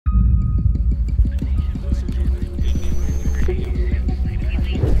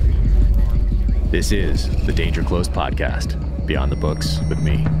This is the Danger Close podcast, Beyond the Books with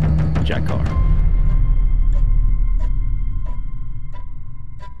me, Jack Carr.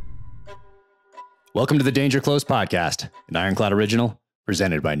 Welcome to the Danger Close podcast, an Ironclad original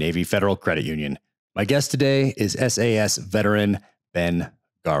presented by Navy Federal Credit Union. My guest today is SAS veteran Ben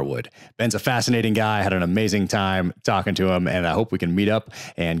Garwood. Ben's a fascinating guy. I had an amazing time talking to him, and I hope we can meet up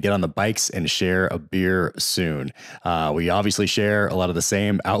and get on the bikes and share a beer soon. We obviously share a lot of the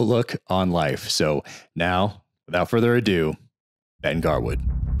same outlook on life. So now, without further ado, Ben Garwood.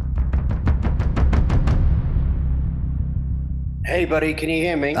 Hey, buddy, can you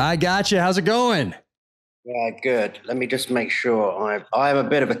hear me? I got you. How's it going? Yeah, good. Let me just make sure. I'm a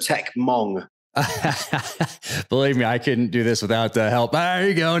bit of a tech mong. Believe me, I couldn't do this without the help. There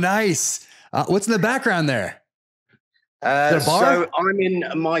you go. Nice. What's in the background there? So I'm in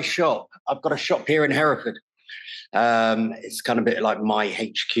my shop. I've got a shop here in Hereford. It's kind of a bit like my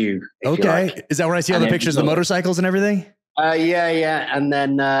HQ. Okay. Like. Is that where I see all the pictures of the motorcycles and everything? Yeah. And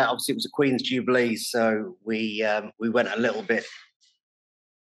then obviously it was a Queen's Jubilee, so we went a little bit.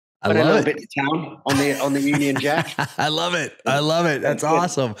 Bit to town on the Union Jack. I love it. That's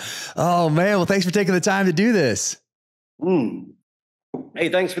awesome. Oh man. Well, thanks for taking the time to do this. Hey,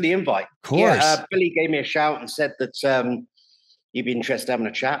 thanks for the invite. Of course. Yeah, Billy gave me a shout and said that you'd be interested in having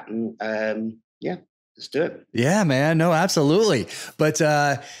a chat, and yeah, let's do it. Yeah, man. No, absolutely. But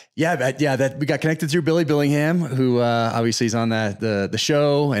that we got connected through Billy Billingham, who obviously is on the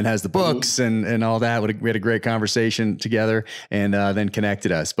show and has the books and all that. We had a great conversation together, and then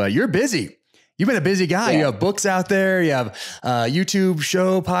connected us. But you're busy. You've been a busy guy. Yeah. You have books out there. You have YouTube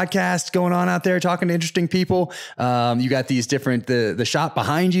show, podcasts going on out there, talking to interesting people. You got these different the shop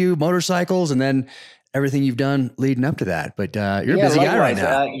behind you, motorcycles, and then everything you've done leading up to that. But you're a busy guy right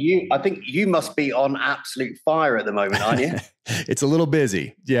now. I think you must be on absolute fire at the moment, aren't you? It's a little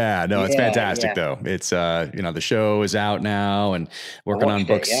busy. Yeah, no, it's fantastic though. It's, the show is out now and working on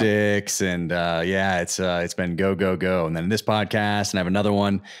book 6 and it's been go. And then this podcast, and I have another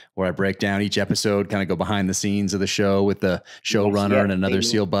one where I break down each episode, kind of go behind the scenes of the show with the showrunner and another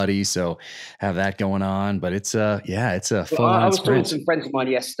SEAL buddy. So have that going on, but it's a full on I was talking to some friends of mine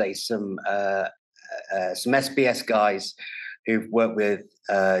yesterday, some SBS guys who've worked with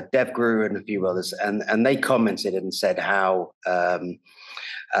Dev Grew and a few others, and they commented and said how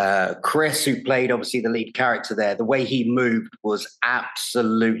Chris, who played obviously the lead character there, the way he moved was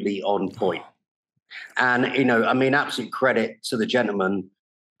absolutely on point. And, absolute credit to the gentleman.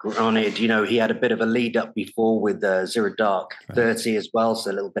 Granted, he had a bit of a lead up before with Zero Dark 30 as well,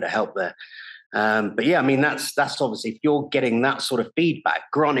 so a little bit of help there. But yeah, that's obviously, if you're getting that sort of feedback,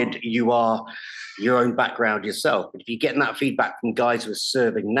 granted you are your own background yourself, but if you're getting that feedback from guys who are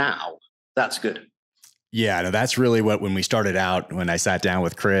serving now, that's good. Yeah, no, that's really when we started out, when I sat down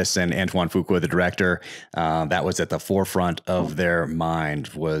with Chris and Antoine Fuqua, the director, that was at the forefront of their mind,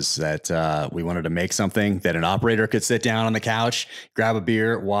 was that we wanted to make something that an operator could sit down on the couch, grab a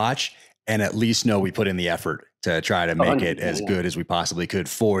beer, watch, and at least know we put in the effort to try to make it as good as we possibly could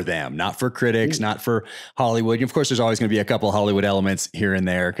for them, not for critics, not for Hollywood. Of course, there's always going to be a couple of Hollywood elements here and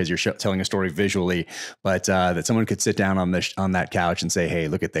there because you're telling a story visually, but that someone could sit down on that couch and say, hey,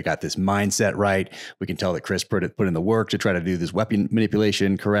 look they got this mindset right. We can tell that Chris put in the work to try to do this weapon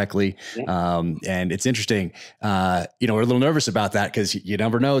manipulation correctly. Yeah. And it's interesting. We're a little nervous about that because you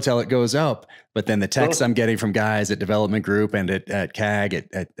never know till it goes up. But then the texts I'm getting from guys at Development Group and at CAG,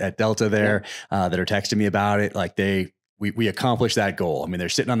 at Delta there, that are texting me about it, like we accomplished that goal. I mean, they're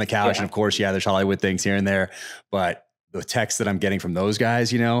sitting on the couch, and of course, there's Hollywood things here and there, but the text that I'm getting from those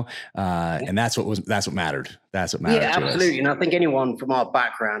guys, and that's what mattered. That's what mattered. Yeah, absolutely. And I think anyone from our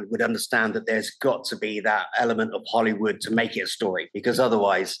background would understand that there's got to be that element of Hollywood to make it a story, because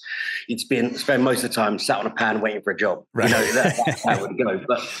otherwise you'd spend most of the time sat on a pan waiting for a job. Right. That's how it would go.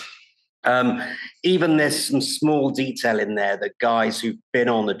 But even there's some small detail in there that guys who've been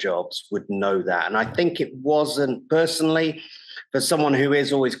on the jobs would know that. And I think it wasn't, personally, for someone who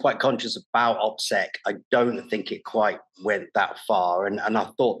is always quite conscious about OPSEC, I don't think it quite went that far. And I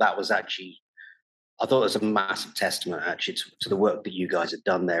thought that was actually, it was a massive testament actually to the work that you guys have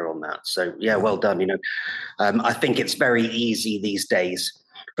done there on that. So yeah, well done. I think it's very easy these days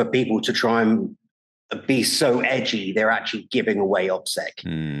for people to try and be so edgy, they're actually giving away OPSEC.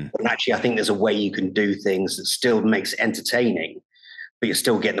 And actually, I think there's a way you can do things that still makes it entertaining, but you're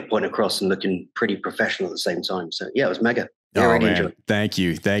still getting the point across and looking pretty professional at the same time. So yeah, it was mega. Oh, man. Thank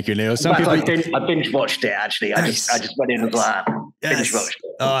you, Neil. Some people I binge watched it actually. Nice. I just went in and like binge watched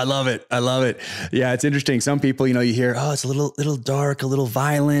it. Oh, I love it. Yeah, it's interesting. Some people, you hear, oh, it's a little dark, a little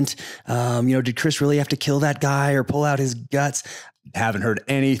violent. Did Chris really have to kill that guy or pull out his guts? haven't heard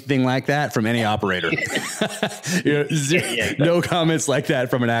anything like that from any operator. No comments like that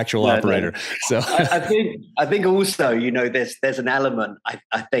from an actual operator. No. So I think also, there's an element.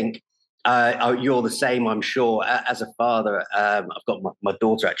 I think you're the same, I'm sure. As a father, I've got my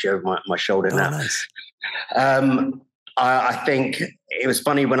daughter actually over my shoulder now. Nice. I think it was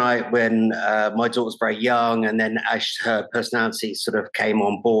funny when my daughter was very young, and then as her personality sort of came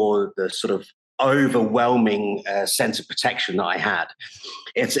on board, the sort of overwhelming sense of protection that I had.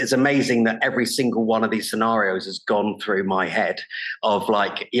 It's amazing that every single one of these scenarios has gone through my head of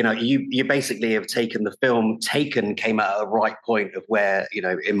like, you basically have taken the film Taken came at a right point of where,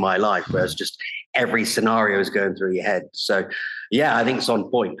 in my life, where it's just every scenario is going through your head. So yeah, I think it's on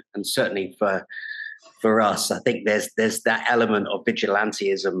point. And certainly for us, I think there's that element of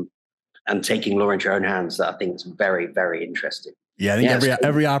vigilantism and taking law into your own hands that I think is very, very interesting. Yeah, I think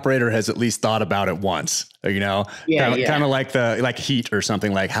every operator has at least thought about it once, kind of like Heat or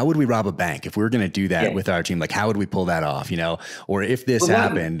something. Like, how would we rob a bank if we were going to do that with our team? Like, how would we pull that off? Or if this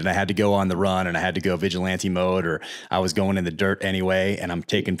happened and I had to go on the run and I had to go vigilante mode, or I was going in the dirt anyway and I'm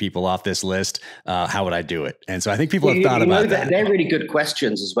taking people off this list, how would I do it? And so I think people have thought about that. They're really good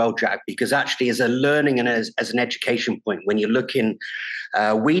questions as well, Jack, because actually as a learning and as an education point, when you're looking,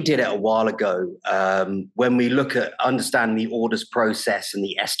 we did it a while ago when we look at understanding the orders process and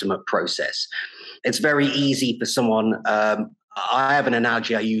the estimate process. It's very easy for someone. I have an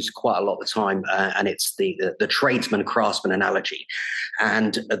analogy I use quite a lot of the time, and it's the tradesman craftsman analogy.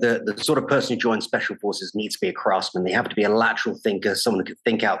 And the sort of person who joins special forces needs to be a craftsman. They have to be a lateral thinker, someone who can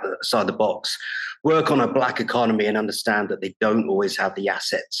think outside the box, work on a black economy, and understand that they don't always have the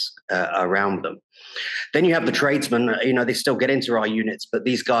assets around them. Then you have the tradesmen, they still get into our units, but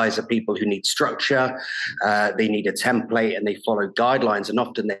these guys are people who need structure, they need a template, and they follow guidelines, and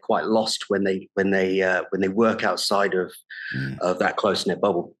often they're quite lost when they work outside of that close-knit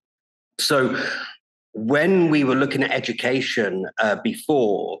bubble. So when we were looking at education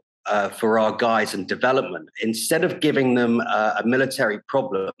before, for our guys and development, instead of giving them a military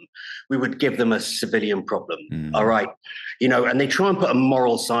problem, we would give them a civilian problem. All right. And they try and put a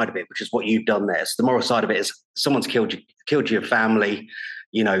moral side of it, which is what you've done there. So the moral side of it is someone's killed your family,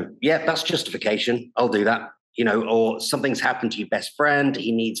 that's justification. I'll do that. Or something's happened to your best friend.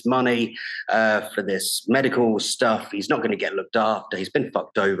 He needs money for this medical stuff. He's not going to get looked after. He's been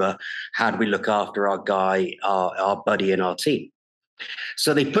fucked over. How do we look after our guy, our buddy in our team?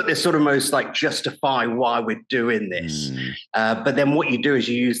 So they put this sort of most like justify why we're doing this. But then what you do is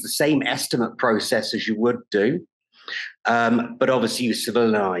you use the same estimate process as you would do, but obviously you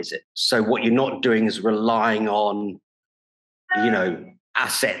civilize it. So what you're not doing is relying on,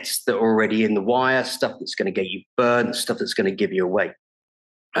 assets that are already in the wire, stuff that's going to get you burnt, stuff that's going to give you away.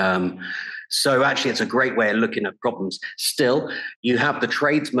 So actually, it's a great way of looking at problems. Still, you have the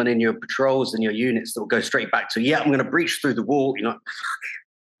tradesmen in your patrols and your units that will go straight back to, I'm going to breach through the wall. No,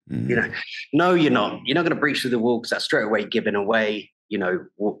 you're not. You're not going to breach through the wall because that's straight away giving away,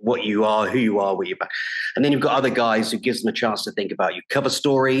 what you are, who you are, what you're back. And then you've got other guys who gives them a chance to think about your cover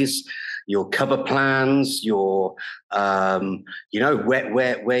stories, your cover plans, your, where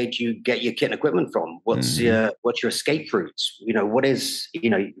do you get your kit and equipment from? What's your escape routes?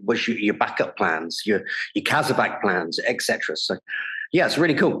 What's your backup plans, your CASEVAC plans, etc. So, yeah, it's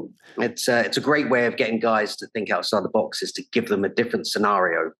really cool. It's a great way of getting guys to think outside the box, is to give them a different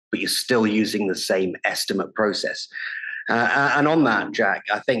scenario, but you're still using the same estimate process. And on that, Jack,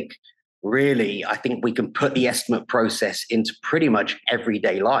 I think we can put the estimate process into pretty much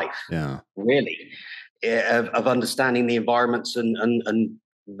everyday life. Yeah, really, of understanding the environments and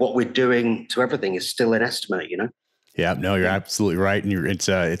what we're doing to everything is still an estimate. Yeah, no, you're absolutely right. And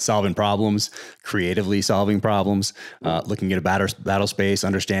it's solving problems, creatively solving problems, looking at a battle space,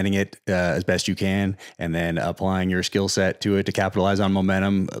 understanding it as best you can, and then applying your skill set to it to capitalize on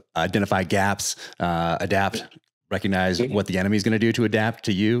momentum, identify gaps, adapt. Recognize what the enemy is going to do to adapt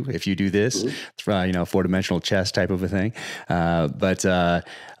to you if you do this, four-dimensional chess type of a thing. And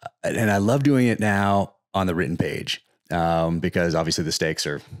I love doing it now on the written page because obviously the stakes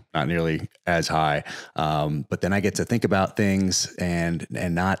are not nearly as high. But then I get to think about things and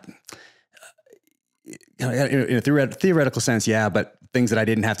not in a theoretical sense, but things that I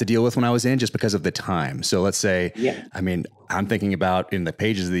didn't have to deal with when I was in just because of the time. So let's say, I'm thinking about in the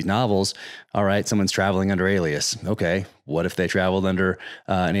pages of these novels, all right, someone's traveling under alias. Okay, what if they traveled under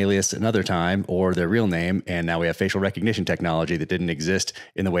an alias another time or their real name? And now we have facial recognition technology that didn't exist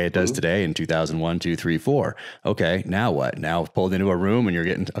in the way it does today in 2001, 2, 3, 4. Okay, now what? Now pulled into a room and you're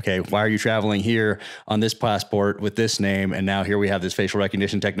getting, okay, why are you traveling here on this passport with this name? And now here we have this facial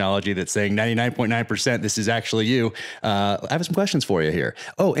recognition technology that's saying 99.9% this is actually you. I have some questions for you here.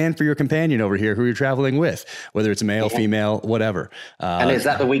 Oh, and for your companion over here who you're traveling with, whether it's a male, female, whatever. And is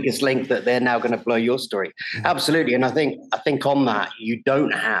that the weakest link that they're now going to blow your story? Absolutely. And I think on that, you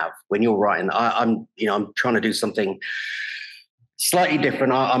don't have, when you're writing, I'm trying to do something slightly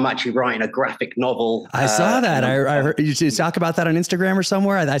different. I'm actually writing a graphic novel. I saw that. I heard you talk about that on Instagram or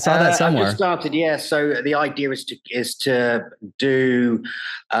somewhere. I saw that somewhere. I just started, yeah. So the idea is to do.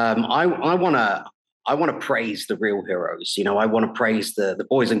 I want to praise the real heroes. I want to praise the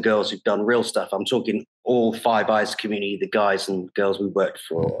boys and girls who've done real stuff. I'm talking all Five Eyes community, the guys and girls we worked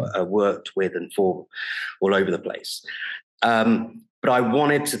with and for all over the place. But I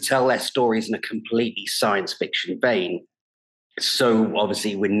wanted to tell their stories in a completely science fiction vein. So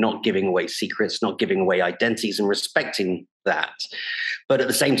obviously we're not giving away secrets, not giving away identities and respecting that. But at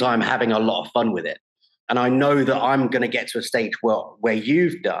the same time, having a lot of fun with it. And I know that I'm going to get to a stage where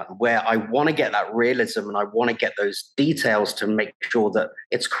you've done, where I want to get that realism and I want to get those details to make sure that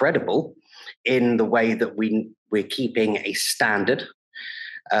it's credible in the way that we're keeping a standard.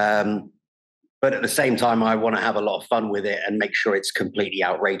 But at the same time, I want to have a lot of fun with it and make sure it's completely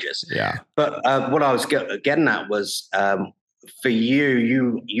outrageous. Yeah. But what I was getting at was for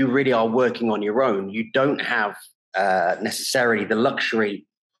you really are working on your own. You don't have necessarily the luxury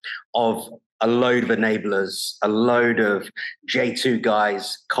of a load of enablers, a load of J2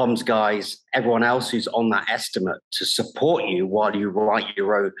 guys, comms guys, everyone else who's on that estimate to support you while you write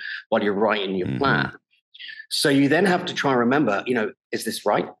while you're writing your plan. So you then have to try and remember, is this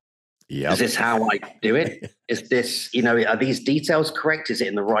right? Yep. Is this how I do it? Is this, are these details correct? Is it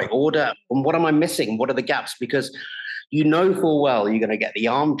in the right order? And what am I missing? What are the gaps? Because full well you're going to get the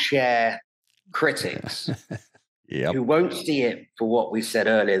armchair critics who won't see it for what we said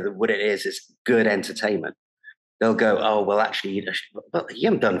earlier, that what it is good entertainment. They'll go, oh, well, actually, you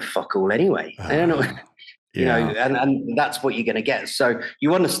haven't done fuck all anyway. I don't know. And that's what you're going to get. So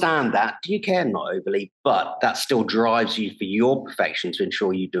you understand that. Do you care? Not overly, but that still drives you for your perfection to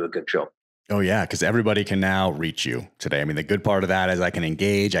ensure you do a good job. Oh, yeah, because everybody can now reach you today. I mean, the good part of that is I can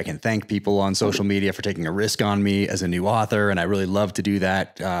engage. I can thank people on social media for taking a risk on me as a new author. And I really love to do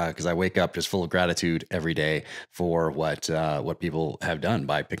that because I wake up just full of gratitude every day for what people have done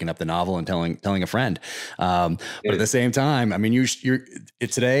by picking up the novel and telling a friend. But at the same time, I mean,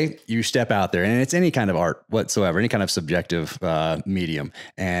 today you step out there and it's any kind of art whatsoever, any kind of subjective medium.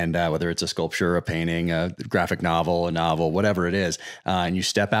 And whether it's a sculpture, a painting, a graphic novel, a novel, whatever it is, and you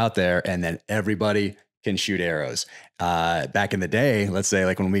step out there and then everybody can shoot arrows. Back in the day, let's say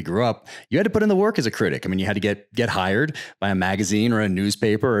like when we grew up, you had to put in the work as a critic. I mean, you had to get hired by a magazine or a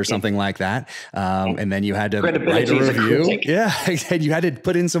newspaper or something like that. And then you had to write a review. Yeah. And you had to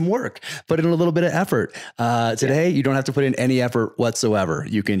put in some work, put in a little bit of effort. Today, you don't have to put in any effort whatsoever.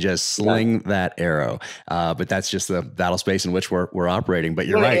 You can just sling that arrow. But that's just the battle space in which we're operating. But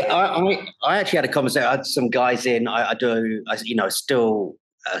you're right. I actually had a conversation. I had some guys in, I still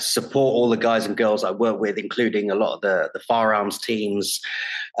support all the guys and girls I work with, including a lot of the firearms teams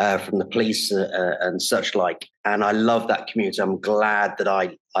from the police and such like. And I love that community. I'm glad that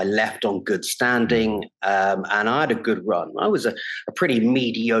I left on good standing and I had a good run. I was a pretty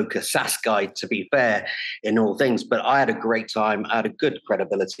mediocre SAS guy, to be fair, in all things, but I had a great time. I had a good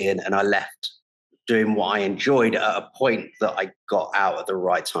credibility and I left doing what I enjoyed at a point that I got out at the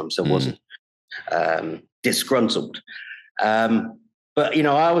right time. So I wasn't disgruntled. But,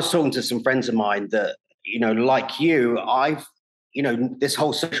 I was talking to some friends of mine that, like you, this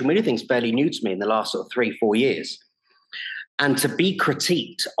whole social media thing's fairly new to me in the last sort of 3-4 years. And to be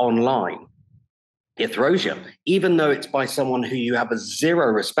critiqued online, it throws you, even though it's by someone who you have a zero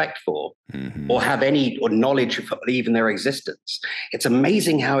respect for or have any knowledge of even their existence. It's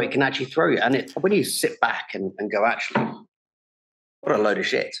amazing how it can actually throw you. And when you sit back and go, actually, what a load of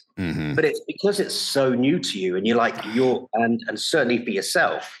shit. But it's because it's so new to you and and certainly for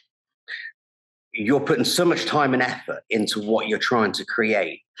yourself, you're putting so much time and effort into what you're trying to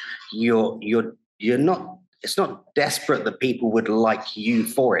create. It's not desperate that people would like you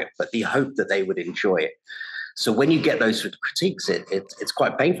for it, but the hope that they would enjoy it. So when you get those critiques, it's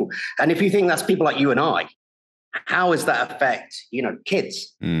quite painful. And if you think that's people like you and I, how does that affect,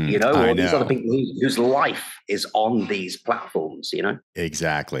 kids, I or these other know. people whose life is on these platforms,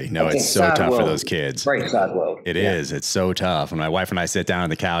 Exactly. No, It's it's a so sad tough for world. those kids. Very sad world. It is. It's so tough. When my wife and I sit down on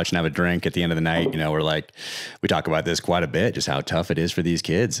the couch and have a drink at the end of the night, we're like, we talk about this quite a bit, just how tough it is for these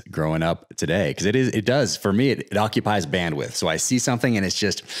kids growing up today. Cause it does, for me, it occupies bandwidth. So I see something and it's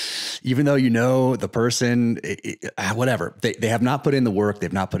just, even though the person, whatever, they have not put in the work.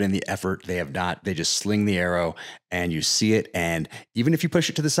 They've not put in the effort. They just sling the arrow and you see it. And even if you push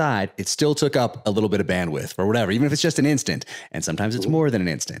it to the side, it still took up a little bit of bandwidth or whatever, even if it's just an instant. And sometimes it's more than an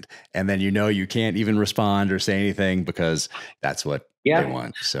instant. And then you can't even respond or say anything because that's what they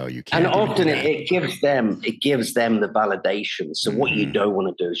want. So you can't. And often it gives them the validation. So what you don't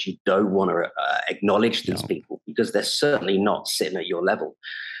want to do is you don't want to acknowledge these people because they're certainly not sitting at your level.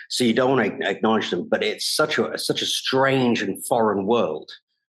 So you don't want to acknowledge them. But it's such a strange and foreign world.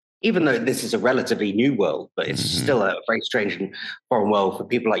 Even though this is a relatively new world, but it's still a very strange and foreign world for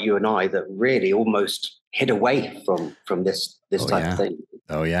people like you and I that really almost hid away from this type of thing.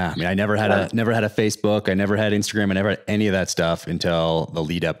 Oh yeah. I mean, I never had a Facebook. I never had Instagram. I never had any of that stuff until the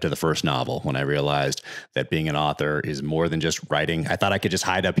lead up to the first novel, when I realized that being an author is more than just writing. I thought I could just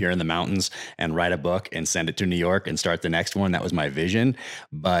hide up here in the mountains and write a book and send it to New York and start the next one. That was my vision.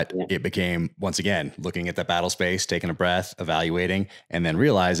 But it became, once again, looking at the battle space, taking a breath, evaluating, and then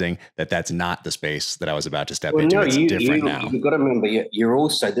realizing that that's not the space that I was about to step into. No, it's different now. You've got to remember, you're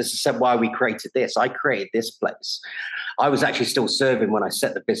also, this is why we created this. I created this place. I was actually still serving when I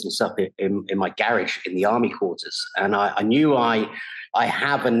set the business up in my garage in the army quarters. And I knew I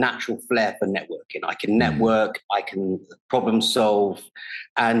have a natural flair for networking. I can network, I can problem solve.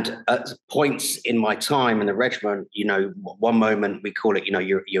 And at points in my time in the regiment, one moment we call it,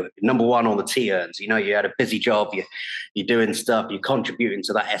 you're number one on the T-urns. You had a busy job, you're doing stuff, you're contributing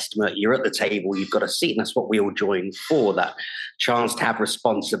to that estimate, you're at the table, you've got a seat. And that's what we all joined for, that chance to have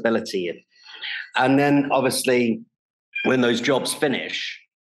responsibility. And then obviously, when those jobs finish,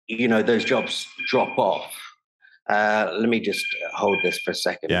 those jobs drop off. Let me just hold this for a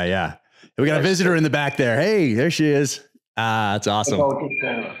second. Yeah. We got a visitor in the back there. Hey, there she is. That's awesome.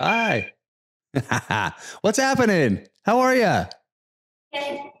 Hi. What's happening? How are you?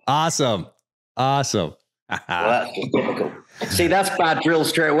 Awesome. Well, that's just difficult. See, that's bad drill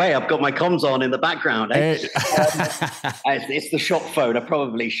straight away. I've got my comms on in the background. Eh? It's the shop phone. I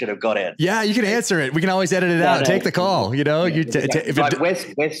probably should have got it. Yeah, you can answer it. We can always edit it out. Take the call. Where's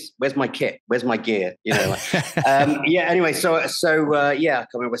my kit? Where's my gear? Anyway, so I can't remember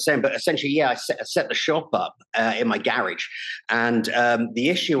what I was saying, but essentially, I set the shop up in my garage, and the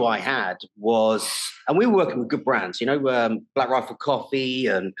issue I had was, and we were working with good brands, Black Rifle Coffee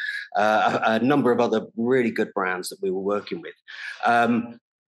and a number of other really good brands that we were working with.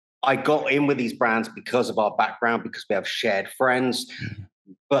 I got in with these brands because of our background, because we have shared friends,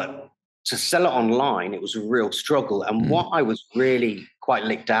 but to sell it online, it was a real struggle. And what I was really quite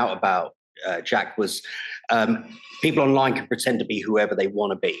licked out about, Jack, was people online can pretend to be whoever they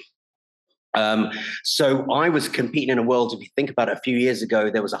want to be. So I was competing in a world, if you think about it, a few years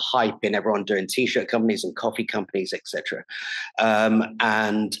ago, there was a hype in everyone doing t-shirt companies and coffee companies, etc.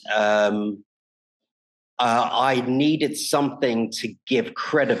 I needed something to give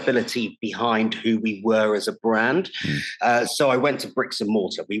credibility behind who we were as a brand. So I went to bricks and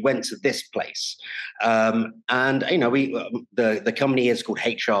mortar. We went to this place. The company is called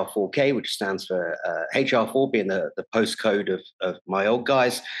HR4K, which stands for HR4 being the postcode of my old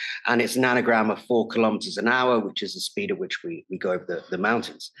guys. And it's an anagram of 4 kilometers an hour, which is the speed at which we go over the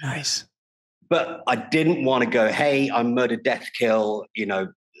mountains. Nice. But I didn't want to go, hey, I'm murder, death, kill,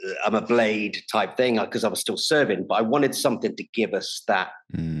 I'm a blade type thing, because I was still serving, but I wanted something to give us that,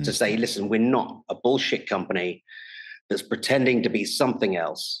 to say, listen, we're not a bullshit company that's pretending to be something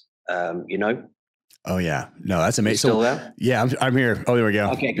else, Oh yeah. No, that's amazing. Still there? Yeah, I'm here. Oh, there we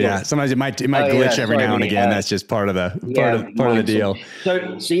go. Okay, cool. Yeah. Sometimes it might glitch every now and again. That's just part of the deal.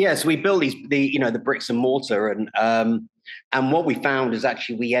 So we built the bricks and mortar, and what we found is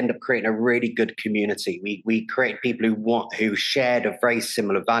actually we end up creating a really good community. We create people who shared a very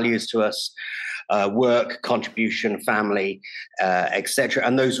similar values to us, work, contribution, family, etc.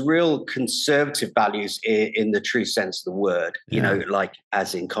 And those real conservative values in the true sense of the word, like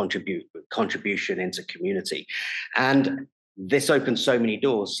as in contribution into community. And this opened so many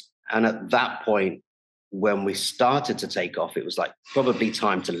doors. And at that point, when we started to take off, it was like probably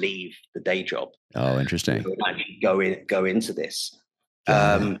time to leave the day job. Oh, interesting. And actually go into this.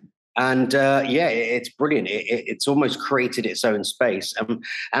 It's brilliant. It's almost created its own space.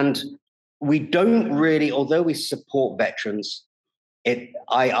 And we don't really, although we support veterans,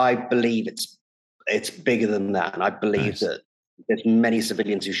 I believe it's bigger than that. And I believe that there's many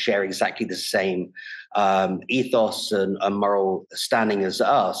civilians who share exactly the same ethos and moral standing as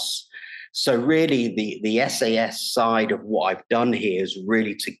us. So really the SAS side of what I've done here is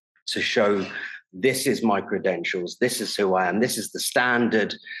really to show this is my credentials, this is who I am, this is the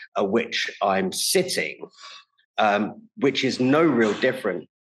standard at which I'm sitting, which is no real different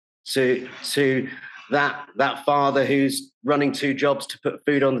to that father who's running 2 jobs to put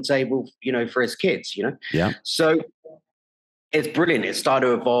food on the table, for his kids, Yeah. So it's brilliant. It's started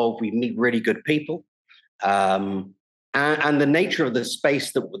to evolve. We meet really good people. And the nature of the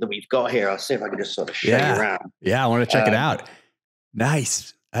space that we've got here, I'll see if I can just sort of show you around. Yeah, I want to check it out.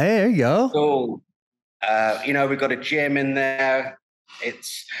 Nice. Hey, there you go. Cool. We've got a gym in there.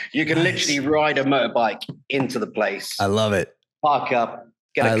 You can literally ride a motorbike into the place. I love it. Park up,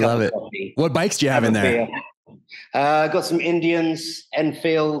 get a cup of coffee. What bikes do you have in there? Got some Indians,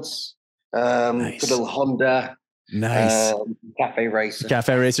 Enfields, good little Honda. Nice. Cafe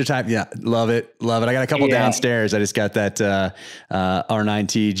racer type. Yeah. Love it. I got a couple downstairs. I just got that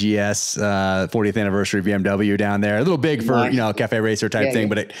R9T GS 40th anniversary BMW down there. A little big for, cafe racer type thing,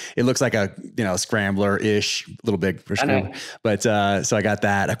 but it looks like a, scrambler-ish, a little big for scrambler. But so I got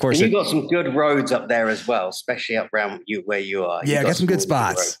that. Of course. And you got some good roads up there as well, especially up around where you are. Yeah, I got some good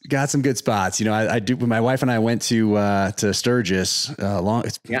spots. Got some good spots. I do. When my wife and I went to Sturgis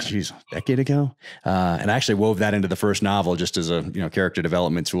a decade ago, and I actually wove that into the first novel just as a character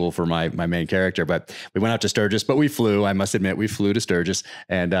development tool for my main character. But we went out to Sturgis, but we flew. I must admit, we flew to Sturgis,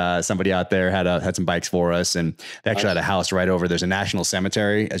 and somebody out there had some bikes for us, and they actually had a house right over. There's a national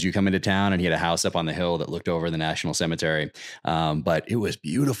cemetery as you come into town, and he had a house up on the hill that looked over the national cemetery. But it was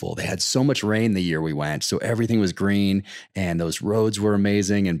beautiful. They had so much rain the year we went, so everything was green, and those roads were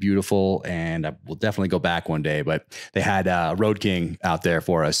amazing and beautiful. And I will definitely go back one day. But they had Road King out there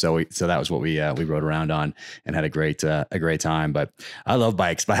for us, so that was what we rode around on and had a great time. But I love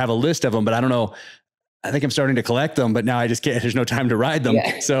bikes. But I have a list of them, but I don't know. I think I'm starting to collect them, but now I just can't. There's no time to ride them.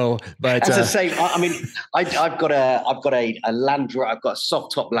 Yeah. So, but as I say, I mean, I've got a Land Rover. I've got a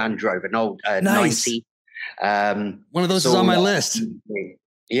soft top Land Rover, an old 90. One of those is on my list.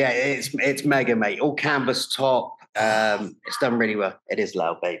 Yeah, it's mega, mate. All canvas top. It's done really well. It is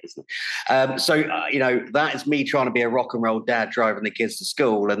loud, babe, isn't it? That is me trying to be a rock and roll dad driving the kids to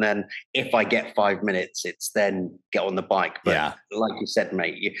school. And then if I get 5 minutes, it's then get on the bike. But like you said,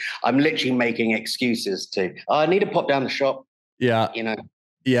 mate, I'm literally making excuses I need to pop down the shop. Yeah.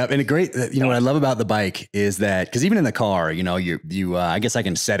 Yeah. And what I love about the bike is that, because even in the car, I guess I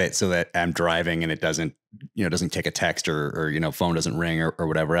can set it so that I'm driving and it doesn't take a text or phone doesn't ring or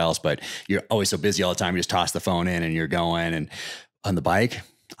whatever else, but you're always so busy all the time. You just toss the phone in and you're going. And on the bike,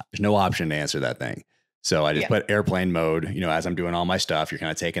 there's no option to answer that thing. So I just put airplane mode, as I'm doing all my stuff, you're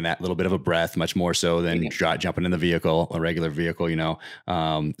kind of taking that little bit of a breath, much more so than jumping in the vehicle, a regular vehicle,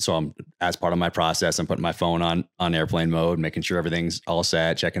 So I'm, as part of my process, I'm putting my phone on airplane mode, making sure everything's all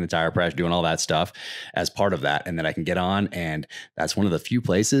set, checking the tire pressure, doing all that stuff as part of that. And then I can get on. And that's one of the few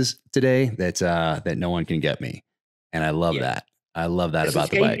places today that no one can get me. And I love that. I love that about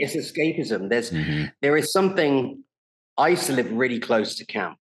the bike. It's escapism. There is something. I used to live really close to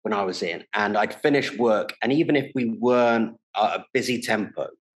camp when I was in, and I'd finish work. And even if we weren't at a busy tempo,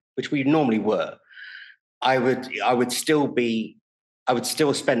 which we normally were, I would still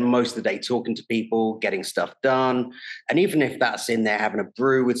spend most of the day talking to people, getting stuff done. And even if that's in there having a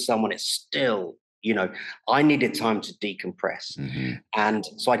brew with someone, it's still, I needed time to decompress. Mm-hmm. And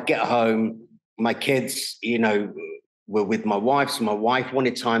so I'd get home, my kids, were with my wife. So my wife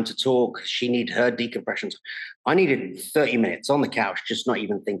wanted time to talk. She needed her decompression. I needed 30 minutes on the couch, just not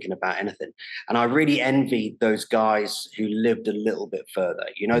even thinking about anything. And I really envied those guys who lived a little bit further,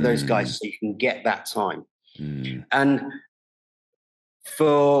 those guys, so you can get that time. And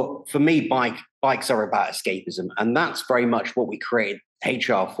for me, bikes are about escapism. And that's very much what we created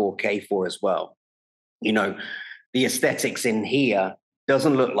HR4K for as well. The aesthetics in here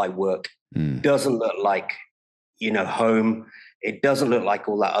doesn't look like work, doesn't look like, home. It doesn't look like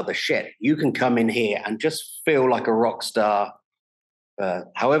all that other shit. You can come in here and just feel like a rock star,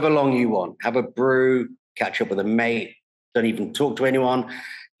 however long you want. Have a brew, catch up with a mate, don't even talk to anyone,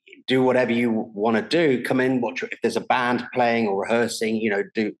 do whatever you want to do. Come in, watch if there's a band playing or rehearsing,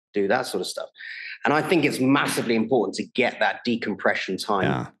 do that sort of stuff. And I think it's massively important to get that decompression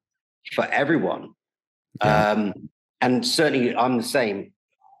time for everyone. Yeah. And certainly I'm the same.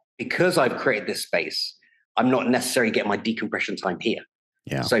 Because I've created this space, I'm not necessarily getting my decompression time here.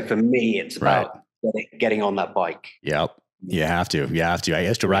 Yeah. So for me, it's about getting on that bike. Yep. You have to. You have to. I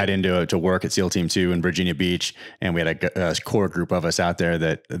used to ride into to work at SEAL Team 2 in Virginia Beach, and we had a core group of us out there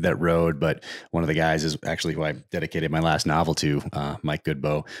that rode. But one of the guys is actually who I dedicated my last novel to. Mike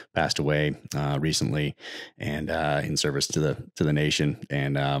Goodbow passed away recently, and in service to the nation.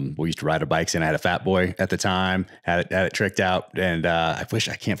 And we used to ride our bikes, and I had a Fat Boy at the time. Had it tricked out, and I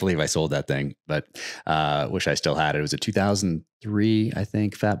can't believe I sold that thing, but wish I still had it. It was a 2003, I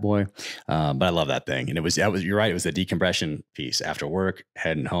think, Fat Boy. But I love that thing, and it was you're right. It was the decompression piece after work,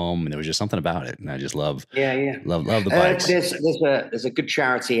 heading home, and there was just something about it, and I just love the bikes. There's a good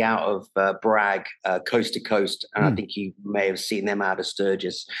charity out of Bragg, Coast to Coast, and I think you may have seen them out of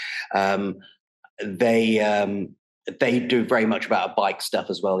Sturgis. They do very much about bike stuff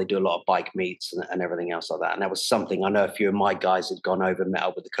as well. They do a lot of bike meets and everything else like that. And that was something I know a few of my guys had gone over and met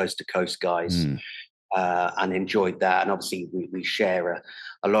up with the Coast to Coast guys and enjoyed that. And obviously we share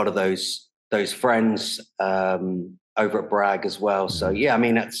a lot of those friends over at Bragg as well. So yeah, I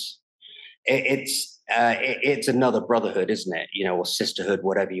mean, it's another brotherhood, isn't it? You know, or sisterhood,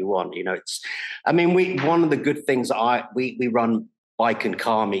 whatever you want. You know, one of the good things we run bike and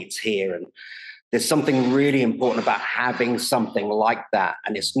car meets here, and there's something really important about having something like that.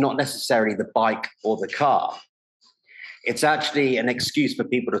 And it's not necessarily the bike or the car. It's actually an excuse for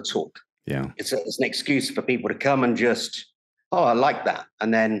people to talk. Yeah, it's an excuse for people to come and just, oh, I like that,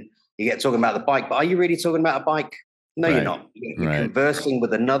 and then you get talking about the bike, but are you really talking about a bike? No, You're not. You're conversing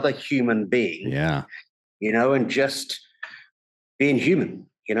with another human being. Yeah. You know, and just being human,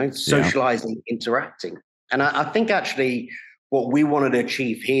 you know, socializing, interacting. And I think actually what we wanted to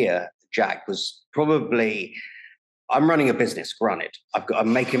achieve here, Jack, was probably, I'm running a business, granted.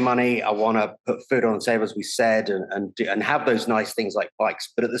 I'm making money. I want to put food on the table, as we said, and have those nice things like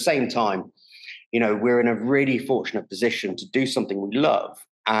bikes. But at the same time, you know, we're in a really fortunate position to do something we love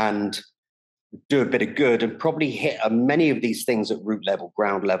and do a bit of good and probably hit many of these things at root level,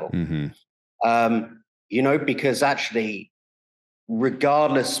 ground level. You know, because actually,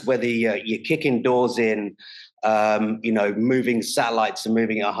 regardless whether you're kicking doors in, you know, moving satellites and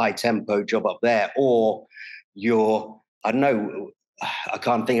moving a high tempo job up there, or you're, I don't know, I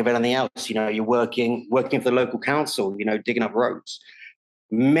can't think of anything else. You know, you're working for the local council, you know, digging up roads.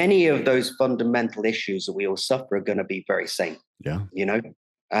 Many of those fundamental issues that we all suffer are going to be very same. Yeah. You know,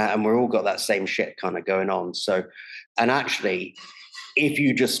 and we're all got that same shit kind of going on. So, and actually, if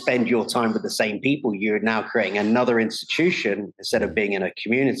you just spend your time with the same people, you're now creating another institution instead of being in a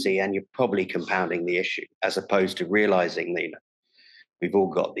community, and you're probably compounding the issue, as opposed to realizing that, you know, we've all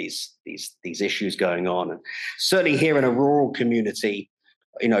got these issues going on. And certainly here in a rural community,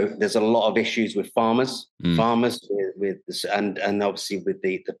 you know, there's a lot of issues with farmers with this, and obviously with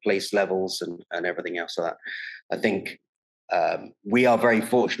the police levels and everything else like that. I think we are very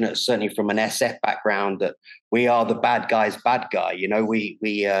fortunate, certainly from an SF background, that we are the bad guy's bad guy. You know, we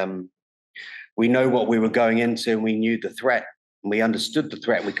know what we were going into, and we knew the threat, and we understood the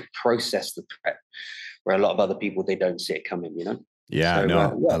threat, and we could process the threat, where a lot of other people, they don't see it coming, you know? Yeah,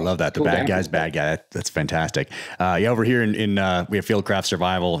 so, I love that. The bad guy's bad guy. That's fantastic. Over here in we have Fieldcraft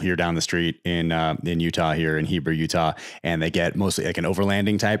Survival here down the street in Utah, here in Heber, Utah, and they get mostly like an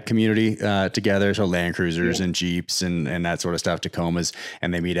overlanding type community together. So Land Cruisers and Jeeps and that sort of stuff, Tacomas,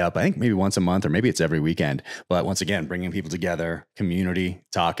 and they meet up, I think maybe once a month, or maybe it's every weekend. But once again, bringing people together, community,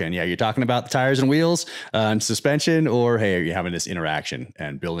 talking. Yeah, you're talking about the tires and wheels and suspension, or hey, are you having this interaction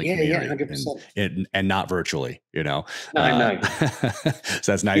and building community 100%. And not virtually, you know? No.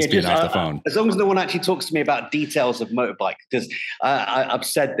 So that's nice being off the phone. As long as no one actually talks to me about details of motorbike, because I've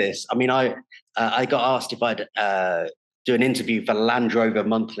said this. I mean, I got asked if I'd do an interview for Land Rover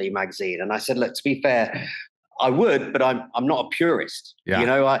Monthly magazine, and I said, look, to be fair, I would, but I'm not a purist. Yeah. You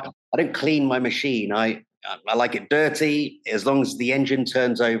know, I don't clean my machine. I like it dirty. As long as the engine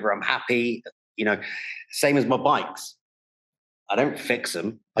turns over, I'm happy. You know, same as my bikes. I don't fix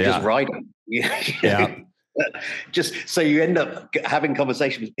them. I just ride them. Yeah. Just so you end up having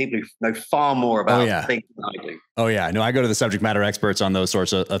conversations with people who know far more about things than I do. Oh yeah, no, I go to the subject matter experts on those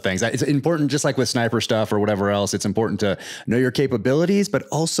sorts of things. It's important, just like with sniper stuff or whatever else, it's important to know your capabilities, but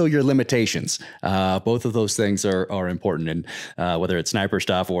also your limitations. Both of those things are important, and whether it's sniper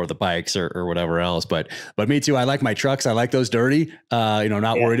stuff or the bikes or whatever else. But me too. I like my trucks. I like those dirty.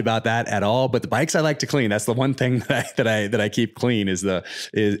 Not worried about that at all. But the bikes I like to clean. That's the one thing that I keep clean is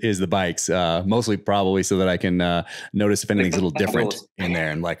the bikes. Mostly probably so that I can notice if anything's a little different in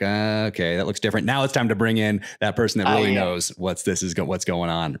there, and like, okay, that looks different. Now it's time to bring in that person that really knows what's going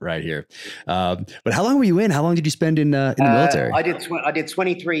on right here. But how long were you in? How long did you spend in the military? I did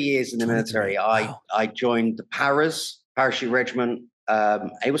 23 years in the military. I joined the Parachute Regiment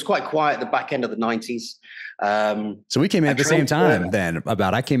It was quite quiet at the back end of the 90s. So we came in at the same time then.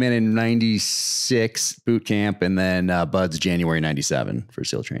 I came in 96 boot camp, and then Bud's January 97 for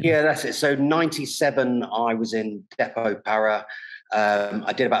SEAL training. Yeah, that's it. So 97, I was in Depot Para.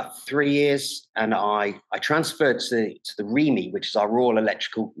 I did about 3 years, and I transferred to the REME, which is our Royal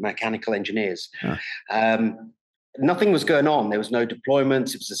Electrical Mechanical Engineers. Nothing was going on. There was no deployments.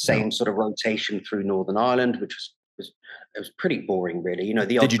 It was the same sort of rotation through Northern Ireland, which was pretty boring, really. You know,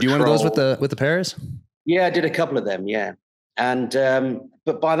 did you do one of those with the Paras? Yeah, I did a couple of them. Yeah, and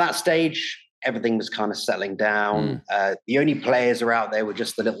but by that stage, everything was kind of settling down. The only players are out there were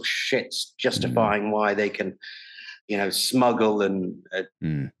just the little shits justifying why they can, you know, smuggle and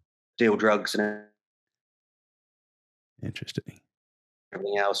deal drugs and interesting.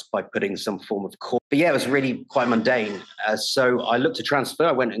 Everything else by putting some form of core. But yeah, it was really quite mundane. So I looked to transfer.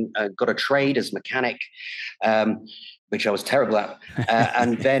 I went and got a trade as mechanic, which I was terrible at.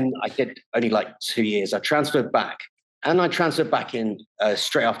 And then I did only like 2 years. I transferred back, and I transferred back in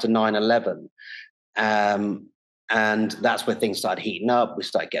straight after 9/11. And that's where things started heating up. We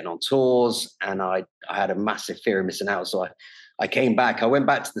started getting on tours, and I had a massive fear of missing out. So I came back. I went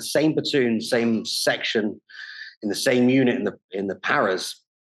back to the same platoon, same section, in the same unit in the Paras.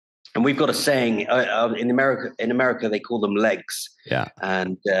 And we've got a saying in America they call them legs. Yeah.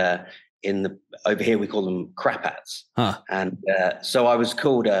 And over here we call them crap hats. Huh. And so I was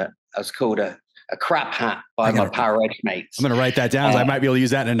called a crap hat by my Para Edge mates. I'm going to write that down. So I might be able to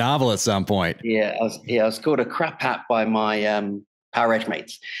use that in a novel at some point. Yeah, I was called a crap hat by my Para Edge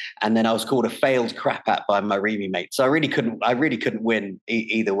mates, and then I was called a failed crap hat by my REME mates. So I really couldn't win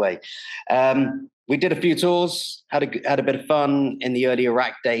either way. We did a few tours, had a bit of fun in the early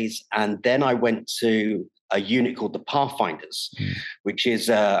Iraq days, and then I went to a unit called the Pathfinders, which is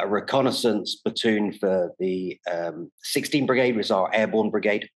a reconnaissance platoon for the 16 Brigade, which is our airborne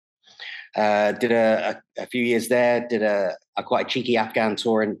brigade. Did a few years there, did a quite a cheeky Afghan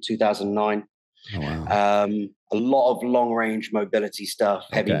tour in 2009. Oh, wow. A lot of long-range mobility stuff,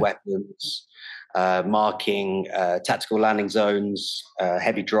 heavy weapons, marking, tactical landing zones,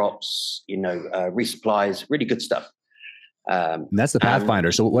 heavy drops, resupplies, really good stuff. And that's the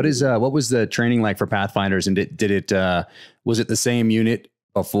Pathfinder. So what was the training like for Pathfinders? And was it the same unit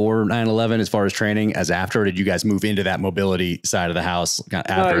before 9/11 as far as training as after, or did you guys move into that mobility side of the house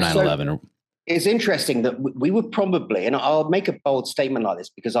after 9/11? It's interesting that we were probably, and I'll make a bold statement like this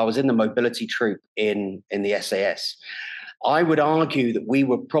because I was in the mobility troop in the SAS. I would argue that we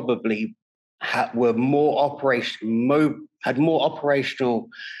were probably had more operational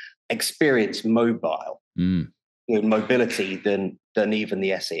experience mobile with mobility than even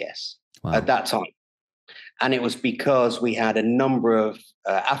the SAS at that time. And it was because we had a number of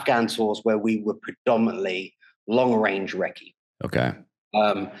Afghan tours where we were predominantly long-range recce. Okay.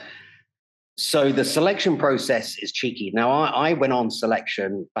 So the selection process is cheeky. Now, I went on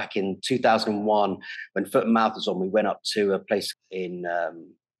selection back in 2001 when foot and mouth was on. We went up to a place in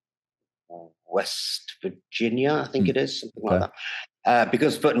West Virginia, I think it is, something like that.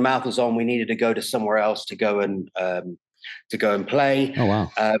 Because foot and mouth was on, we needed to go to somewhere else to go and play. Oh,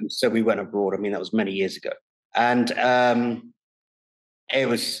 wow. So we went abroad. I mean, that was many years ago. And it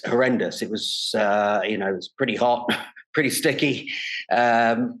was horrendous. It was, it was pretty hot, pretty sticky.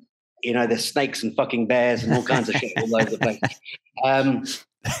 There's snakes and fucking bears and all kinds of shit all over the place.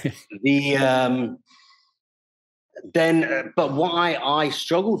 But what I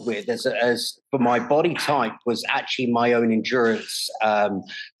struggled with as for my body type was actually my own endurance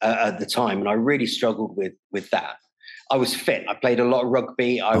at the time, and I really struggled with that. I was fit. I played a lot of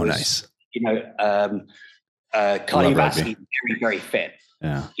rugby. I was, nice. Cardiovascularly very, very fit.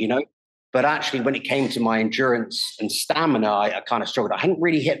 Yeah. But actually, when it came to my endurance and stamina, I kind of struggled. I hadn't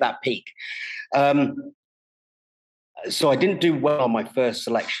really hit that peak. So I didn't do well on my first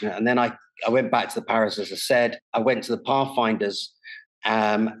selection. And then I went back to the Paras, as I said. I went to the Pathfinders.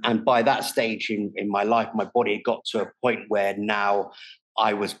 And by that stage in my life, my body had got to a point where now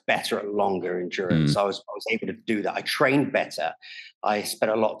I was better at longer endurance. I was able to do that. I trained better. I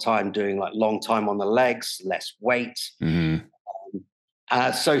spent a lot of time doing like long time on the legs, less weight.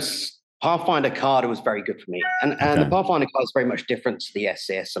 So Pathfinder card was very good for me. And the Pathfinder card is very much different to the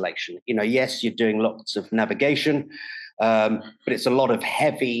SAS selection. Yes, you're doing lots of navigation, but it's a lot of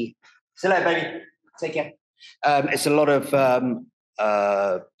heavy. See you later, baby. Take care. It's a lot of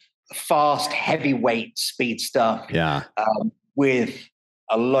fast, heavyweight speed stuff. Yeah. With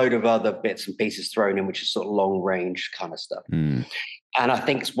a load of other bits and pieces thrown in, which is sort of long range kind of stuff. And I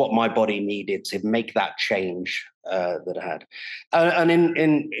think it's what my body needed to make that change that I had. And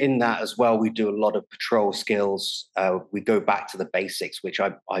in that as well, we do a lot of patrol skills. We go back to the basics, which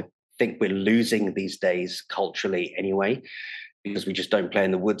I think we're losing these days culturally anyway, because we just don't play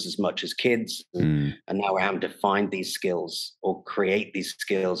in the woods as much as kids. And now we're having to find these skills or create these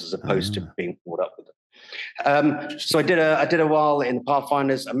skills as opposed to being brought up with them. So I did a while in the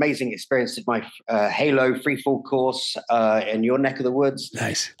Pathfinders. Amazing experience. Did my Halo freefall course in your neck of the woods.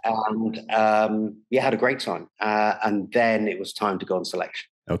 Nice. And had a great time. And then it was time to go on selection.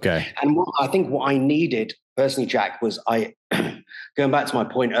 Okay. And I think what I needed personally, Jack, was going back to my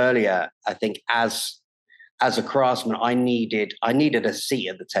point earlier. I think as a craftsman, I needed a seat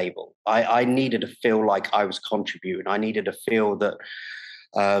at the table. I needed to feel like I was contributing. I needed to feel that,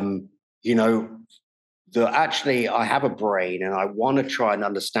 that actually I have a brain and I want to try and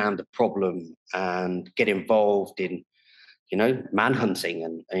understand the problem and get involved in,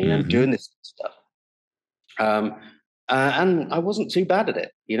 manhunting and doing this stuff. And I wasn't too bad at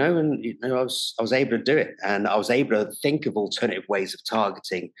it, I was able to do it, and I was able to think of alternative ways of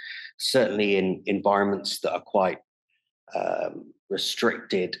targeting, certainly in environments that are quite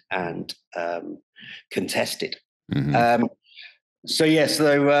restricted and contested. So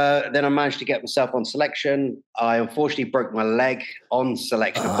then I managed to get myself on selection. I unfortunately broke my leg on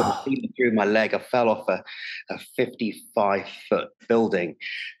selection. I put my feet through my leg. I fell off a 55-foot building,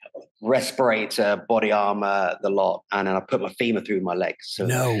 respirator, body armor, the lot, and then I put my femur through my leg. So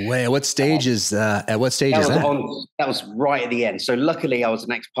no way. At what stage is that? That was right at the end. So luckily I was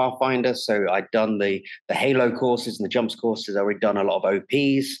an ex-Pathfinder, so I'd done the Halo courses and the jumps courses. I'd already done a lot of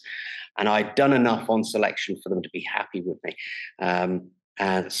OPs. And I'd done enough on selection for them to be happy with me.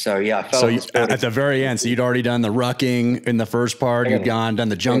 And so, I felt. So at the very end, so you'd already done the rucking in the first part. You'd done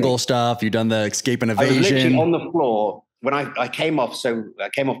the jungle stuff. You'd done the escape and evasion. I was literally on the floor when I came off. So I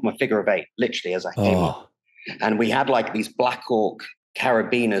came off my figure of 8, literally as I came off. And we had like these Black Hawk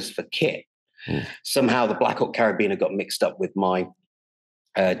carabiners for kit. Somehow the Black Hawk carabiner got mixed up with my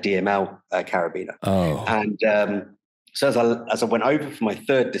DML carabiner. And so as I went over for my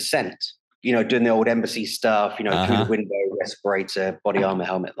third descent, doing the old embassy stuff, through the window, respirator, body armor,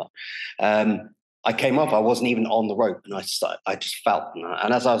 helmet, I came off. I wasn't even on the rope, and I just felt.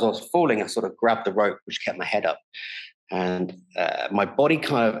 And as I was falling, I sort of grabbed the rope, which kept my head up, and my body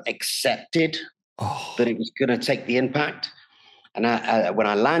kind of accepted that it was going to take the impact. And when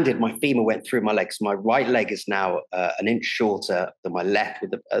I landed, my femur went through my leg. So my right leg is now an inch shorter than my left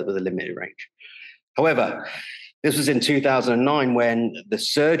with a limited range. However, this was in 2009 when the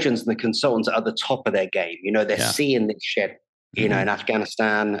surgeons and the consultants are at the top of their game. They're seeing this shit, in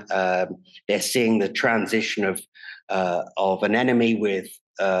Afghanistan. They're seeing the transition of an enemy with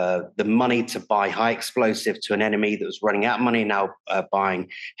the money to buy high explosive to an enemy that was running out of money, now buying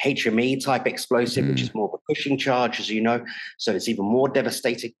HME type explosive, which is more of a pushing charge, as you know. So it's even more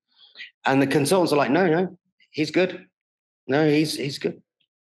devastating. And the consultants are like, no, he's good. No, he's good.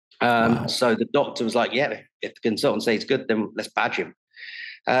 So the doctor was like, if the consultant says he's good, then let's badge him.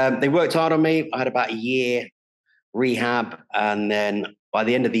 They worked hard on me. I had about a year rehab. And then by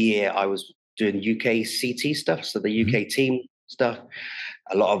the end of the year, I was doing UK CT stuff. So the UK team stuff,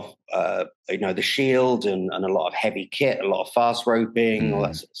 a lot of, the shield and a lot of heavy kit, a lot of fast roping, all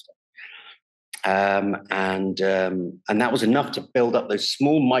that sort of stuff. And that was enough to build up those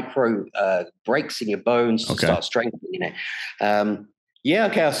small micro breaks in your bones to start strengthening it. I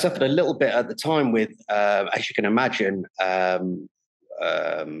suffered a little bit at the time with, as you can imagine,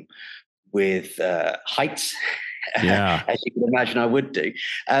 with heights. As you can imagine, I would do.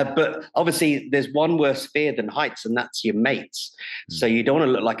 But obviously, there's one worse fear than heights, and that's your mates. So you don't want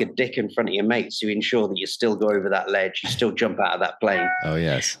to look like a dick in front of your mates. You ensure that you still go over that ledge, you still jump out of that plane. Oh,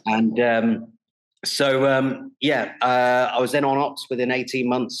 yes. And I was then on ops within 18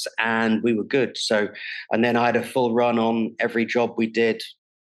 months and we were good. So, and then I had a full run on every job we did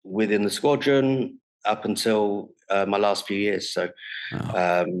within the squadron up until my last few years. So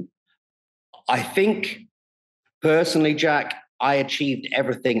I think personally, Jack, I achieved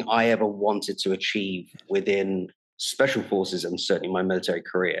everything I ever wanted to achieve within special forces and certainly my military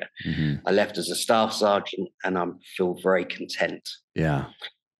career. I left as a staff sergeant and I feel very content. Yeah.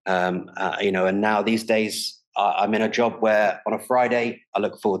 And now these days I'm in a job where on a Friday, I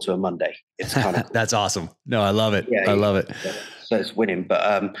look forward to a Monday. It's kind of cool. That's awesome. No, I love it. I love it. So it's winning,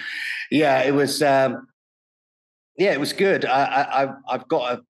 but it was, it was good.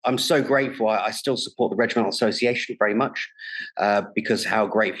 I'm so grateful. I still support the Regimental Association very much because how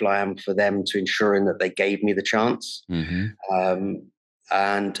grateful I am for them to ensuring that they gave me the chance.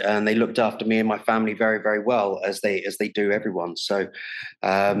 and they looked after me and my family very, very well, as they do everyone. So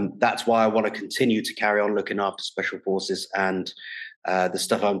that's why I want to continue to carry on looking after special forces, and the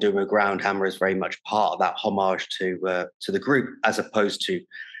stuff I'm doing with Ground Hammer is very much part of that homage to the group, as opposed to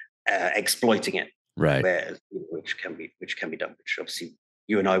exploiting it, right? Which can be done, which obviously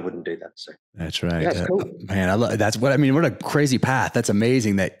you and I wouldn't do that. So that's right. Yeah, that's cool. Man, I love that's what I mean. What a crazy path. That's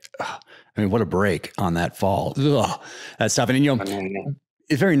amazing. What a break on that fall. Ugh, that's tough. And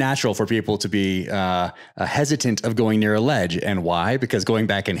it's very natural for people to be hesitant of going near a ledge. And why? Because going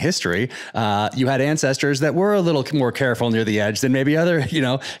back in history, you had ancestors that were a little more careful near the edge than maybe other,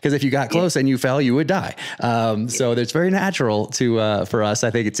 because if you got close and you fell, you would die. So it's very natural to for us.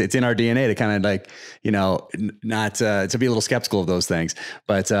 I think it's in our DNA to kind of not to be a little skeptical of those things.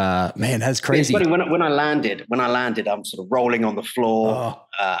 But man, that's crazy. It's funny, when I landed, I'm sort of rolling on the floor. Oh.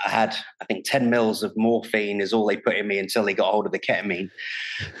 I had, I think, 10 mils of morphine is all they put in me until they got hold of the ketamine.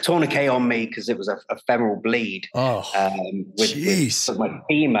 Tourniquet on me because it was a femoral bleed. Oh, with my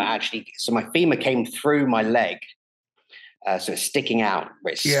femur actually. So my femur came through my leg, so it's sticking out,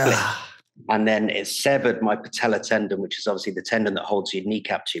 where it's split, and then it severed my patella tendon, which is obviously the tendon that holds your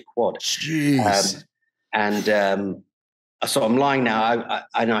kneecap to your quad. Jeez. So I'm lying now,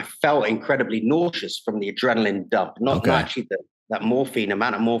 and I felt incredibly nauseous from the adrenaline dump. Not actually that morphine,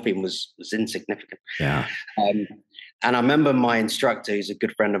 amount of morphine was insignificant. Yeah. And I remember my instructor, who's a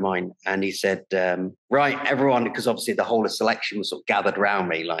good friend of mine, and he said, right, everyone, because obviously the whole of selection was sort of gathered around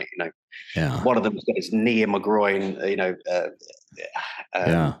me, like, one of them was got his knee in my groin,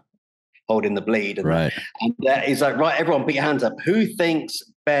 holding the bleed. And he's like, right, everyone put your hands up. Who thinks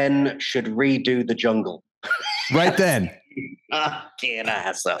Ben should redo the jungle? Right then. Fucking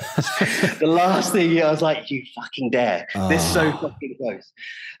asshole. The last thing I was like, you fucking dare. This is so fucking close.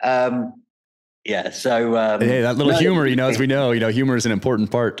 Hey, that little humor, as we know, humor is an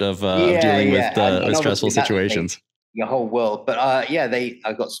important part of dealing with stressful situations. Your whole world. But I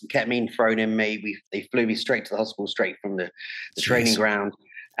got some ketamine thrown in me. They flew me straight to the hospital, straight from the training ground.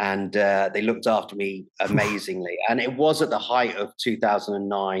 And they looked after me amazingly. And it was at the height of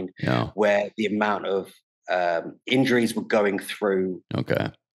 2009, where the amount of injuries were going through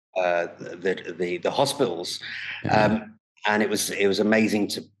the hospitals. And it was amazing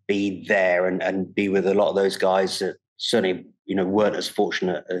to be there and be with a lot of those guys that certainly, weren't as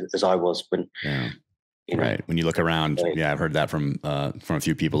fortunate as I was. When, right. When you look around, I've heard that from a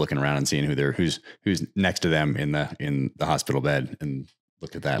few people looking around and seeing who's next to them in the hospital bed, and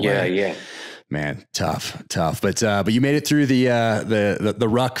look at that. Yeah. Man, tough. But you made it through the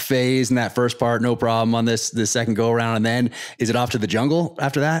ruck phase in that first part, no problem on this second go around. And then is it off to the jungle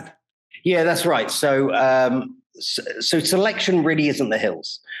after that? Yeah, that's right. So selection really isn't the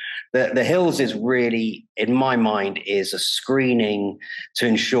hills. The hills is really, in my mind, is a screening to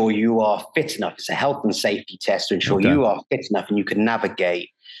ensure you are fit enough. It's a health and safety test to ensure you are fit enough and you can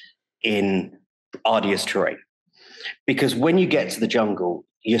navigate in arduous terrain. Because when you get to the jungle,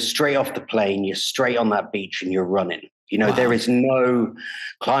 you're straight off the plane, you're straight on that beach, and you're running. There is no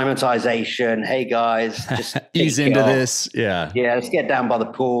climatization. Hey guys, just ease into this. Yeah. Yeah. Let's get down by the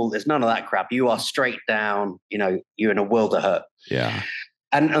pool. There's none of that crap. You are straight down, you're in a world of hurt. Yeah.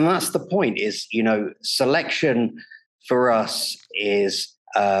 And that's the point is, selection for us is,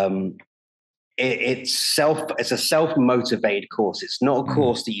 it's a self-motivated course. It's not a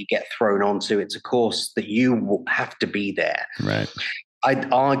course that you get thrown onto. It's a course that you have to be there. Right. I'd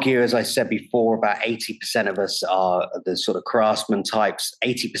argue, as I said before, about 80% of us are the sort of craftsman types.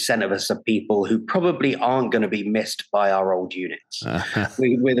 80% of us are people who probably aren't going to be missed by our old units.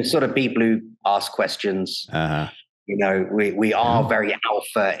 We're the sort of people who ask questions. We are very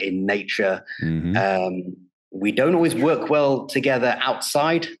alpha in nature. We don't always work well together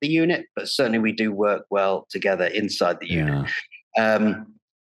outside the unit, but certainly we do work well together inside the unit.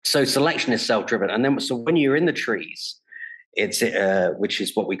 So selection is self-driven. And then, so when you're in the trees, it's which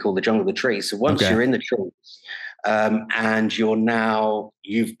is what we call the jungle of the trees. So once you're in the trees, and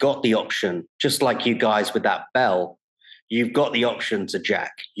you've got the option, just like you guys with that bell, you've got the option to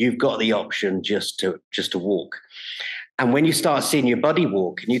jack. You've got the option just to walk. And when you start seeing your buddy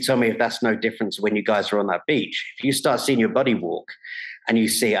walk, and you tell me if that's no different to when you guys are on that beach, if you start seeing your buddy walk and you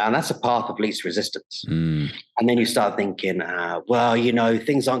see, and that's a path of least resistance. And then you start thinking,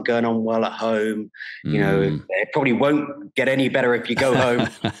 things aren't going on well at home. It probably won't get any better if you go home.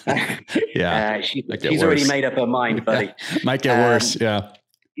 She's already made up her mind, buddy. Might get worse. Yeah.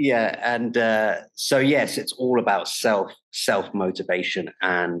 Yeah. And so, yes, it's all about self-motivation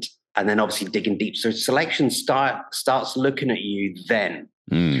and then obviously digging deep. So selection starts looking at you then.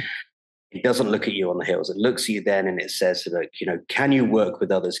 it doesn't look at you on the hills. It looks at you then and it says, look, can you work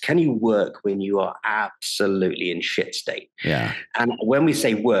with others? Can you work when you are absolutely in shit state? Yeah. And when we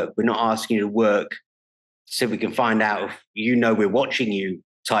say work, we're not asking you to work so we can find out if we're watching you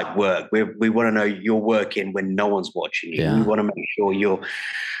type work. We want to know you're working when no one's watching you. Yeah. We want to make sure you're,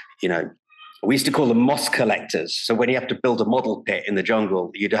 we used to call them moss collectors. So when you have to build a model pit in the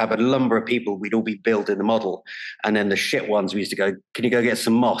jungle, you'd have a number of people, we'd all be building the model. And then the shit ones, we used to go, can you go get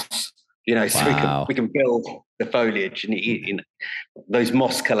some moss? So we can build the foliage, and those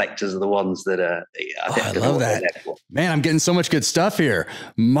moss collectors are the ones that are. I love that, man. I'm getting so much good stuff here.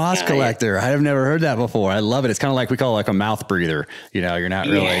 Moss collector. I have never heard that before. I love it. It's kind of like we call it like a mouth breather. You're not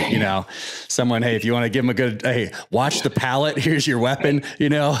really, someone. Hey, if you want to give them a good, hey, watch the pallet. Here's your weapon.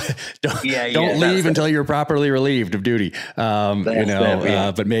 Don't leave until you're properly relieved of duty.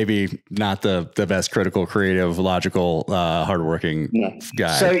 But maybe not the best critical, creative, logical, hardworking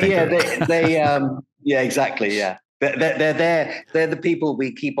guy. So exactly. Yeah. They're there. They're the people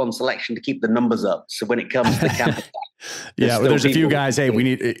we keep on selection to keep the numbers up. So when it comes to camp attack, there's a few guys. Hey, we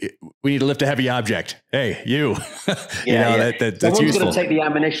need to lift a heavy object. Hey, you. That's Someone's going to take the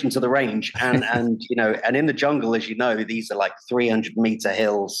ammunition to the range, and in the jungle, as you know, these are like 300-meter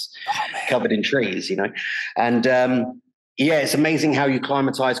hills covered in trees. And it's amazing how you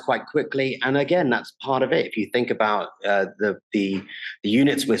climatize quite quickly. And again, that's part of it. If you think about the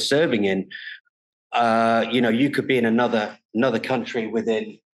units we're serving in. You could be in another country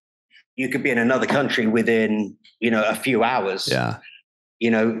within. You could be in another country within a few hours. Yeah.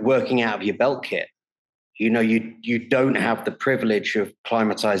 Working out of your belt kit. You don't have the privilege of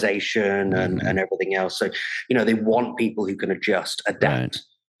climatization and everything else. So they want people who can adjust, adapt.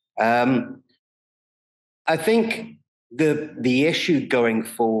 Right. I think the issue going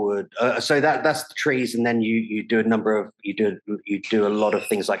forward, so that's the trees, and then you do a lot of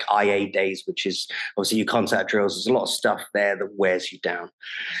things like IA days, which is obviously your contact drills. There's a lot of stuff there that wears you down,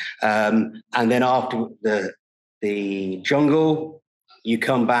 and then after the jungle, you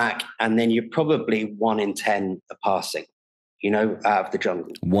come back, and then you're probably 1 in 10 are passing, out of the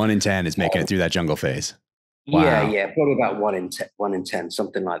jungle. 1 in 10 is making it through that jungle phase. Wow. Yeah, probably about 1 in 10,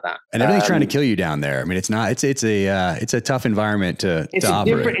 something like that. And everything's trying to kill you down there. I mean, it's a tough environment to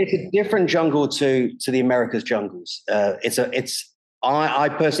operate. It's a different jungle to the America's jungles. I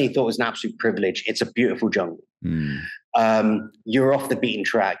personally thought it was an absolute privilege. It's a beautiful jungle. You're off the beaten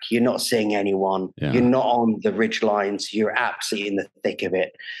track. You're not seeing anyone. Yeah. You're not on the ridge lines. You're absolutely in the thick of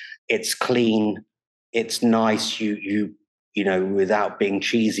it. It's clean. It's nice. Without being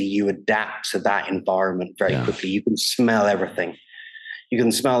cheesy, you adapt to that environment very quickly. You can smell everything. You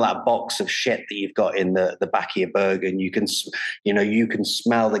can smell that box of shit that you've got in the back of your burger, and you can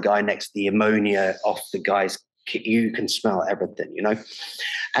smell the guy next to the ammonia off the guy's. You can smell everything,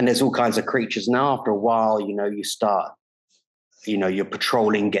 and there's all kinds of creatures. And after a while, you start, your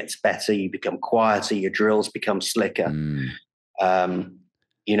patrolling gets better. You become quieter. Your drills become slicker.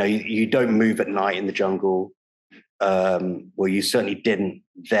 You don't move at night in the jungle. Well, you certainly didn't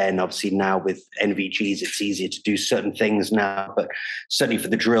then. Obviously, now with NVGs, it's easier to do certain things now. But certainly for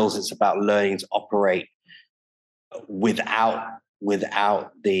the drills, it's about learning to operate without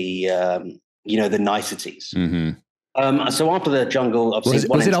the the niceties. Mm-hmm. So after the jungle, obviously,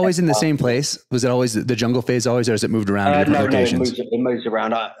 was it always in the same place? Was it always the jungle phase always, or has it moved around to different locations? It moves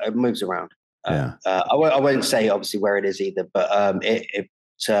around. It moves around. I won't say obviously where it is either, but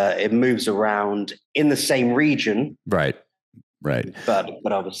it moves around in the same region. Right.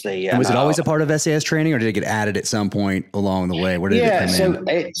 But obviously, was it always a part of SAS training, or did it get added at some point along the way? Where did it come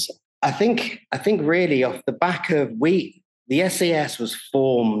in? I think really off the back of the SAS was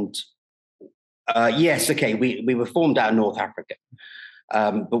formed. We were formed out of North Africa,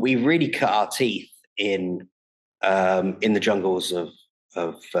 but we really cut our teeth in the jungles of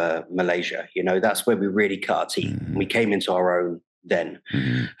Malaysia. That's where we really cut our teeth. Mm-hmm. We came into our own then.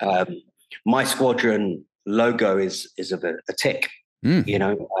 Mm-hmm. My squadron logo is of a tick, and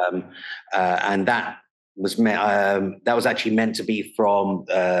that was actually meant to be from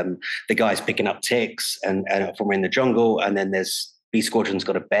the guys picking up ticks and from in the jungle. And then there's B Squadron's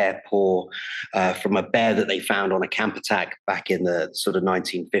got a bear paw from a bear that they found on a camp attack back in the sort of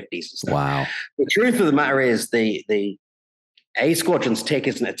 1950s and stuff. Wow. The truth of the matter is the A Squadron's tick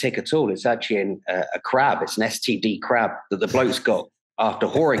isn't a tick at all. It's actually a crab. It's an STD crab that the blokes got after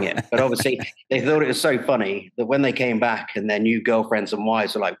whoring it. But obviously they thought it was so funny that when they came back and their new girlfriends and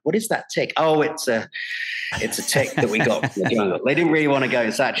wives were like, what is that tick? Oh, it's a tick that we got from the jungle. They didn't really want to go,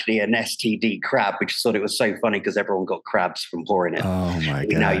 it's actually an STD crab. We just thought it was so funny because everyone got crabs from whoring it. Oh my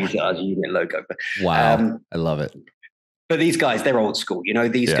God. Now use it as a unit logo. But, wow. I love it. But these guys, they're old school.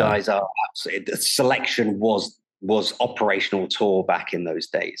 These guys are absolutely, the selection was operational tour back in those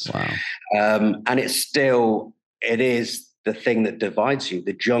days. Wow. And it is the thing that divides you.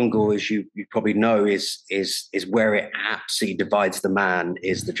 The jungle, as you probably know, is where it absolutely divides the man,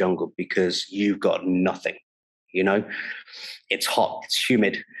 is the jungle, because you've got nothing. It's hot, it's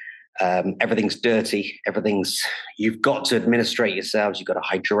humid, everything's dirty, you've got to administrate yourselves, you've got to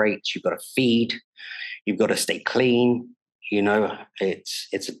hydrate, you've got to feed, you've got to stay clean.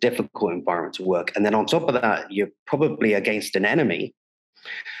 It's a difficult environment to work. And then on top of that, you're probably against an enemy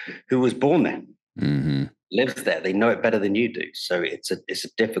who was born there, lives there. They know it better than you do. So it's a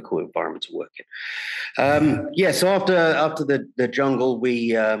difficult environment to work in. So after the jungle,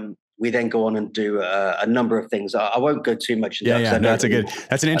 we then go on and do a number of things. I won't go too much into that. No,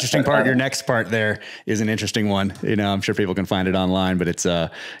 that's an interesting part. Your next part there is an interesting one. I'm sure people can find it online, but it's,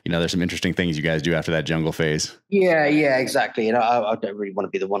 there's some interesting things you guys do after that jungle phase. Yeah, exactly. I don't really want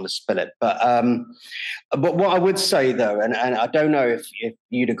to be the one to spill it, but what I would say though, and I don't know if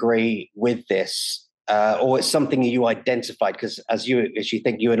you'd agree with this, or it's something you identified, because as you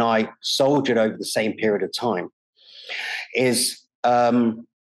think you and I soldiered over the same period of time, is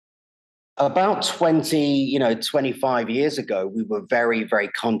about 25 years ago, we were very, very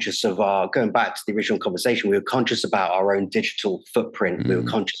conscious of going back to the original conversation, we were conscious about our own digital footprint. We were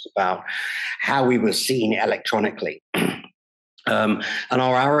conscious about how we were seen electronically. And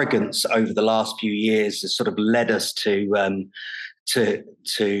our arrogance over the last few years has sort of led us to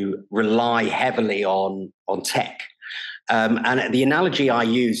rely heavily on tech. And the analogy I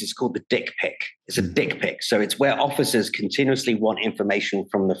use is called the dick pic. It's a dick pic. So it's where officers continuously want information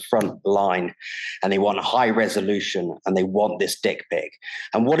from the front line, and they want high resolution, and they want this dick pic.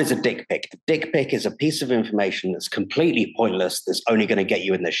 And what is a dick pic? A dick pic is a piece of information that's completely pointless, that's only going to get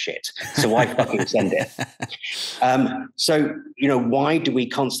you in the shit. So why fucking send it? So, why do we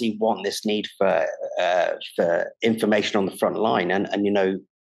constantly want this need for information on the front line? And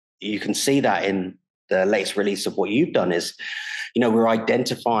you can see that in the latest release of what you've done is, we're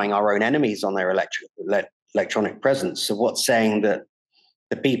identifying our own enemies on their electronic presence. So what's saying that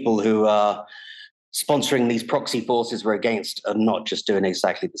the people who are sponsoring these proxy forces we're against are not just doing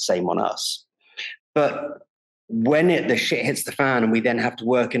exactly the same on us? But when the shit hits the fan and we then have to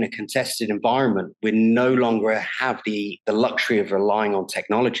work in a contested environment, we no longer have the luxury of relying on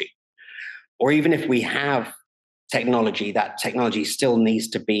technology. Or even if we have technology, that technology still needs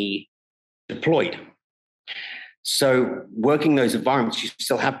to be deployed. So working those environments, you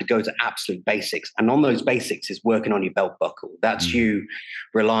still have to go to absolute basics. And on those basics is working on your belt buckle. That's you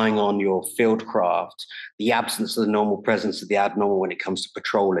relying on your field craft, the absence of the normal, presence of the abnormal when it comes to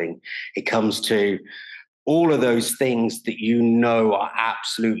patrolling. It comes to all of those things that are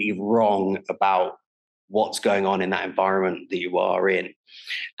absolutely wrong about what's going on in that environment that you are in.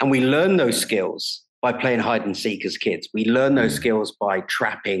 And we learn those skills by playing hide and seek as kids. We learn those skills by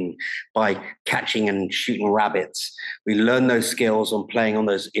trapping, by catching and shooting rabbits. We learn those skills on playing on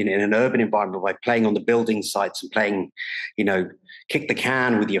those in an urban environment, by playing on the building sites and playing, kick the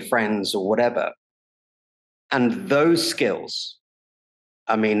can with your friends or whatever. And those skills,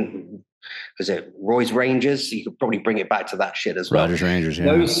 was it Roy's Rangers? You could probably bring it back to that shit as well. Rogers Rangers,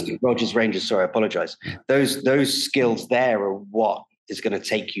 yeah. Rogers Rangers, sorry, I apologize. Those skills there are what is going to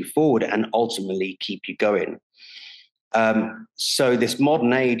take you forward and ultimately keep you going. So this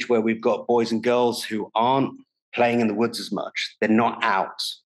modern age where we've got boys and girls who aren't playing in the woods as much, they're not out.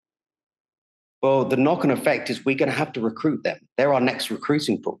 Well, the knock-on effect is we're going to have to recruit them. They're our next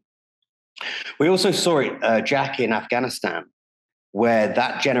recruiting pool. We also saw it, Jack, in Afghanistan, where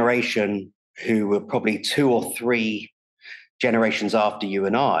that generation, who were probably 2 or 3 generations after you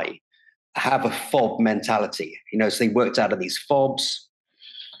and I, have a fob mentality, so they worked out of these fobs,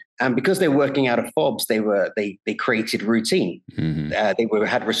 and because they're working out of fobs, they created routine. They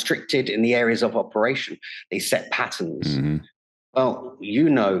had restricted in the areas of operation. They set patterns. Well,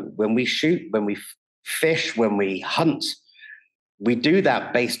 when we shoot, when we fish, when we hunt, we do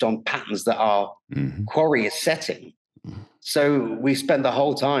that based on patterns that our quarry is setting. So we spent the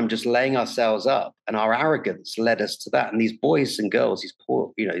whole time just laying ourselves up, and our arrogance led us to that. And these boys and girls, these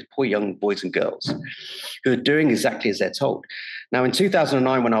poor young boys and girls who are doing exactly as they're told. Now, in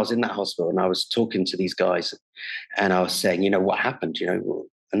 2009, when I was in that hospital and I was talking to these guys and I was saying, what happened,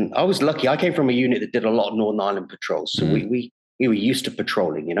 and I was lucky. I came from a unit that did a lot of Northern Ireland patrols. So we were used to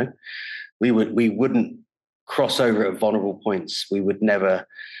patrolling, we wouldn't cross over at vulnerable points. We would never,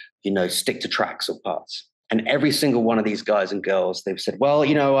 stick to tracks or paths. And every single one of these guys and girls, they've said, well,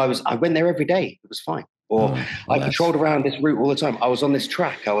 I went there every day. It was fine. Or I patrolled around this route all the time. I was on this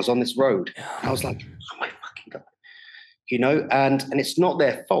track. I was on this road. And I was like, oh my fucking God. and it's not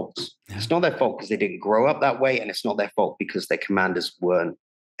their fault. It's not their fault because they didn't grow up that way, and it's not their fault because their commanders weren't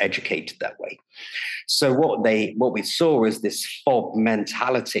educated that way. So what we saw is this FOB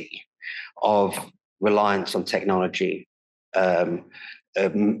mentality of reliance on technology, not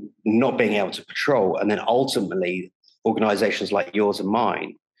being able to patrol, and then ultimately organizations like yours and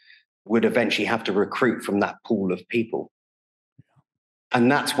mine would eventually have to recruit from that pool of people.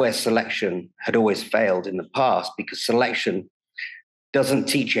 And that's where selection had always failed in the past, because selection doesn't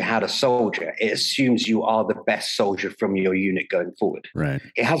teach you how to soldier. It assumes you are the best soldier from your unit going forward. Right.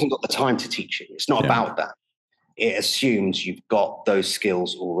 It hasn't got the time to teach you. It's not about that. It assumes you've got those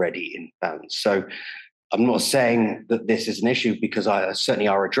skills already in hand. So I'm not saying that this is an issue, because I certainly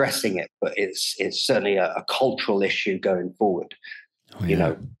are addressing it, but it's certainly a cultural issue going forward.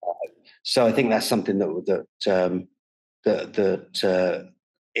 So I think that's something that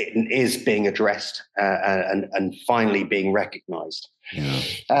it is being addressed and finally being recognized.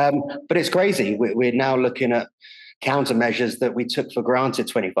 But it's crazy. We're now looking at countermeasures that we took for granted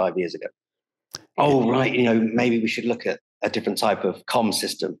 25 years ago. Oh, right. Maybe we should look at a different type of comm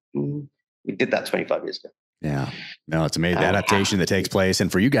system. We did that 25 years ago. Yeah, no, it's amazing, the adaptation that takes place.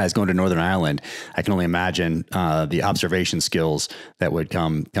 And for you guys going to Northern Ireland, I can only imagine the observation skills that would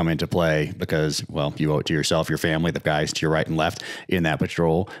come into play, because, well, you owe it to yourself, your family, the guys to your right and left in that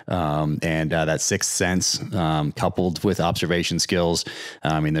patrol, and that sixth sense coupled with observation skills.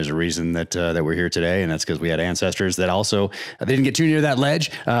 I mean, there's a reason that we're here today, and that's because we had ancestors that also, they didn't get too near that ledge.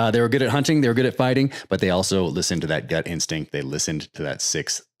 They were good at hunting, they were good at fighting, but they also listened to that gut instinct. They listened to that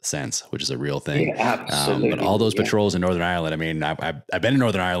sixth sense, which is a real thing. Yeah, absolutely. But all those patrols in Northern Ireland, I mean, I've been in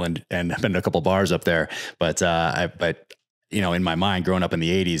Northern Ireland and I've been to a couple of bars up there, but in my mind, growing up in the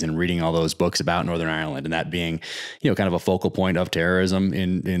 80s and reading all those books about Northern Ireland, and that being, kind of a focal point of terrorism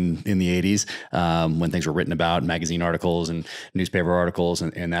in the 80s, when things were written about, magazine articles and newspaper articles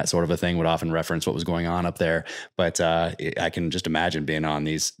and that sort of a thing would often reference what was going on up there. But I can just imagine being on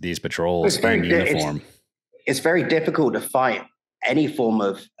these patrols in uniform. It's very difficult to fight any form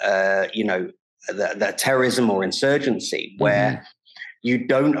of, the terrorism or insurgency where you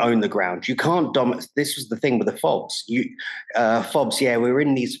don't own the ground. You can't dominate. This was the thing with the FOBs. FOBs, we're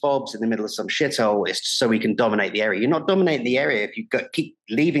in these FOBs in the middle of some shithole. It's so we can dominate the area. You're not dominating the area if you keep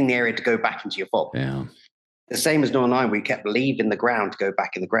leaving the area to go back into your FOB. Yeah. The same as Northern Ireland, we kept leaving the ground to go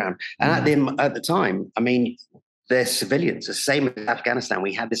back in the ground. And at the time, I mean, they're civilians. The same as Afghanistan.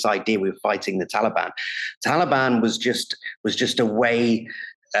 We had this idea we were fighting the Taliban. Taliban was just a way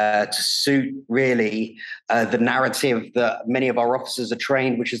to suit really the narrative that many of our officers are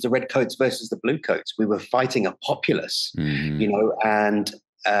trained, which is the red coats versus the blue coats. We were fighting a populace, and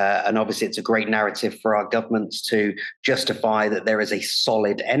obviously it's a great narrative for our governments to justify that there is a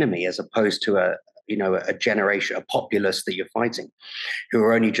solid enemy as opposed to a generation, a populace that you're fighting, who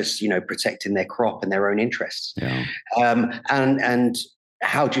are only just, protecting their crop and their own interests. Yeah. And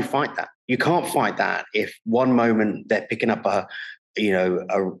how do you fight that? You can't fight that if one moment they're picking up a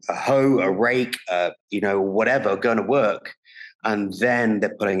hoe, a rake, whatever, going to work, and then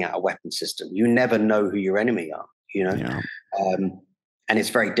they're pulling out a weapon system. You never know who your enemy are, Yeah. And it's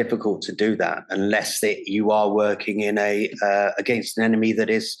very difficult to do that unless you are working in against an enemy that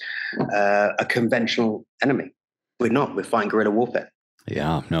is a conventional enemy. We're not. We're fighting guerrilla warfare.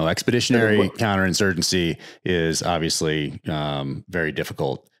 Yeah, no, expeditionary counterinsurgency is obviously very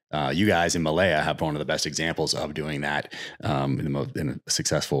difficult. You guys in Malaya have one of the best examples of doing that in a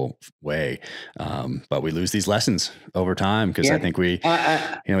successful way. But we lose these lessons over time because I think we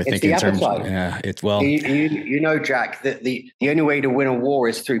think in terms of, Jack, that the only way to win a war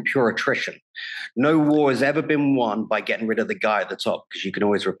is through pure attrition. No war has ever been won by getting rid of the guy at the top, because you can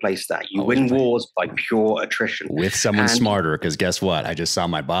always replace that. You win wars by pure attrition. With someone smarter, because guess what? I just saw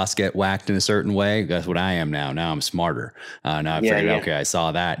my boss get whacked in a certain way. Guess what I am now? Now I'm smarter. Now I figured, okay, I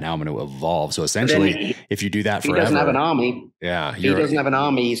saw that. Now I'm going to evolve. So essentially, if you do that forever. He doesn't have an army. Yeah. He doesn't have an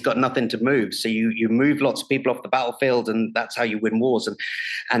army. He's got nothing to move. So you move lots of people off the battlefield, and that's how you win wars.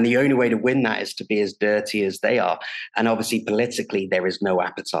 And the only way to win that is to be as dirty as they are. And obviously, politically, there is no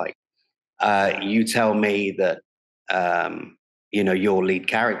appetite. You tell me that, your lead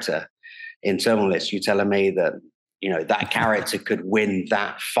character in Terminal List, you telling me that, that character could win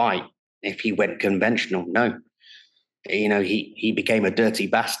that fight if he went conventional? No. He became a dirty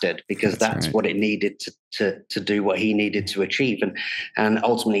bastard because that's right. What it needed to do what he needed to achieve. And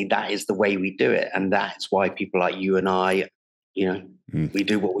ultimately that is the way we do it. And that's why people like you and I, we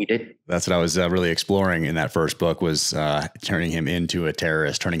do what we did. That's what I was really exploring in that first book, was turning him into a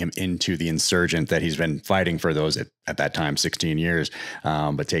terrorist, turning him into the insurgent that he's been fighting for those at that time, 16 years.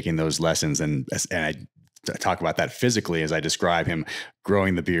 But taking those lessons and talk about that physically as I describe him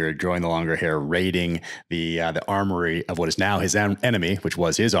growing the beard, growing the longer hair, raiding the armory of what is now his enemy, which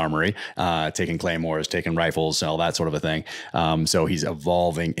was his armory, taking claymores, taking rifles, all that sort of a thing. So he's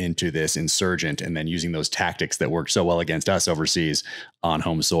evolving into this insurgent and then using those tactics that worked so well against us overseas on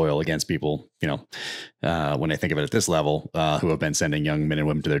home soil against people, when I think of it at this level, who have been sending young men and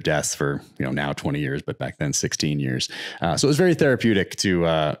women to their deaths for, now 20 years, but back then 16 years. So it was very therapeutic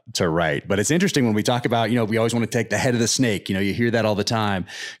to write. But it's interesting when we talk about, we always want to take the head of the snake. You hear that all the time,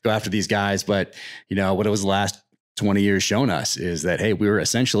 go after these guys. But, what it was the last 20 years shown us is that, hey, we were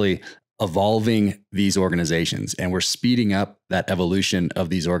essentially evolving these organizations, and we're speeding up that evolution of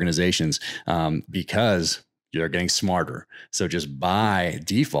these organizations because they're getting smarter. So just by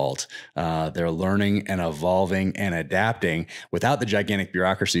default, they're learning and evolving and adapting without the gigantic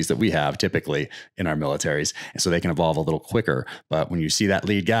bureaucracies that we have typically in our militaries. And so they can evolve a little quicker. But when you see that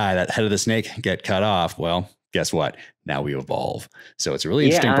lead guy, that head of the snake get cut off, well, guess what? Now we evolve. So it's a really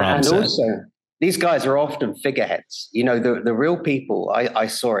interesting problem set. Also, these guys are often figureheads. The real people, I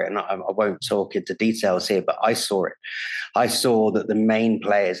saw it, and I won't talk into details here, but I saw it. I saw that the main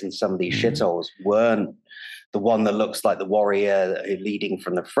players in some of these shitholes weren't the one that looks like the warrior leading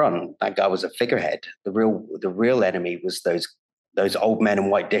from the front. That guy was a figurehead. The real enemy was those old men in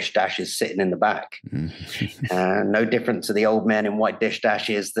white dish dashes sitting in the back. No different to the old men in white dish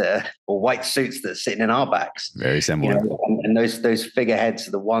dashes or white suits that are sitting in our backs. Very similar. And those figureheads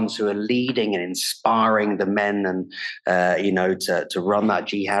are the ones who are leading and inspiring the men and to run that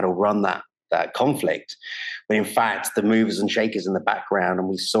jihad or run that conflict. But in fact, the movers and shakers in the background, and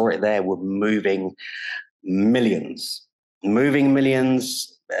we saw it there, were moving millions, making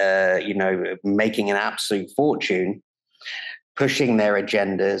an absolute fortune, pushing their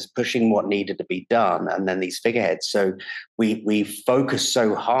agendas, pushing what needed to be done, and then these figureheads. So we focus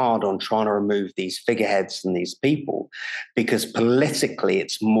so hard on trying to remove these figureheads and these people because politically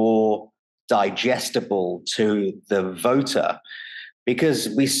it's more digestible to the voter. Because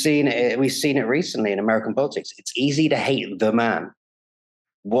we've seen it recently in American politics. It's easy to hate the man.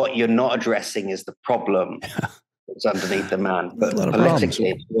 What you're not addressing is the problem that's underneath the man. But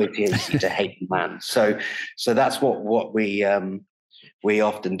politically, it's easy to hate the man. So that's what we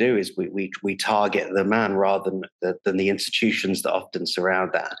often do is we target the man rather than the institutions that often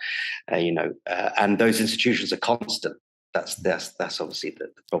surround that. And those institutions are constant. That's obviously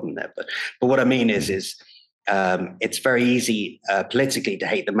the problem there. But what I mean is it's very easy politically to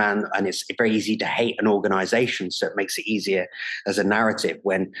hate the man, and it's very easy to hate an organization. So it makes it easier as a narrative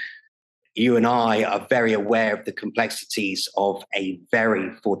when you and I are very aware of the complexities of a very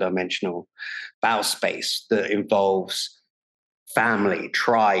four-dimensional battle space that involves family,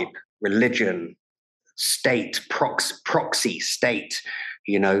 tribe, religion, state, proxy state.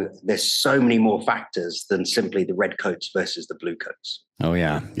 There's so many more factors than simply the red coats versus the blue coats. Oh,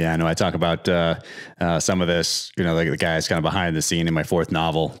 yeah. Yeah, I know. I talk about some of this, like the guys kind of behind the scene in my fourth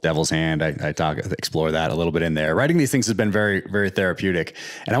novel, Devil's Hand. I explore that a little bit in there. Writing these things has been very, very therapeutic.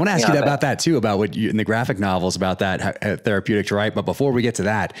 And I want to ask you about that too, about what you, in the graphic novels, about that therapeutic to write. But before we get to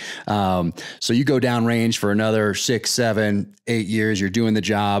that, so you go downrange for another 6, 7, 8 years. You're doing the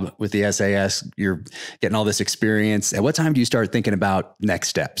job with the SAS. You're getting all this experience. At what time do you start thinking about next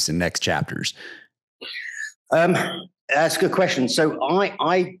steps and next chapters? That's a good question. So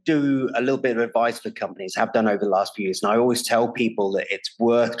I do a little bit of advice for companies, have done over the last few years. And I always tell people that it's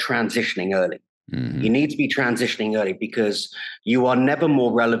worth transitioning early. Mm-hmm. You need to be transitioning early because you are never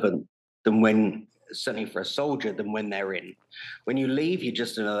more relevant than certainly for a soldier, than when they're in. When you leave, you're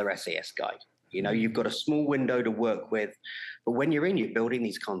just another SAS guy. You've got a small window to work with. But when you're in, you're building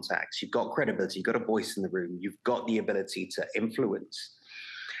these contacts. You've got credibility. You've got a voice in the room. You've got the ability to influence.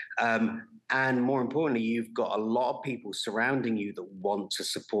 And more importantly, you've got a lot of people surrounding you that want to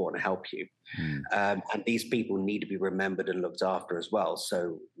support and help you. And these people need to be remembered and looked after as well.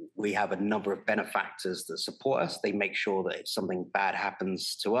 So we have a number of benefactors that support us. They make sure that if something bad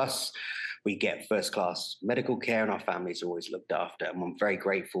happens to us, we get first-class medical care and our families are always looked after. And I'm very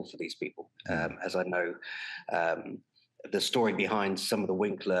grateful for these people. As I know, the story behind some of the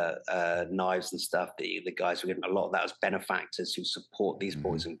Winkler knives and stuff, the guys who are getting a lot of that as benefactors who support these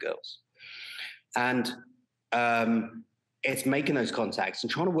boys and girls. And it's making those contacts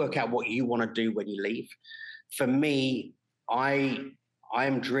and trying to work out what you want to do when you leave. For me, I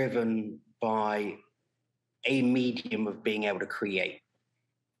am driven by a medium of being able to create.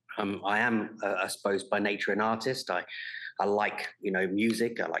 I am, I suppose, by nature an artist. I like,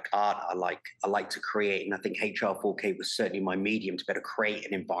 music. I like art. I like to create. And I think HR4K was certainly my medium to better create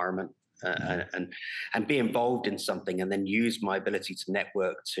an environment and be involved in something, and then use my ability to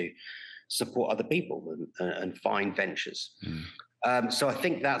network to support other people and find ventures. So I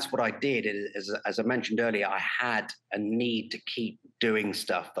think that's what I did. As I mentioned earlier, I had a need to keep doing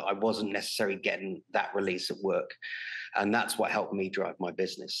stuff that I wasn't necessarily getting that release at work. And that's what helped me drive my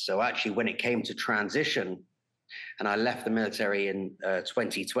business. So actually, when it came to transition, and I left the military in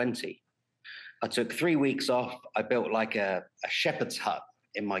 2020, I took 3 weeks off. I built like a shepherd's hut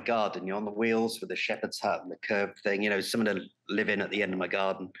in my garden, on the wheels with the shepherd's hut and the curved thing, someone to live in at the end of my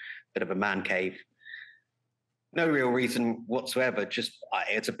garden, bit of a man cave. No real reason whatsoever. Just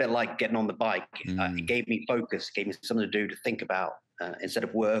it's a bit like getting on the bike. It gave me focus, gave me something to do, to think about instead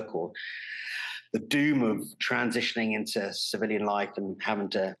of work or the doom of transitioning into civilian life and having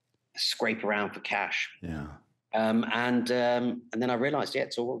to scrape around for cash. Yeah. And then I realized,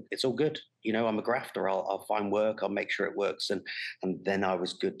 it's all good. I'm a grafter. I'll find work. I'll make sure it works. And then I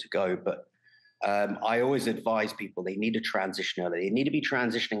was good to go. But I always advise people they need to transition early. They need to be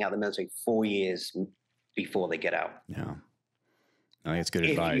transitioning out of the military 4 years before they get out. Yeah, I think it's good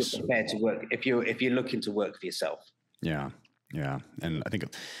advice. If you're prepared to work, if you're looking to work for yourself. Yeah. Yeah. And I think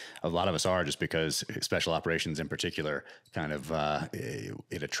a lot of us are, just because special operations in particular kind of,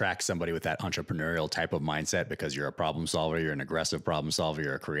 it attracts somebody with that entrepreneurial type of mindset, because you're a problem solver, you're an aggressive problem solver,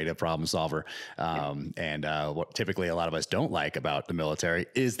 you're a creative problem solver. And what typically a lot of us don't like about the military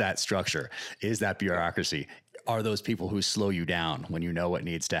is that structure, is that bureaucracy. Are those people who slow you down when you know what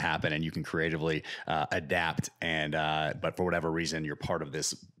needs to happen and you can creatively adapt. And but for whatever reason, you're part of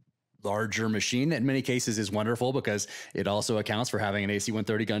this larger machine that in many cases is wonderful, because it also accounts for having an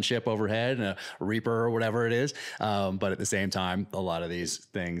AC-130 gunship overhead and a Reaper or whatever it is. But at the same time, a lot of these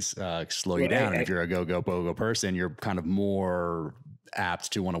things slow you down. And if you're a go person, you're kind of more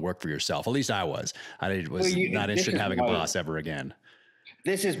apt to want to work for yourself. At least I was. I was not interested in having a boss ever again.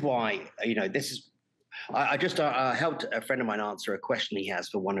 This is why, I just helped a friend of mine answer a question he has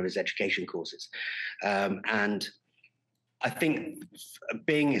for one of his education courses. And I think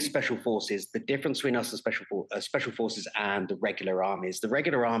being special forces, the difference between us and special forces and the regular army is the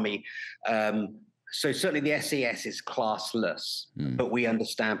regular army. So certainly the SES is classless, but we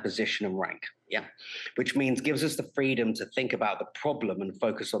understand position and rank. Yeah. Which means gives us the freedom to think about the problem and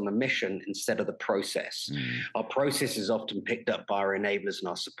focus on the mission instead of the process. Our process is often picked up by our enablers and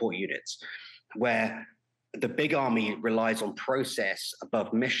our support units, where the big army relies on process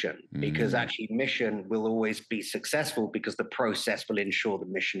above mission, because actually mission will always be successful because the process will ensure the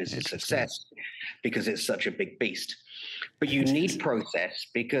mission is a success, because it's such a big beast. But you need process,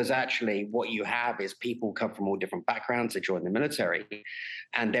 because actually what you have is people come from all different backgrounds. They join the military,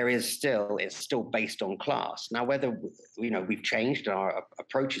 and it's still based on class. Now, whether we've changed, our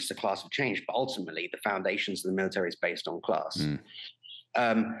approaches to class have changed, but ultimately the foundations of the military is based on class.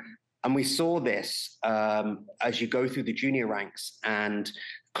 And we saw this as you go through the junior ranks, and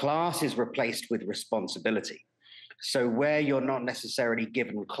class is replaced with responsibility. So where you're not necessarily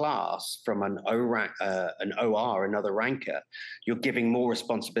given class from an OR, another ranker, you're giving more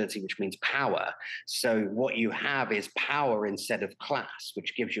responsibility, which means power. So what you have is power instead of class,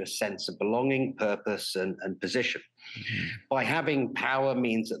 which gives you a sense of belonging, purpose, and position. By having power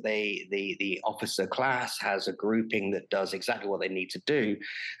means that the officer class has a grouping that does exactly what they need to do.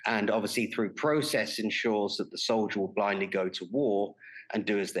 And obviously through process ensures that the soldier will blindly go to war and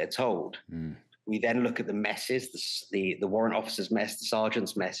do as they're told. We then look at the messes, the warrant officer's mess, the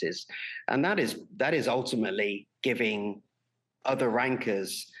sergeant's messes, and that is ultimately giving other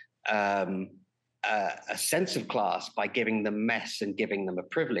rankers a sense of class by giving them mess and giving them a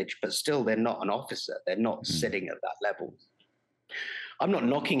privilege, but still they're not an officer. They're not sitting at that level. I'm not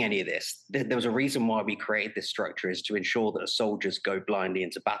knocking any of this. There was a reason why we created this structure, is to ensure that soldiers go blindly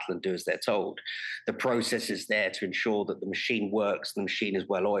into battle and do as they're told. The process is there to ensure that the machine works, the machine is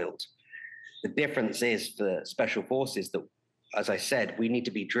well oiled. The difference is for special forces that, as I said, we need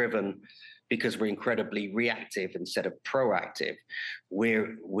to be driven because we're incredibly reactive instead of proactive. We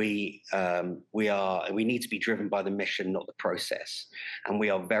need to be driven by the mission, not the process. And we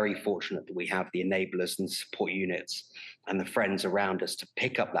are very fortunate that we have the enablers and support units and the friends around us to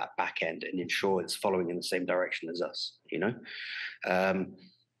pick up that back end and ensure it's following in the same direction as us, And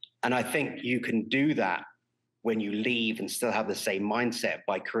I think you can do that when you leave and still have the same mindset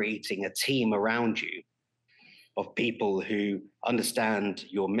by creating a team around you of people who understand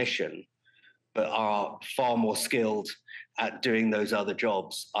your mission, but are far more skilled at doing those other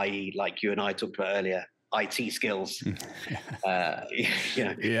jobs, i.e. like you and I talked about earlier, IT skills. Yeah.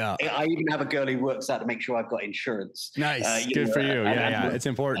 I even have a girl who works out to make sure I've got insurance. Nice. Good for you. Yeah. It's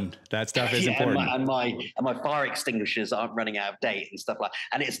important. That stuff is important. And my fire extinguishers aren't running out of date and stuff like that.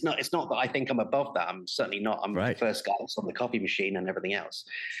 And it's not that I think I'm above that. I'm certainly not. I'm the first guy that's on the copy machine and everything else.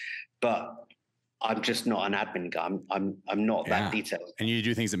 but I'm just not an admin guy. I'm not that detailed. And you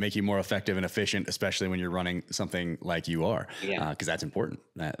do things that make you more effective and efficient, especially when you're running something like you are. Yeah. Cause that's important.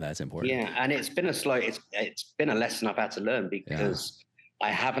 That's important. Yeah. And it's been it's been a lesson I've had to learn because I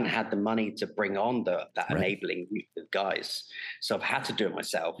haven't had the money to bring on that enabling guys. So I've had to do it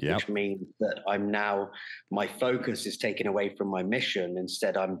myself, which means that my focus is taken away from my mission.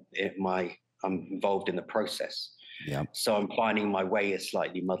 Instead, I'm involved in the process. Yeah. So I'm finding my way is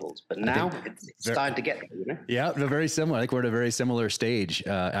slightly muddled, but now it's starting to get there, you know? Yeah, very similar. I think we're at a very similar stage.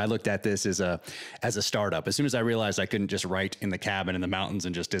 I looked at this as a startup. As soon as I realized I couldn't just write in the cabin in the mountains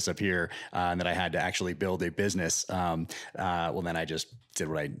and just disappear, and that I had to actually build a business, then I just did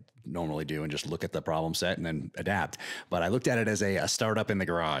what I normally do and just look at the problem set and then adapt. But I looked at it as a startup in the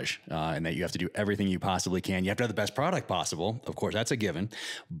garage, and that you have to do everything you possibly can. You have to have the best product possible. Of course, that's a given,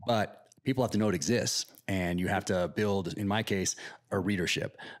 but people have to know it exists, and you have to build, in my case, a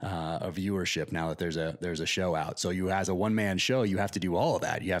readership, a viewership. Now that there's a show out, so you, as a one-man show, you have to do all of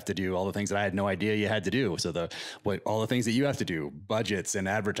that. You have to do all the things that I had no idea you had to do. So all the things that you have to do, budgets and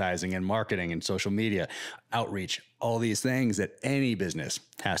advertising and marketing and social media, outreach, all these things that any business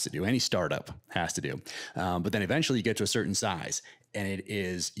has to do, any startup has to do. But then eventually you get to a certain size, and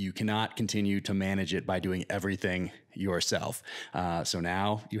you cannot continue to manage it by doing everything yourself. So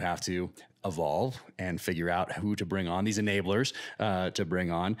now you have to evolve and figure out who to bring on, these enablers to bring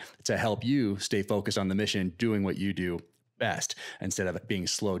on to help you stay focused on the mission, doing what you do best, instead of being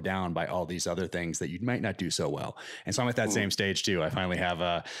slowed down by all these other things that you might not do so well. And so I'm at that same stage too. I finally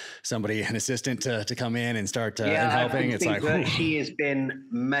have somebody, an assistant to come in and start helping. It's like, she has been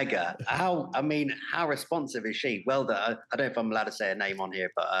mega. How responsive is she? Well done. I don't know if I'm allowed to say her name on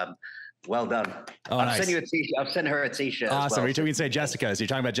here, but well done. Oh, I've nice. sent you a t-shirt. I've sent her a t-shirt. Awesome. As well. We can say Jessica. So you're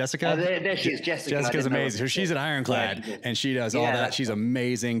talking about Jessica? There she is, Jessica. Jessica's amazing. So she's an ironclad, and she does all that. She's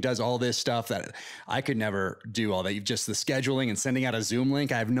amazing. Does all this stuff that I could never do. All that. Just the scheduling and sending out a Zoom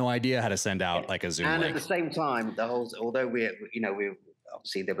link. I have no idea how to send out like a Zoom link. And at the same time, although we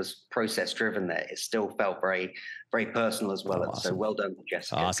obviously there was process driven there, it still felt very, very personal as well. Awesome. So well done,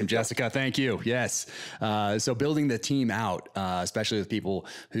 Jessica. Awesome, Jessica. Thank you. Yes. So building the team out, especially with people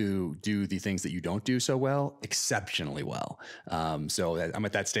who do the things that you don't do so well, exceptionally well. So I'm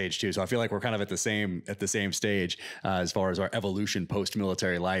at that stage too. So I feel like we're kind of at the same stage as far as our evolution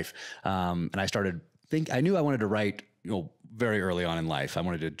post-military life. And I knew I wanted to write, very early on in life. I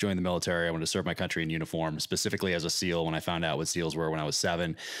wanted to join the military. I wanted to serve my country in uniform, specifically as a SEAL when I found out what SEALs were when I was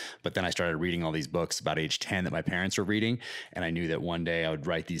 7. But then I started reading all these books about age 10 that my parents were reading. And I knew that one day I would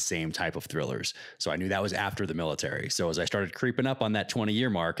write these same type of thrillers. So I knew that was after the military. So as I started creeping up on that 20-year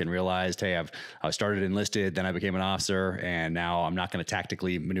mark and realized, hey, I started enlisted, then I became an officer, and now I'm not going to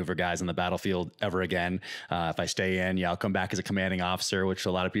tactically maneuver guys on the battlefield ever again. If I stay in, I'll come back as a commanding officer, which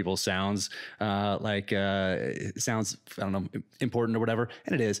a lot of people sounds important or whatever,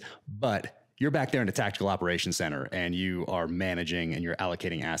 and it is, but you're back there in a tactical operations center and you are managing and you're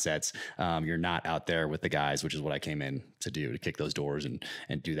allocating assets. You're not out there with the guys, which is what I came in to do, to kick those doors and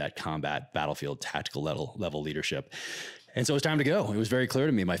do that combat battlefield tactical level leadership. And so it was time to go. It was very clear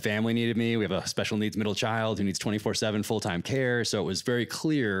to me. My family needed me. We have a special needs middle child who needs 24/7 full-time care. So it was very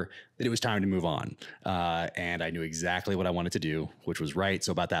clear that it was time to move on. And I knew exactly what I wanted to do, which was right.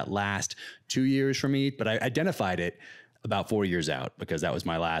 So about that last 2 years for me, but I identified it about 4 years out, because that was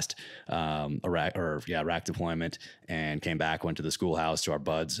my last Iraq deployment, and came back, went to the schoolhouse to our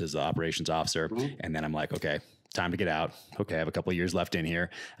buds as the operations officer. Mm-hmm. And then I'm like, okay, time to get out. Okay, I have a couple of years left in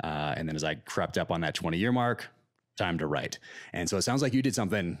here. And then as I crept up on that 20-year mark, time to write. And so it sounds like you did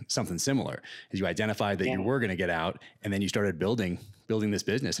something similar, is you identified that you were going to get out, and then you started building this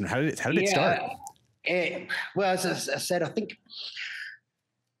business. And how did it start? Well, as I said, I think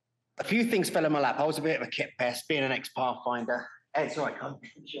a few things fell in my lap. I was a bit of a kit pest, being an ex-Pathfinder. Hey, it's all right.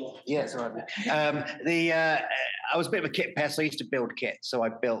 Yeah, it's all right. I was a bit of a kit pest. I used to build kit. So I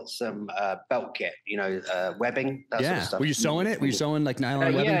built some belt kit, webbing, that sort of stuff. Were you sewing it? Were you sewing like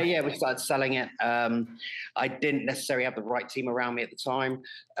nylon webbing? Yeah, we started selling it. I didn't necessarily have the right team around me at the time.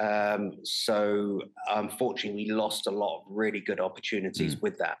 So unfortunately, we lost a lot of really good opportunities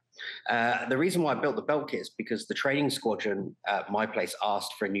with that. The reason why I built the belt kit is because the training squadron at my place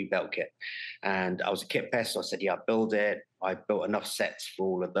asked for a new belt kit. And I was a kit pest, so I said, I'll build it. I built enough sets for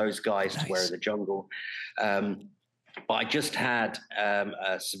all of those guys to wear in the jungle. But I just had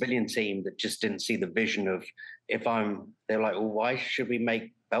a civilian team that just didn't see the vision of, they're like, well, why should we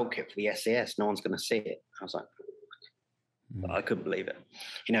make belt kit for the SAS? No one's going to see it. I was like, I couldn't believe it.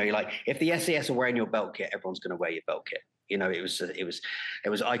 You're like, if the SAS are wearing your belt kit, everyone's going to wear your belt kit.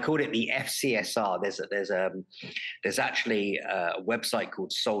 I called it the FCSR. There's actually a website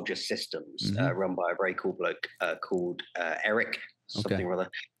called Soldier Systems, run by a very cool bloke called Eric something or other,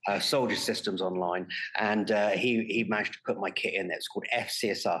 Soldier Systems online, and he managed to put my kit in there. It's called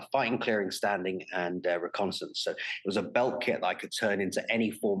FCSR, Fighting, Clearing, Standing, and Reconnaissance. So it was a belt kit that I could turn into any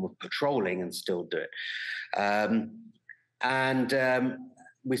form of patrolling and still do it.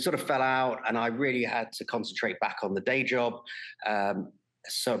 We sort of fell out, and I really had to concentrate back on the day job.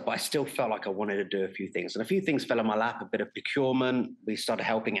 But I still felt like I wanted to do a few things, and a few things fell on my lap. A bit of procurement. We started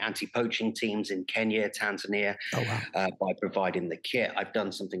helping anti-poaching teams in Kenya, Tanzania, by providing the kit. I've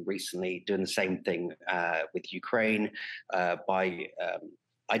done something recently, doing the same thing with Ukraine by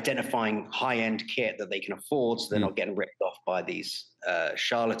identifying high-end kit that they can afford, so they're not getting ripped off by these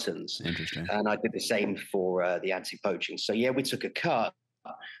charlatans. Interesting. And I did the same for the anti-poaching. So yeah, we took a cut.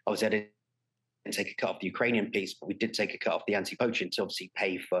 I was editing. And take a cut off the Ukrainian piece, but we did take a cut off the anti-poaching to obviously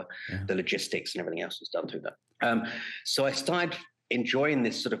pay for the logistics and everything else that's done through that. So I started enjoying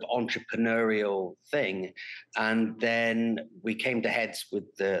this sort of entrepreneurial thing, and then we came to heads with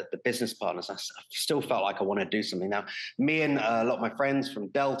the business partners. I still felt like I wanted to do something. Now, me and a lot of my friends from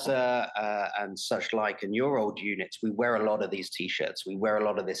Delta and such like, and your old units, we wear a lot of these T-shirts. We wear a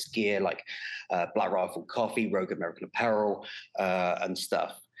lot of this gear, like Black Rifle Coffee, Rogue American Apparel, and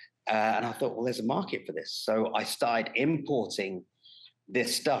stuff. And I thought, well, there's a market for this. So I started importing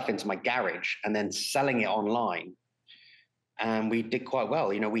this stuff into my garage and then selling it online. And we did quite well.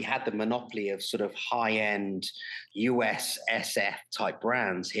 We had the monopoly of sort of high-end US SF type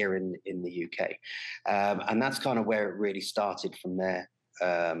brands here in the UK. And that's kind of where it really started from there,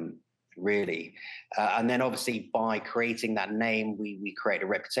 really. And then obviously by creating that name, we created a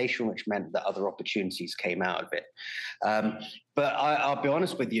reputation, which meant that other opportunities came out of it. But I'll be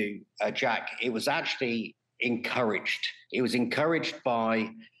honest with you, Jack, it was actually encouraged. It was encouraged by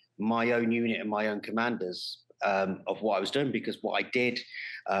my own unit and my own commanders of what I was doing, because what I did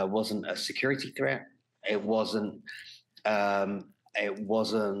wasn't a security threat. It wasn't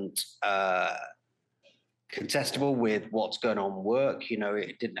contestable with what's going on work.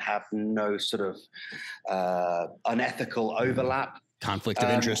 It didn't have no sort of unethical overlap. Conflict of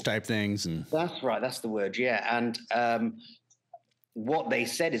interest type things. And that's right. That's the word. Yeah. And what they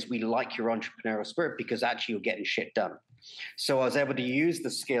said is, we like your entrepreneurial spirit because actually you're getting shit done. So I was able to use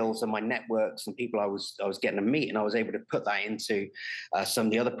the skills and my networks and people I was getting to meet, and I was able to put that into some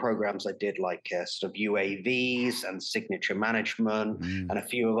of the other programs I did, like sort of UAVs and signature management and a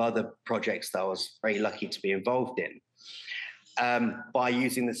few of other projects that I was very lucky to be involved in. By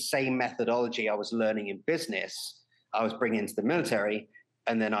using the same methodology I was learning in business, I was bringing into the military,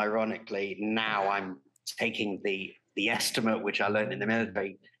 and then ironically now I'm taking the estimate which I learned in the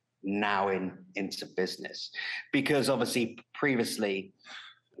military now into business. Because obviously previously,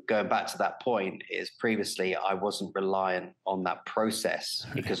 going back to that point, is previously I wasn't reliant on that process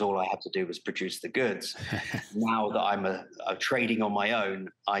because all I had to do was produce the goods. Now that I'm trading on my own,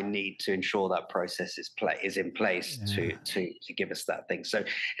 I need to ensure that process is in place to give us that thing. So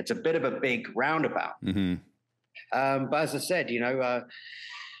it's a bit of a big roundabout. But as I said,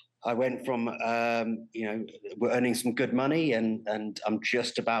 I went from, we're earning some good money and I'm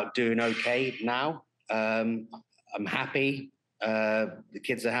just about doing okay now. I'm happy. The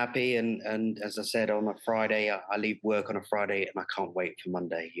kids are happy. And as I said, on a Friday, I leave work on a Friday and I can't wait for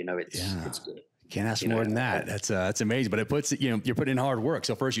Monday. It's good. Can't ask more than that. That's amazing. But it puts, you're putting in hard work.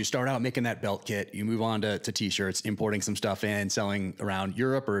 So first you start out making that belt kit, you move on to T-shirts, importing some stuff in, selling around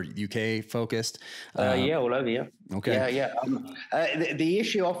Europe or UK focused. Yeah, all over. Yeah. Okay. Yeah. The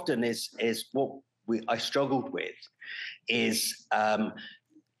issue often is what I struggled with is,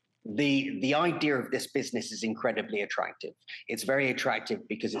 the idea of this business is incredibly attractive. It's very attractive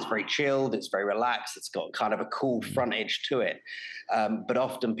because it's very chilled, it's very relaxed, it's got kind of a cool front edge to it. But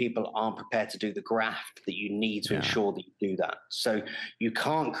often people aren't prepared to do the graft that you need to ensure that you do that. So you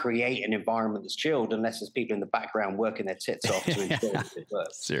can't create an environment that's chilled unless there's people in the background working their tits off to ensure that it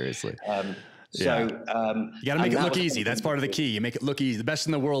works. Seriously. You got to make it look easy. That's part of the key. You make it look easy. The best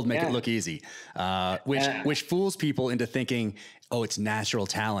in the world make it look easy, which fools people into thinking, oh, it's natural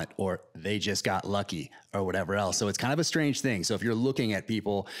talent, or they just got lucky, or whatever else. So it's kind of a strange thing. So if you're looking at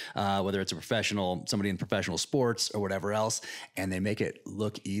people, whether it's a professional, somebody in professional sports or whatever else, and they make it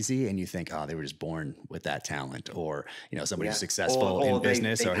look easy, and you think, oh, they were just born with that talent, or somebody who's successful in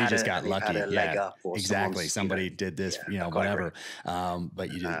business, or he just got lucky. Exactly. Somebody did this, whatever.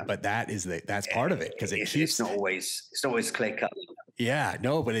 But that's part of it, because it's not always clear cut. Yeah,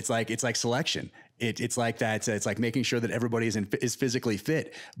 no, but it's like selection. It's like that. It's like making sure that everybody is physically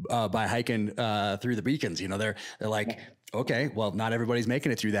fit by hiking through the beacons. They're like, Okay, well, not everybody's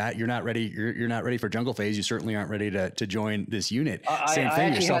making it through that. You're not ready. You're not ready for jungle phase. You certainly aren't ready to join this unit. Same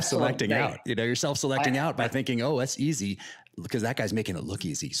thing. You're self-selecting out. You're self-selecting out by thinking, oh, that's easy because that guy's making it look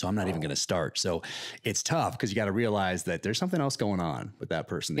easy. So I'm not even going to start. So it's tough because you got to realize that there's something else going on with that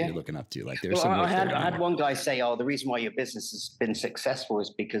person that you're looking up to. Like there's some. I had one guy say, "Oh, the reason why your business has been successful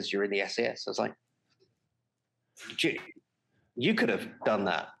is because you're in the SAS." I was like, "You could have done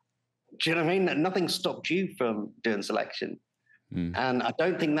that." Do you know what I mean? Nothing stopped you from doing selection. And I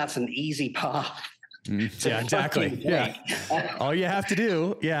don't think that's an easy path. Yeah, exactly. Yeah. All you have to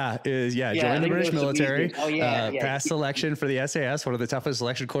do, is join the British military, pass selection for the SAS, one of the toughest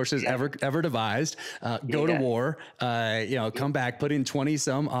selection courses ever devised. Go to war, come back, put in 20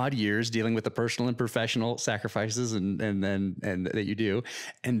 some odd years dealing with the personal and professional sacrifices and that you do,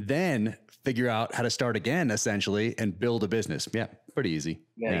 and then figure out how to start again, essentially, and build a business. Yeah, pretty easy.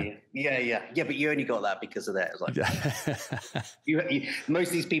 Yeah. But you only got that because of that. It's like most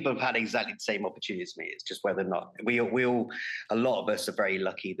of these people have had exactly the same opportunity as me. It's just whether or not we all, a lot of us are very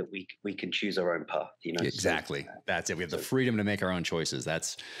lucky that we can choose our own path. Exactly. That's it. We have the freedom to make our own choices.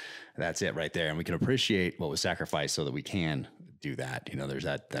 That's it right there. And we can appreciate what was sacrificed so that we can do that. There's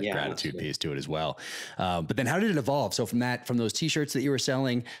that gratitude piece to it as well. But then how did it evolve? So from those t-shirts that you were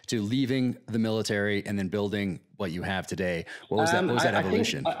selling to leaving the military and then building what you have today, what was that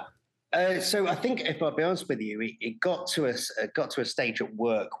evolution? So I think, if I'll be honest with you, it got to a stage at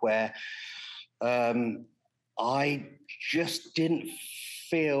work where I just didn't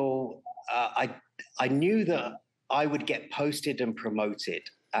feel, I knew that I would get posted and promoted.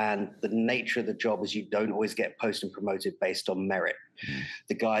 And the nature of the job is you don't always get posted and promoted based on merit.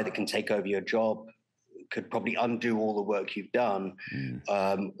 The guy that can take over your job could probably undo all the work you've done,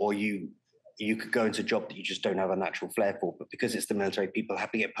 or you could go into a job that you just don't have a natural flair for. But because it's the military, people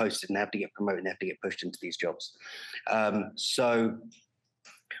have to get posted and have to get promoted and have to get pushed into these jobs. So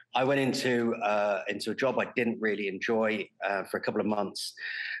I went into a job I didn't really enjoy for a couple of months,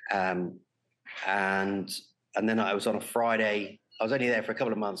 and then I was on a Friday. I was only there for a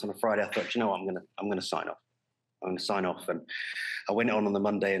couple of months. On a Friday, I thought, I'm going to sign off. I'm going to sign off. And I went on the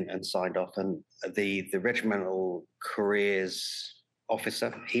Monday and signed off. And the regimental careers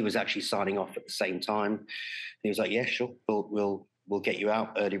officer, he was actually signing off at the same time. And he was like, yeah, sure. We'll get you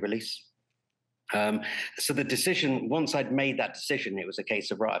out early release. So the decision, once I'd made that decision, it was a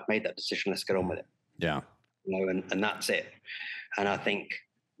case of, right, I've made that decision. Let's get on with it. Yeah. And that's it. And I think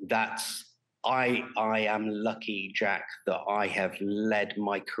I am lucky, Jack, that I have led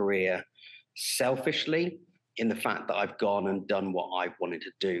my career selfishly in the fact that I've gone and done what I wanted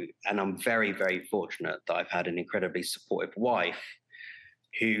to do. And I'm very, very fortunate that I've had an incredibly supportive wife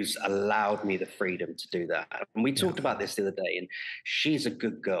who's allowed me the freedom to do that. And we talked about this the other day, and she's a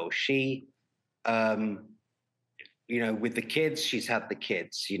good girl. She, with the kids, she's had the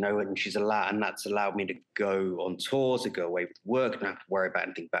kids, and and that's allowed me to go on tours, to go away with work, don't have to worry about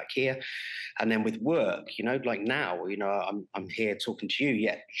anything back here. And then with work, like now, I'm here talking to you,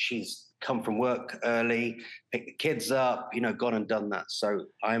 yet she's come from work early, picked the kids up, gone and done that. So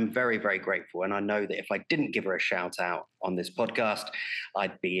I'm very, very grateful. And I know that if I didn't give her a shout out on this podcast,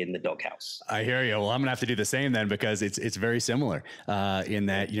 I'd be in the doghouse. I hear you. Well, I'm gonna have to do the same then, because it's very similar in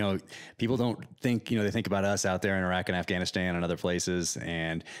that, people don't think, they think about us out there in Iraq and Afghanistan and other places,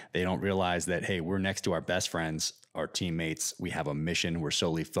 and they don't realize that, hey, we're next to our best friends, our teammates. We have a mission. We're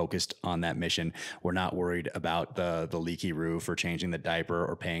solely focused on that mission. We're not worried about the leaky roof or changing the diaper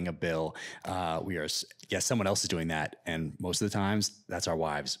or paying a bill. Someone else is doing that. And most of the times that's our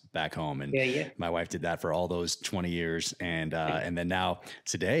wives back home. And my wife did that for all those 20 years. And then now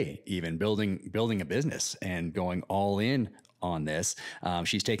today, even building a business and going all in on this,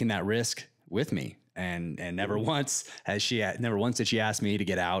 she's taken that risk with me. And never once did she ask me to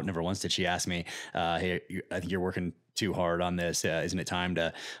get out. Never once did she ask me, hey, I think you're working too hard on this. Isn't it time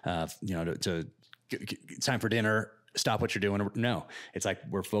to time for dinner? Stop what you're doing. No, it's like,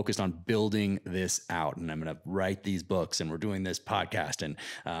 we're focused on building this out, and I'm going to write these books, and we're doing this podcast, and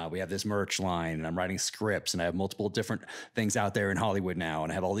we have this merch line, and I'm writing scripts, and I have multiple different things out there in Hollywood now.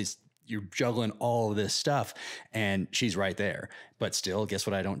 And I have all these, you're juggling all of this stuff, and she's right there. But still, guess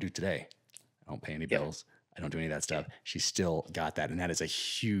what I don't do today? I don't pay any bills. I don't do any of that stuff. She's still got that. And that is a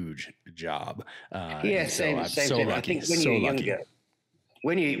huge job. Same. Lucky, I think when you're younger,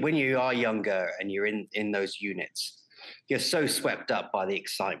 when you are younger and you're in those units, you're so swept up by the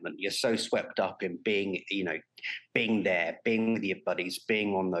excitement. You're so swept up in being there, being with your buddies,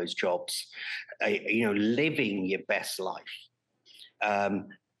 being on those jobs, living your best life.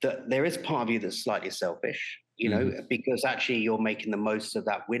 That there is part of you that's slightly selfish. you know, because actually you're making the most of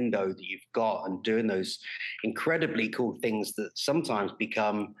that window that you've got and doing those incredibly cool things that sometimes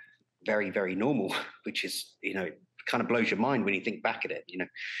become very, very normal, which is, you know, kind of blows your mind when you think back at it, you know,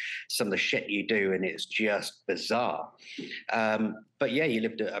 some of the shit you do, and it's just bizarre. But yeah, you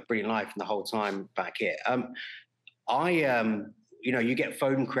lived a brilliant life and the whole time back here. You know, you get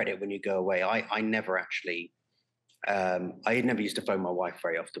phone credit when you go away. I never actually, I never used to phone my wife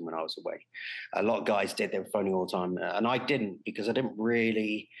very often when I was away. A lot of guys did, they were phoning all the time. And I didn't, because I didn't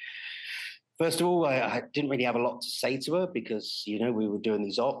really, first of all, I didn't really have a lot to say to her because, you know, we were doing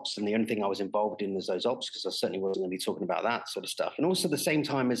these ops and the only thing I was involved in was those ops because I certainly wasn't going to be talking about that sort of stuff. And also at the same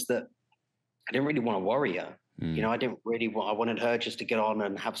time is that I didn't really want to worry her. You know, I didn't really want, I wanted her just to get on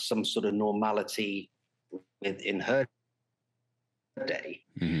and have some sort of normality in her day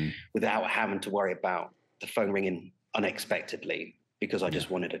without having to worry about the phone ringing unexpectedly because I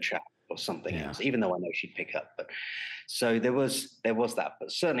just wanted a chat or something else, even though I know she'd pick up. But so there was that.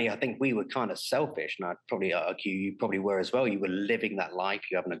 But certainly I think we were kind of selfish, and I'd probably argue you probably were as well. You were living that life,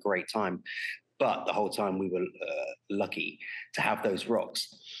 you're having a great time. But the whole time we were lucky to have those rocks.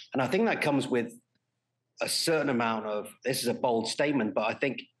 And I think that comes with a certain amount of, this is a bold statement, but I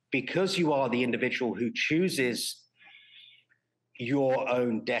think because you are the individual who chooses your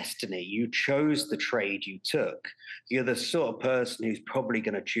own destiny, you chose the trade you took, you're the sort of person who's probably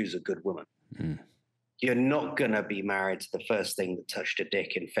going to choose a good woman. You're not going to be married to the first thing that touched a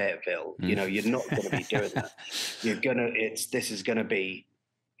dick in Fayetteville. You know, you're not going to be doing that. This is going to be,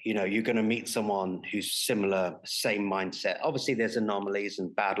 you know, you're going to meet someone who's similar, same mindset. Obviously there's anomalies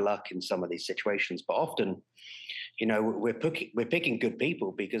and bad luck in some of these situations, but often, you know, we're picking good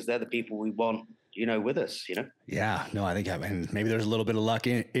people because they're the people we want, you know, with us, you know? Yeah, no, I think maybe there's a little bit of luck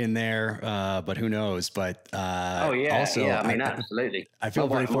in there, but who knows? But also, I mean, absolutely. I feel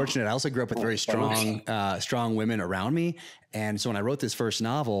very fortunate. I also grew up with very strong women around me. And so when I wrote this first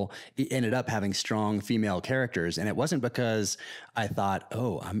novel, it ended up having strong female characters. And it wasn't because I thought,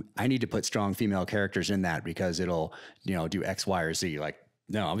 I need to put strong female characters in that because it'll, you know, do X, Y, or Z. Like,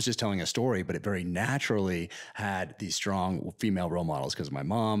 no, I was just telling a story, but it very naturally had these strong female role models because my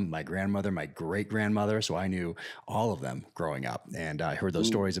mom, my grandmother, my great grandmother. So I knew all of them growing up, and I heard those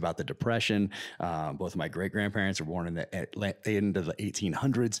stories about the Depression. Both of my great grandparents were born in the end of the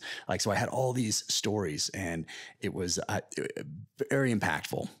 1800s. Like, so I had all these stories, and it was very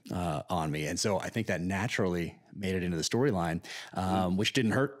impactful on me. And so I think that naturally made it into the storyline, which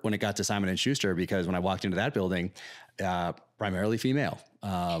didn't hurt when it got to Simon & Schuster, because when I walked into that building, primarily female.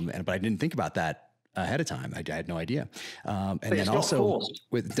 But I didn't think about that ahead of time. I had no idea. And then also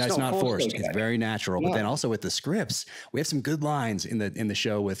that's not forced. It's very natural. Yeah. But then also with the scripts, we have some good lines in the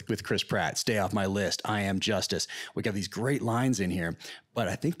show with Chris Pratt. Stay off my list. I am justice. We got these great lines in here. But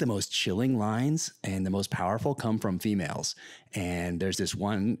I think the most chilling lines and the most powerful come from females. And there's this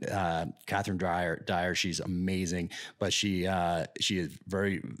one, Catherine Dyer. She's amazing, but she is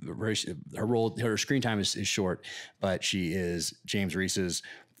very, very, her screen time is short, but she is James Reese's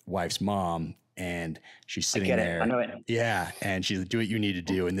wife's mom. And she's sitting there. I know it. Yeah. And she's do what you need to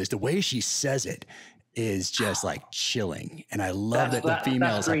do. And the way she says it is just like chilling. And I love that the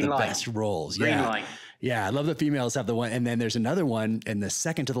females have the best roles. Green line. Yeah, I love that females have the one. And then there's another one in the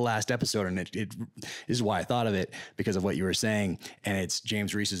second to the last episode. And it is why I thought of it, because of what you were saying. And it's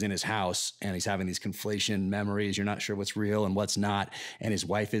James Reese is in his house and he's having these conflation memories. You're not sure what's real and what's not. And his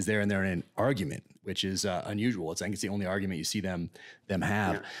wife is there and they're in an argument, which is unusual. It's, I think it's the only argument you see them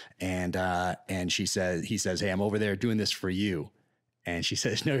have. Yeah. And he says, hey, I'm over there doing this for you. And she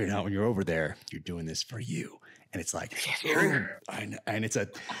says, no, you're not. When you're over there, you're doing this for you. And it's like, and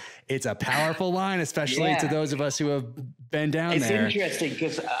it's a powerful line, especially to those of us who have been down there. It's interesting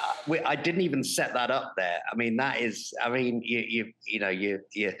because I didn't even set that up there. I mean, there's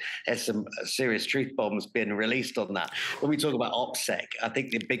some serious truth bombs being released on that. When we talk about OPSEC, I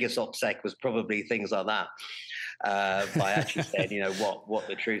think the biggest OPSEC was probably things like that. By actually saying, what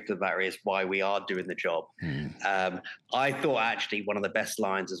the truth of the matter is, why we are doing the job. I thought actually one of the best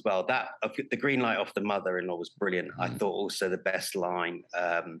lines as well, that the green light off the mother-in-law was brilliant. I thought also the best line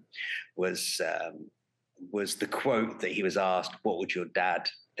was the quote that he was asked, what would your dad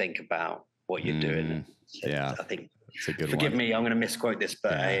think about what you're doing? Yeah, I think, it's a good forgive me, I'm going to misquote this,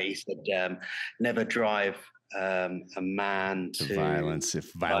 but he said, never drive a man to violence.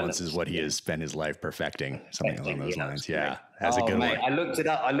 If violence is what he has spent his life perfecting, something along those lines. Yeah, that's a good one. I looked it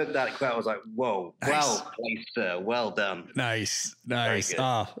up. I looked at it quite. I was like, "Whoa, nice. Well placed, sir. Well done." Nice.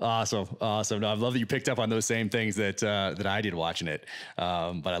 Oh, awesome. No, I love that you picked up on those same things that I did watching it.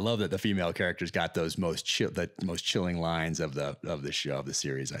 But I love that the female characters got those most chilling lines of the show, of the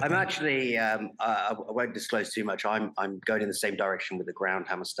series. I'm actually I won't disclose too much. I'm going in the same direction with the ground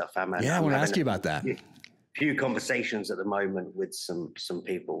hammer stuff. I want to ask you about that. Few conversations at the moment with some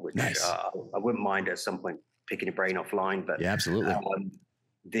people, which nice. I wouldn't mind at some point picking your brain offline. But yeah, absolutely.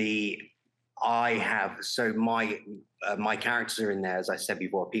 My characters are in there, as I said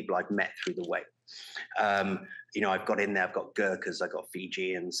before, people I've met through the way. I've got in there. I've got Gurkhas, I've got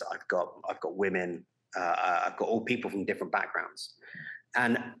Fijians, I've got women, I've got all people from different backgrounds.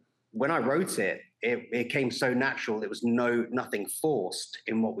 And when I wrote it, it came so natural. There was nothing forced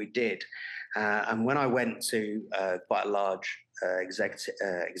in what we did. And when I went to quite a large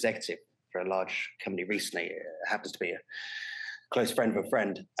executive for a large company recently, it happens to be a close friend of a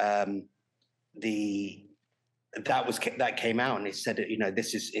friend, that came out, and he said,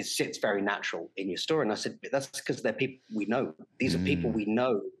 it sits very natural in your story. And I said, that's because they're people we know. These are people we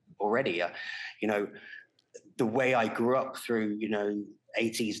know already. The way I grew up through,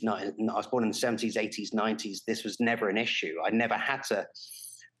 80s, 90s, I was born in the 70s, 80s, 90s. This was never an issue. I never had to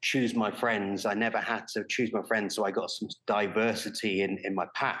choose my friends. I never had to choose my friends. So I got some diversity in my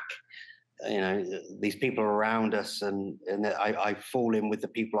pack. These people are around us, and I fall in with the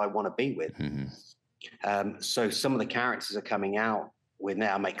people I want to be with. Mm-hmm. So some of the characters are coming out with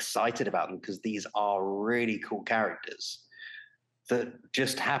now. I'm excited about them because these are really cool characters that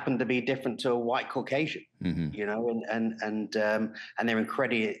just happen to be different to a white Caucasian, mm-hmm. and they're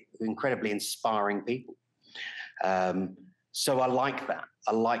incredibly inspiring people. So I like that.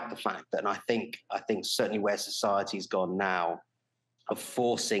 I like the fact that, and I think certainly where society's gone now, of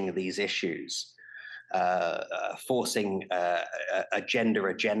forcing these issues, forcing a gender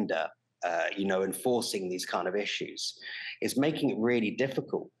agenda, and forcing these kind of issues, is making it really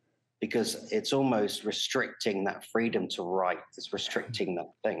difficult, because it's almost restricting that freedom to write. It's restricting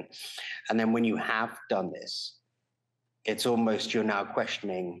that thing. And then when you have done this, it's almost you're now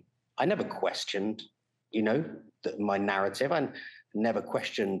questioning. I never questioned, my narrative. I never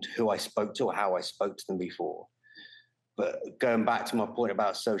questioned who I spoke to or how I spoke to them before. But going back to my point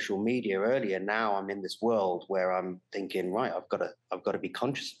about social media earlier, now I'm in this world where I'm thinking, right, I've got to be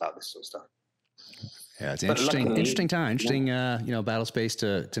conscious about this sort of stuff. Yeah, it's interesting time, battle space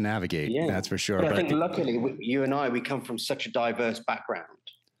to navigate. Yeah. That's for sure. But I think luckily, you and I, we come from such a diverse background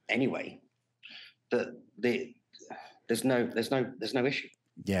anyway, that there's no issue.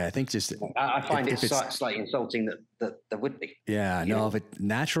 Yeah, I think just I find it slightly insulting that there would be. Yeah, no,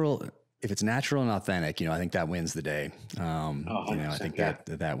 if it's natural and authentic, I think that wins the day. I think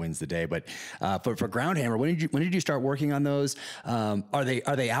that wins the day. But for Groundhammer, when did you start working on those? Are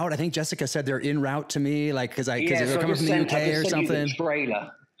they out? I think Jessica said they're en route to me, because they're coming from the UK or something. You the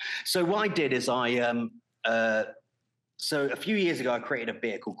trailer. So what I did is so a few years ago, I created a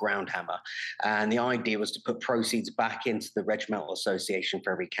beer called Groundhammer, and the idea was to put proceeds back into the Regimental Association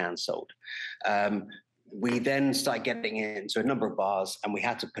for every can sold. We then started getting into a number of bars, and we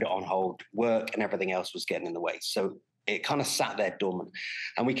had to put it on hold. Work and everything else was getting in the way. So it kind of sat there dormant.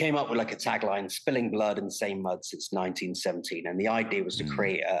 And we came up with a tagline, spilling blood in the same mud since 1917. And the idea was to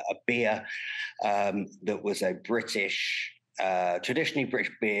create a beer that was a traditionally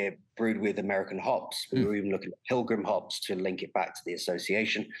British beer brewed with American hops. We were even looking at Pilgrim hops to link it back to the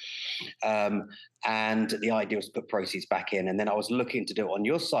association. And the idea was to put proceeds back in. And then I was looking to do it on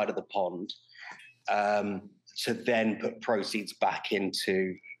your side of the pond, to then put proceeds back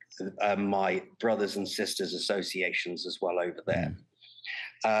into my brothers and sisters associations as well over there.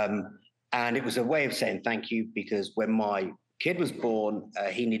 And it was a way of saying thank you, because when my kid was born,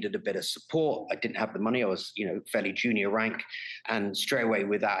 he needed a bit of support. I didn't have the money. I was, fairly junior rank, and straight away,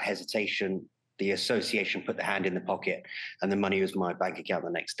 without hesitation, the association put the hand in the pocket, and the money was in my bank account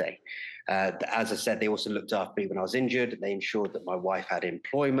the next day. As I said, they also looked after me when I was injured. They ensured that my wife had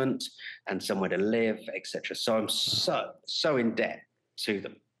employment and somewhere to live, etc. So I'm so in debt to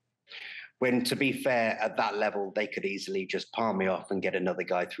them. When, to be fair, at that level, they could easily just palm me off and get another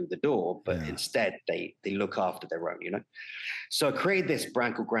guy through the door. But instead, they look after their own, So I created this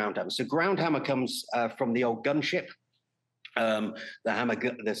brand called Groundhammer. So Groundhammer comes from the old gunship, the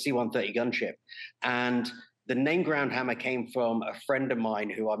C-130 gunship. And the name Groundhammer came from a friend of mine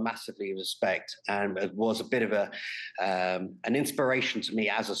who I massively respect, and was a bit of an inspiration to me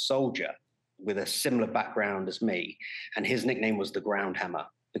as a soldier with a similar background as me. And his nickname was the Groundhammer.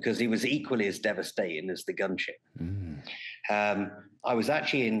 because he was equally as devastating as the gunship. I was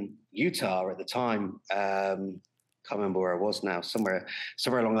actually in Utah at the time. Can't remember where I was now. Somewhere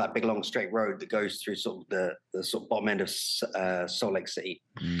along that big long straight road that goes through sort of the sort of bottom end of Salt Lake City.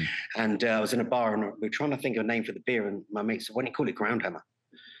 And I was in a bar and we were trying to think of a name for the beer. And my mate said, "Why don't you call it Groundhammer?"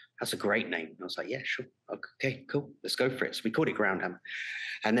 That's a great name. And I was like, "Yeah, sure. Okay, cool. Let's go for it." So we called it Groundhammer.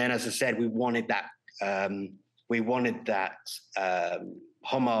 And then, as I said, we wanted that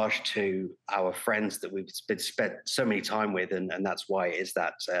homage to our friends that we've spent so many time with, and that's why it is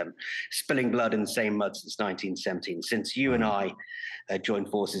that spilling blood in the same mud since 1917, since you and I joined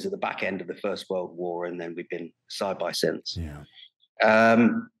forces at the back end of the First World War, and then we've been side by since.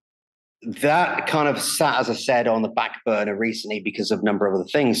 That kind of sat, as I said, on the back burner recently because of a number of other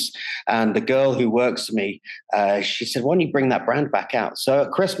things. And the girl who works for me, she said, "Why don't you bring that brand back out?" So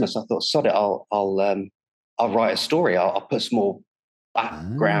at Christmas, I thought, sod it, I'll write a story. I'll put some more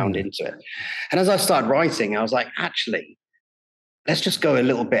background into it. And as I started writing, I was like, actually, let's just go a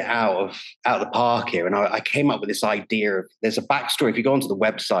little bit out of the park here. And I came up with this idea of, there's a backstory. If you go onto the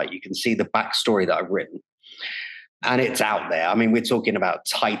website, you can see the backstory that I've written. And it's out there. I mean, we're talking about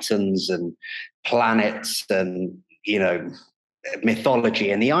titans and planets and, mythology.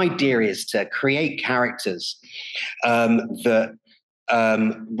 And the idea is to create characters that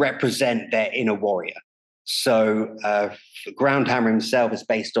represent their inner warrior. So Groundhammer himself is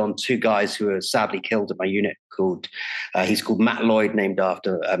based on two guys who were sadly killed in my unit. He's called Matt Lloyd, named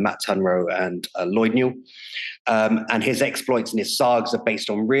after Matt Tunro and Lloyd Newell. And his exploits and his sagas are based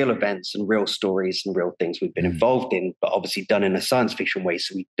on real events and real stories and real things we've been involved in, but obviously done in a science fiction way,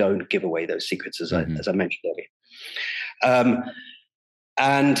 so we don't give away those secrets, as I mentioned earlier.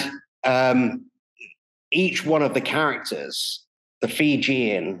 And each one of the characters, the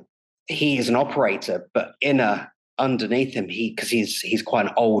Fijian, he is an operator, but underneath him, because he's quite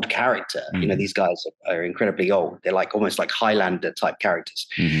an old character. These guys are incredibly old. They're like almost like Highlander type characters.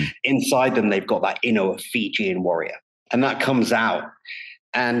 Inside them, they've got that inner Fijian warrior, and that comes out.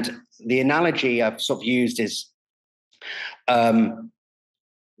 And the analogy I've sort of used is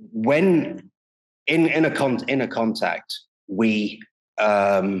when in a contact, we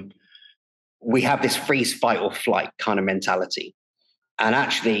have this freeze, fight, or flight kind of mentality, and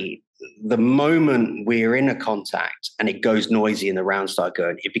actually, the moment we're in a contact and it goes noisy and the rounds start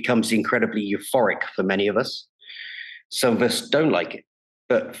going, it becomes incredibly euphoric for many of us. Some of us don't like it.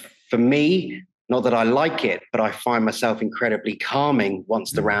 But for me, not that I like it, but I find myself incredibly calming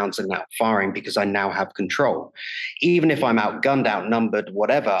once the rounds are now firing, because I now have control. Even if I'm outgunned, outnumbered,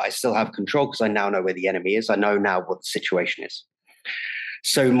 whatever, I still have control because I now know where the enemy is. I know now what the situation is.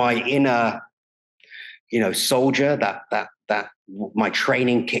 So my inner, soldier, that my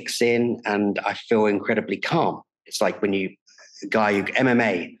training kicks in and I feel incredibly calm. It's like when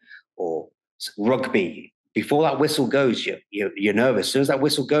MMA or rugby, before that whistle goes, you're nervous. As soon as that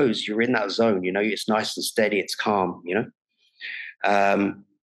whistle goes, you're in that zone. It's nice and steady. It's calm. And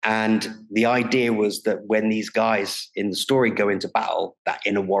the idea was that when these guys in the story go into battle, that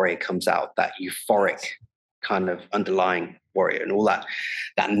inner warrior comes out, that euphoric kind of underlying warrior, and all that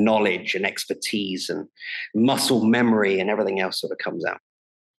knowledge and expertise and muscle memory and everything else sort of comes out.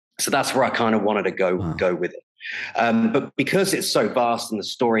 So that's where I kind of wanted to go with it. But because it's so vast and the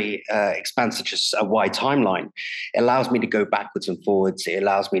story expands such a wide timeline, it allows me to go backwards and forwards. It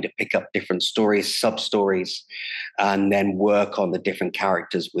allows me to pick up different stories, sub-stories, and then work on the different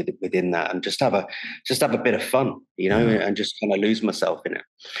characters within that, and just have a bit of fun, and just kind of lose myself in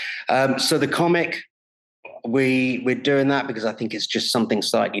it. So the comic, we're doing that because I think it's just something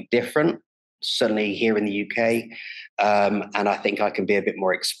slightly different, certainly here in the UK. And I think I can be a bit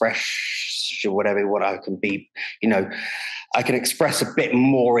more what I can be, I can express a bit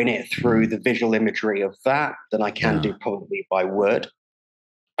more in it through the visual imagery of that than I can do probably by word.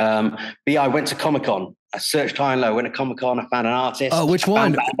 But yeah, I went to Comic-Con. I searched high and low, went to Comic-Con, I found an artist. Oh, which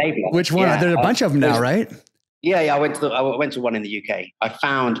one? Which one? Yeah, there's a bunch of them now, right? Yeah. I went to one in the UK. I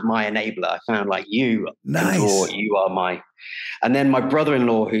found my enabler. I found like you nice. Can draw, you are my, and then my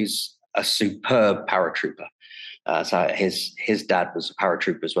brother-in-law, who's a superb paratrooper. So his dad was a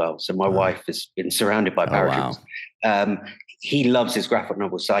paratrooper as well. So my wife has been surrounded by paratroopers. Wow. He loves his graphic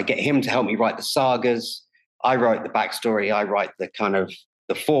novels. So I get him to help me write the sagas. I write the backstory. I write the kind of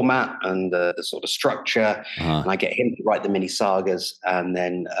the format and the sort of structure. And I get him to write the mini sagas. And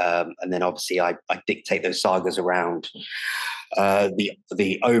then obviously I dictate those sagas around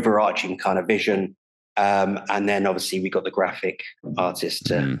the overarching kind of vision. And then obviously we got the graphic artist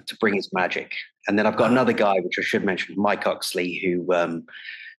to bring his magic. And then I've got another guy, which I should mention, Mike Oxley, who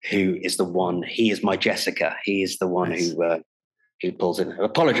is the one. He is my Jessica. He is the one he pulls in.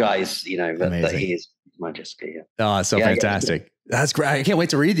 Apologize, that he is my Jessica. Yeah. Oh, so fantastic. That's great. I can't wait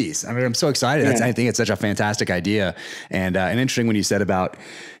to read these. I mean, I'm so excited. I think it's such a fantastic idea. And interesting when you said about,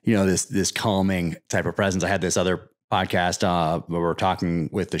 this calming type of presence. I had this other podcast where we're talking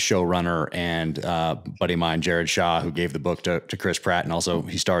with the showrunner and buddy of mine, Jared Shaw, who gave the book to Chris Pratt, and also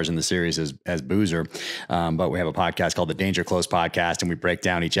he stars in the series as Boozer. But we have a podcast called the Danger Close Podcast, and we break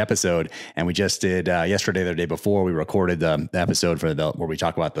down each episode. And we just did yesterday, the day before, we recorded the episode where we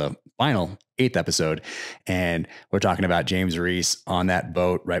talk about the final 8th episode, and we're talking about James Reese on that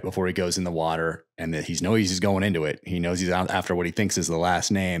boat right before he goes in the water, and that he knows he's going into it. He knows he's out after what he thinks is the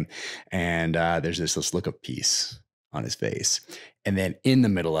last name, and there's this look of peace on his face. And then in the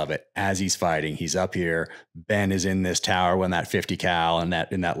middle of it, as he's fighting, he's up here. Ben is in this tower when that 50 cal and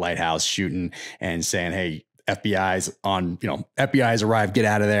in that lighthouse shooting and saying, "Hey, FBI's on, FBI's arrived, get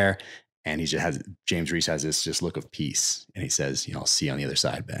out of there." And James Reese has this just look of peace. And he says, "I'll see you on the other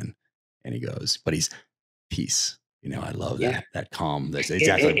side, Ben." And he goes, but he's peace. I love that calm. That's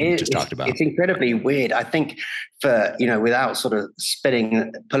exactly what we just talked about. It's incredibly weird. I think for, without sort of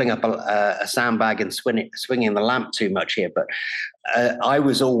pulling up a sandbag and swinging the lamp too much here, but I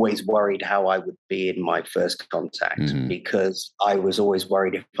was always worried how I would be in my first contact, because I was always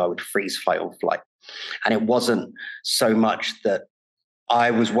worried if I would freeze, fight, or flight. And it wasn't so much that I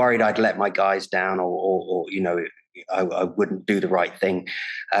was worried I'd let my guys down or I wouldn't do the right thing.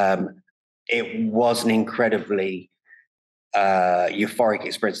 It was an incredibly euphoric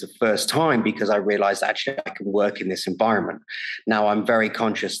experience the first time, because I realized actually I can work in this environment. Now I'm very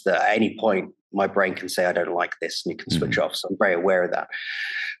conscious that at any point my brain can say I don't like this, and you can switch off. So I'm very aware of that.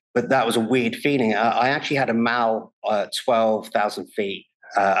 But that was a weird feeling. I actually had a MAL 12,000 feet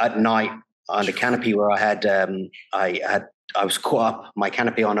at night under canopy, where I was caught up my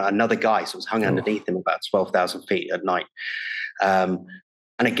canopy on another guy, so I was hung underneath him about 12,000 feet at night. And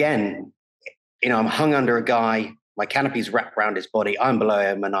again, I'm hung under a guy. My canopy's wrapped around his body. I'm below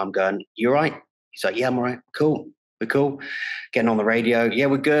him, and I'm going, "You all right?" He's like, "Yeah, I'm all right. Cool. We're cool." Getting on the radio. "Yeah,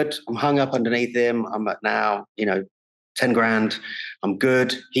 we're good. I'm hung up underneath him. I'm at now, 10 grand. I'm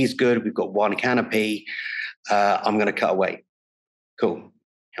good. He's good. We've got one canopy. I'm going to cut away." "Cool.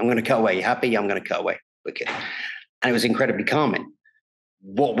 I'm going to cut away. You happy?" "I'm going to cut away." "Okay." And it was incredibly calming.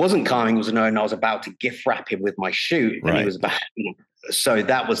 What wasn't calming was knowing I was about to gift wrap him with my chute, and he was about. So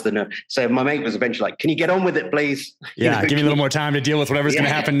that was so my mate was eventually like, "Can you get on with it, please?" Yeah, give me a little more time to deal with whatever's going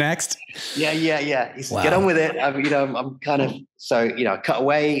to happen next. Yeah. He said, "Get on with it." I'm kind of cut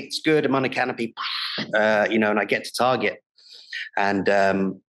away. It's good. I'm under canopy, and I get to target, and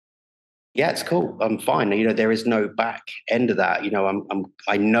it's cool. I'm fine. There is no back end of that.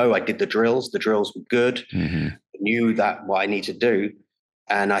 I know I did the drills. The drills were good. I knew that what I need to do,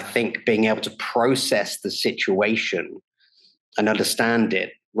 and I think being able to process the situation and understand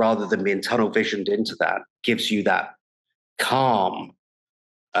it rather than being tunnel visioned into that gives you that calm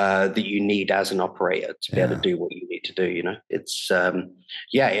that you need as an operator to be able to do what you need to do. It's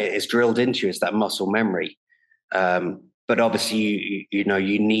it's drilled into you. It's that muscle memory. But obviously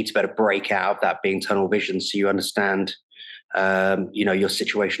you need to better break out of that being tunnel vision, so you understand your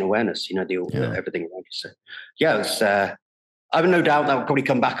situation awareness, everything around you. So it's I have no doubt that will probably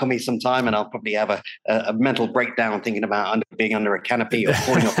come back on me sometime, and I'll probably have a mental breakdown thinking about being under a canopy or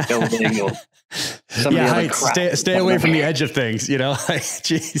falling off a building or some of the other crap. Stay away from the edge of things,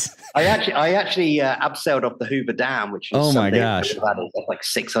 Jeez. I actually abseiled off the Hoover Dam, which is my gosh, like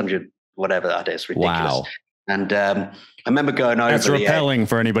 600 whatever that is. Ridiculous. Wow. And I remember going over. That's repelling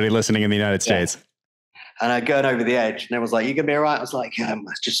for anybody listening in the United States. And I going over the edge, and everyone's like, "You gonna be all right?" I was like,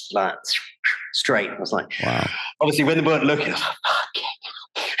 "It's just like straight." I was like, "Wow." Obviously, when they weren't looking, I was like, "Fuck."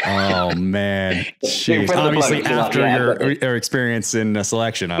 Oh man! Jeez. Obviously, after your experience in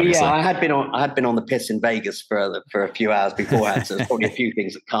selection, obviously. Yeah, I had been on the piss in Vegas for a few hours beforehand, so there's probably a few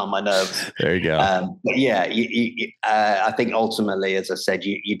things that calm my nerves. There you go. But yeah, I think ultimately, as I said,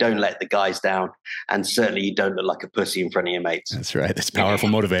 you don't let the guys down, and certainly you don't look like a pussy in front of your mates. That's right. That's powerful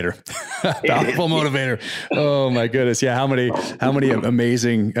motivator. Powerful motivator. Oh my goodness! Yeah, how many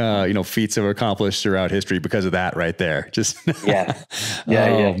amazing feats have accomplished throughout history because of that right there? Just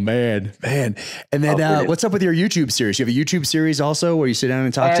Oh man. And then what's up with your YouTube series? You have a YouTube series also where you sit down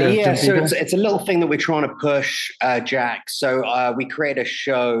and talk to people? So it's a little thing that we're trying to push, Jack. So we created a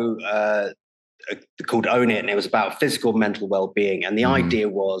show called Own It, and it was about physical and mental well-being. And the idea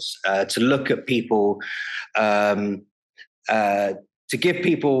was to look at people, to give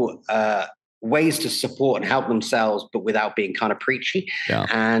people ways to support and help themselves, but without being kind of preachy. Yeah.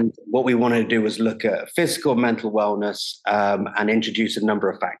 And what we wanted to do was look at physical, mental wellness, and introduce a number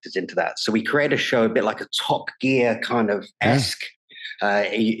of factors into that. So we create a show a bit like a Top Gear kind of esque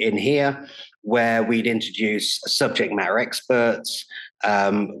in here, where we'd introduce subject matter experts.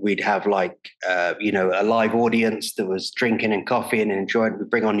 We'd have like, a live audience that was drinking and coffee and enjoying. We'd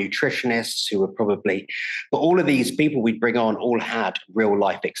bring on nutritionists who were probably, but all of these people we'd bring on all had real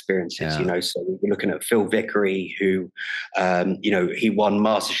life experiences, so we were looking at Phil Vickery, who, he won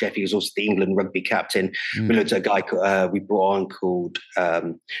MasterChef. He was also the England rugby captain. We looked at a guy we brought on called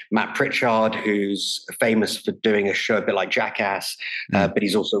Matt Pritchard, who's famous for doing a show a bit like Jackass, but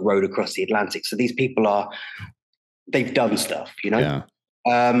he's also rowed across the Atlantic. So these people they've done stuff, Yeah.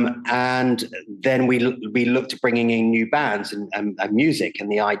 And then we looked at bringing in new bands and music.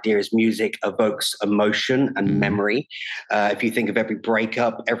 And the idea is music evokes emotion and memory. If you think of every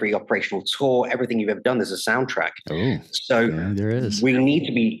breakup, every operational tour, everything you've ever done, there's a soundtrack. Oh, so there is. We need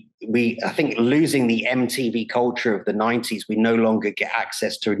to be, I think losing the MTV culture of the 90s, we no longer get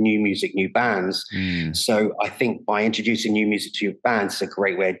access to new music, new bands. So I think by introducing new music to your bands, it's a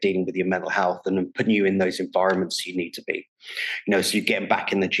great way of dealing with your mental health and putting you in those environments you need to be. So you're getting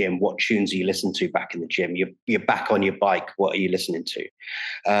back in the gym. What tunes are you listening to back in the gym? You're back on your bike. What are you listening to?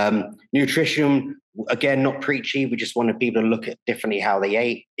 Nutrition, again, not preachy. We just wanted people to look at differently how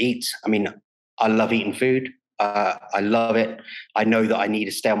they eat. I mean, I love eating food. I love it. I know that I need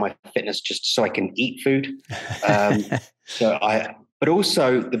to stay on my fitness just so I can eat food. But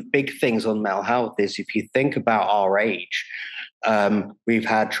also the big things on mental health is if you think about our age, we've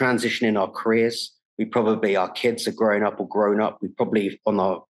had transition in our careers. Our kids are growing up or grown up. We probably on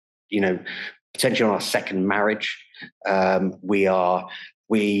our, potentially on our second marriage. We are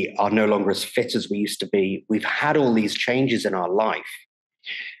no longer as fit as we used to be. We've had all these changes in our life.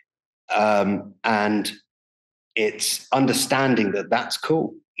 And it's understanding that that's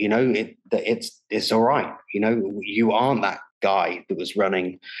cool. It's all right. You aren't that guy that was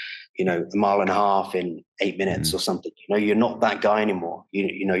running, a mile and a half in 8 minutes or something. You're not that guy anymore.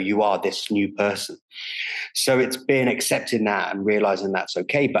 You are this new person. So it's been accepting that and realizing that's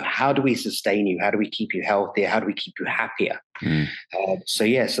okay. But how do we sustain you? How do we keep you healthier? How do we keep you happier? So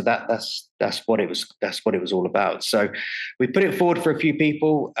that's what it was. That's what it was all about. So we put it forward for a few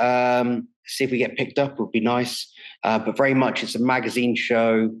people. See if we get picked up would be nice. But very much it's a magazine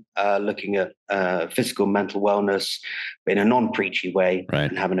show looking at physical, mental wellness in a non-preachy way,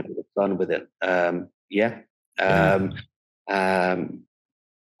 and having a bit of fun with it.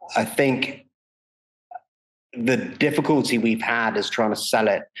 I think the difficulty we've had is trying to sell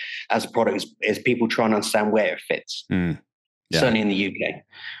it as a product is people trying to understand where it fits. Certainly in the UK.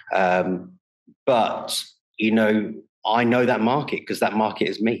 But, I know that market because that market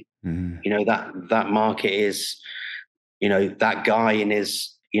is me. That market is, that guy in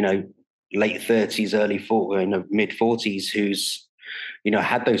his, late 30s, early 40s, mid 40s, who's,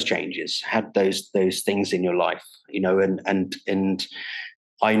 had those changes, had those things in your life, and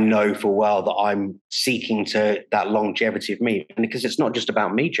I know for a while that I'm seeking to that longevity of me, and because it's not just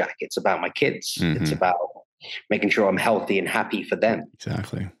about me, Jack, it's about my kids. It's about making sure I'm healthy and happy for them.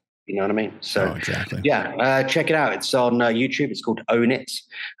 Exactly. You know what I mean? So exactly. Check it out. It's on YouTube. It's called Own It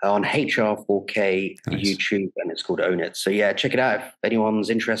on HR4K YouTube, and it's called Own It. So check it out. If anyone's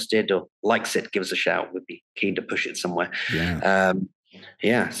interested or likes it, give us a shout. We'd be keen to push it somewhere.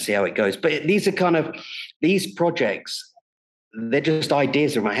 See how it goes. But these are these projects, they're just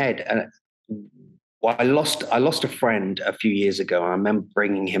ideas in my head. And I lost a friend a few years ago. I remember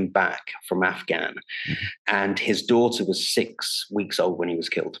bringing him back from Afghan, and his daughter was 6 weeks old when he was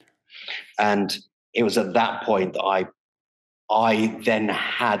killed. And it was at that point that I then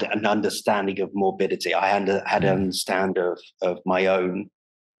had an understanding of morbidity. I had an understanding of my own,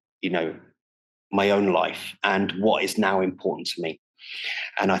 my own life and what is now important to me.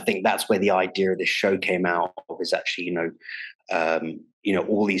 And I think that's where the idea of this show came out of, is actually,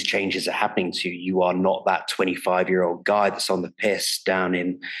 all these changes are happening to you. You are not that 25-year-old guy that's on the piss down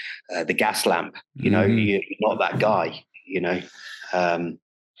in the gas lamp. You're not that guy,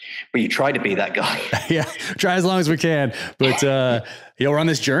 but you try to be that guy. Try as long as we can. But we're on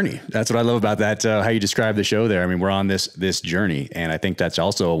this journey. That's what I love about that. How you describe the show there. I mean, we're on this journey, and I think that's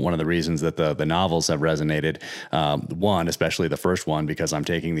also one of the reasons that the novels have resonated. One, especially the first one, because I'm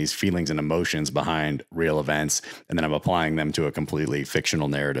taking these feelings and emotions behind real events, and then I'm applying them to a completely fictional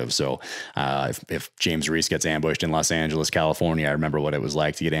narrative. So if James Reese gets ambushed in Los Angeles, California, I remember what it was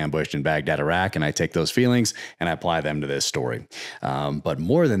like to get ambushed in Baghdad, Iraq, and I take those feelings and I apply them to this story. But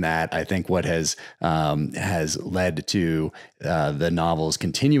more than that, I think what has led to the novel novel is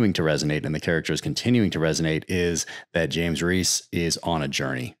continuing to resonate and the character is continuing to resonate is that James Reese is on a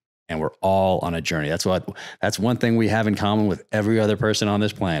journey. And we're all on a journey. That's one thing we have in common with every other person on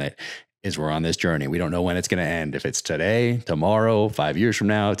this planet is we're on this journey. We don't know when it's going to end. If it's today, tomorrow, 5 years from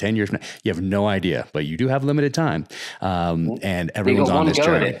now, 10 years from now, you have no idea, but you do have limited time. And everyone's on this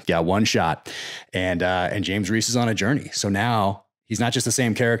journey. Yeah, one shot. And James Reese is on a journey. So now he's not just the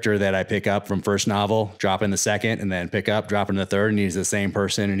same character that I pick up from first novel, drop in the second, and then pick up, drop in the third, and he's the same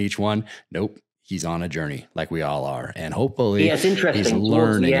person in each one. Nope. He's on a journey like we all are. And hopefully it's interesting. He's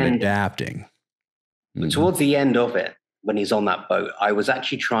learning and adapting. Towards the end of it, when he's on that boat, I was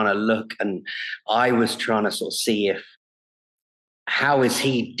actually trying to look and I was trying to sort of see how is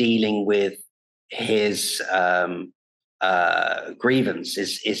he dealing with his grievance?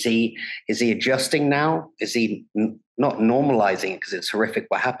 Is he adjusting now? Is he not normalizing it because it's horrific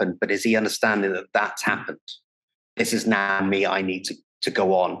what happened, but is he understanding that that's happened? This is now me. I need to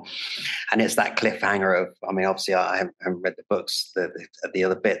go on. And it's that cliffhanger of, I mean, obviously I haven't read the books, the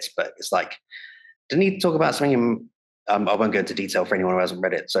other bits, but it's like, didn't he talk about something? I won't go into detail for anyone who hasn't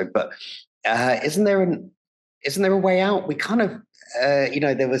read it. So, but isn't there a way out? We kind of,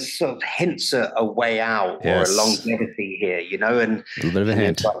 there was sort of hints at a way out or a longevity here, and a little bit of a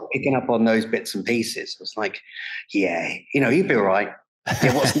hint. Like picking up on those bits and pieces. It was like, yeah, he'd be all right.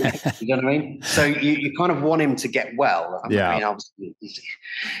 Yeah, what's next? You know what I mean? So you kind of want him to get well. I mean, obviously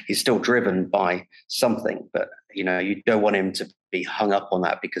he's still driven by something, but you don't want him to be hung up on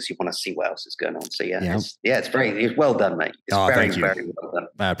that because you want to see what else is going on. So it's well done, mate. It's very well done.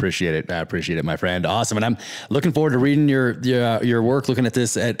 I appreciate it, my friend. Awesome. And I'm looking forward to reading your work, looking at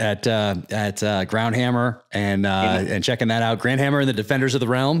this at Groundhammer and checking that out. Groundhammer and the Defenders of the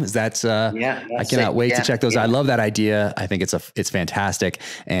Realm. That's I cannot wait to check those out. I love that idea. I think it's fantastic,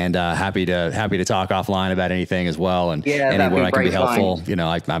 and happy to talk offline about anything as well. And anywhere I can be helpful,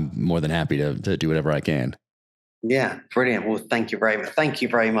 I'm more than happy to do whatever I can. Yeah, brilliant. Well, thank you very much. Thank you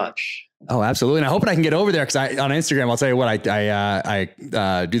very much. Oh, absolutely. And I hope I can get over there because on Instagram, I'll tell you what, I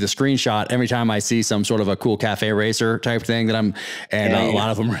do the screenshot every time I see some sort of a cool cafe racer type thing a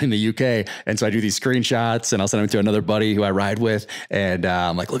lot of them are in the UK. And so I do these screenshots and I'll send them to another buddy who I ride with. And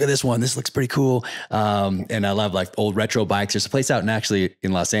I'm like, look at this one. This looks pretty cool. And I love like old retro bikes. There's a place out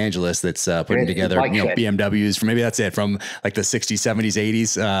in Los Angeles that's putting together, BMWs from like the 60s,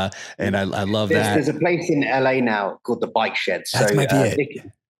 70s, 80s. And I love that. There's a place in LA now called the Bike Shed. So that might be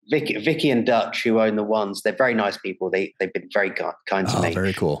it. Vicky and Dutch, who own the ones, they're very nice people. They've been very kind to me.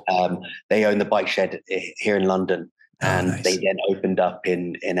 Very cool. They own the Bike Shed here in London. And they then opened up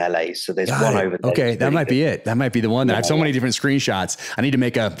in LA. So there's one over there. Okay, that might be it. That might be the one. I have so many different screenshots. I need to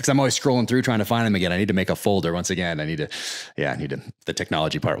make because I'm always scrolling through trying to find them again. I need to make a folder once again. I need to the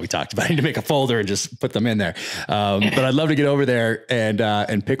technology part we talked about. I need to make a folder and just put them in there. But I'd love to get over there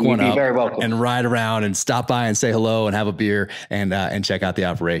and pick one up and ride around and stop by and say hello and have a beer and check out the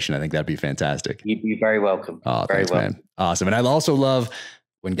operation. I think that'd be fantastic. You'd be very welcome. Oh, thanks, man. Awesome. And I also love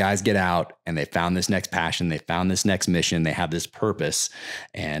when guys get out and they found this next passion, they found this next mission, they have this purpose.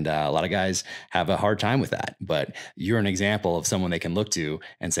 And a lot of guys have a hard time with that. But you're an example of someone they can look to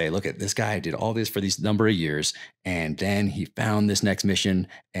and say, look at this guy did all this for these number of years. And then he found this next mission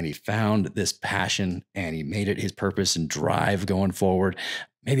and he found this passion and he made it his purpose and drive going forward.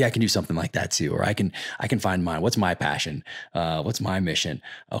 Maybe I can do something like that too, or I can find mine. What's my passion? What's my mission?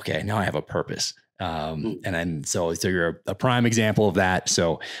 Okay, now I have a purpose. And then, so you're a prime example of that.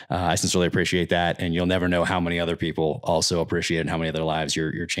 So I sincerely appreciate that. And you'll never know how many other people also appreciate it and how many other lives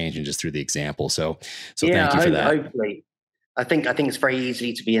you're changing just through the example. So thank you for that. Hopefully. I think it's very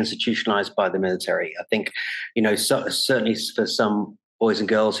easy to be institutionalized by the military. I think, certainly for some boys and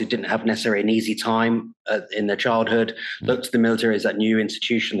girls who didn't have necessarily an easy time in their childhood, look to the military as that new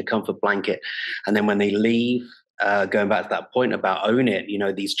institution, the comfort blanket. And then when they leave, going back to that point about own it,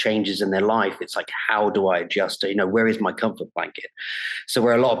 these changes in their life, it's like, how do I adjust? Where is my comfort blanket? So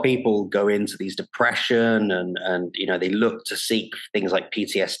where a lot of people go into these depression and they look to seek things like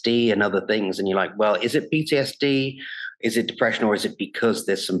PTSD and other things. And you're like, well, is it PTSD? Is it depression? Or is it because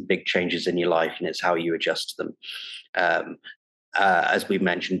there's some big changes in your life and it's how you adjust to them? As we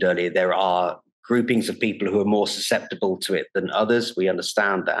mentioned earlier, there are groupings of people who are more susceptible to it than others. We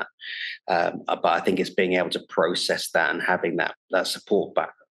understand that. But I think it's being able to process that and having that support back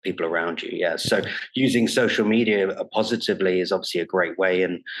people around you. Yeah. So using social media positively is obviously a great way,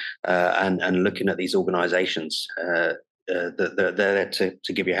 and looking at these organizations they're there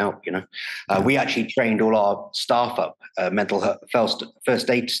to give you help. We actually trained all our staff up, mental health, first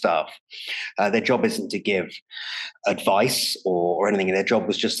aid staff. Their job isn't to give advice or anything. Their job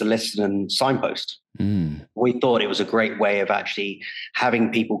was just to listen and signpost. We thought it was a great way of actually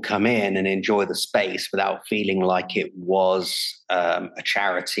having people come in and enjoy the space without feeling like it was a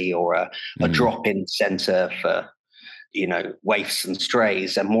charity or a drop-in center for waifs and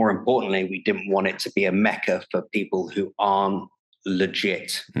strays. And more importantly, we didn't want it to be a mecca for people who aren't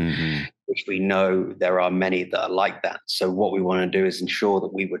legit, which we know there are many that are like that. So what we want to do is ensure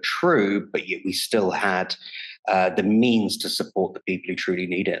that we were true, but yet we still had the means to support the people who truly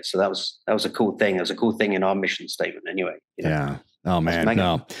need it. So that was a cool thing. It was a cool thing in our mission statement anyway. Yeah. Oh man,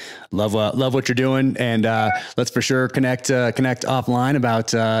 no, love what you're doing, and let's for sure connect offline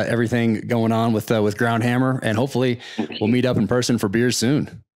about everything going on with Ground Hammer, and hopefully we'll meet up in person for beers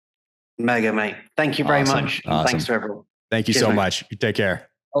soon. Mega, mate. Thank you very much. Awesome. Thanks to everyone. Thank you so much. You take care.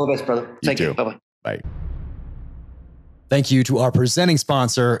 All the best, brother. Take care. Bye-bye. Bye. Thank you to our presenting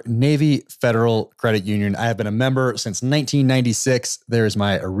sponsor, Navy Federal Credit Union. I have been a member since 1996. There's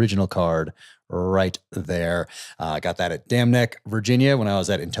my original card right there. I got that at Dam Neck, Virginia, when I was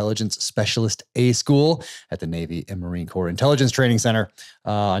at Intelligence Specialist A School at the Navy and Marine Corps Intelligence Training Center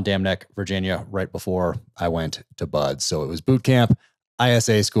on Dam Neck, Virginia, right before I went to BUD/S. So it was boot camp,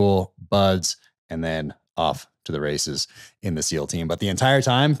 ISA school, BUD/S, and then off to the races in the SEAL team. But the entire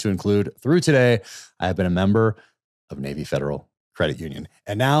time, to include through today, I have been a member of Navy Federal Credit Union.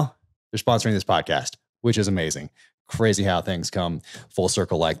 And now they're sponsoring this podcast, which is amazing. Crazy how things come full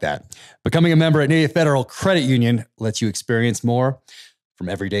circle like that. Becoming a member at Navy Federal Credit Union lets you experience more. From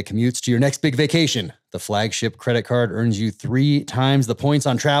everyday commutes to your next big vacation, the flagship credit card earns you 3 times the points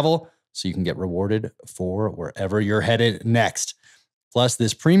on travel, so you can get rewarded for wherever you're headed next. Plus,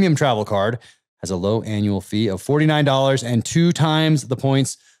 this premium travel card has a low annual fee of $49 and 2 times the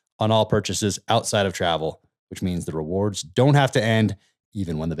points on all purchases outside of travel, which means the rewards don't have to end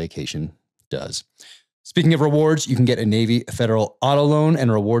even when the vacation does. Speaking of rewards, you can get a Navy Federal auto loan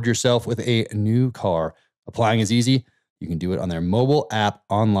and reward yourself with a new car. Applying is easy. You can do it on their mobile app,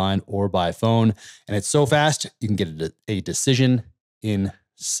 online, or by phone. And it's so fast, you can get a decision in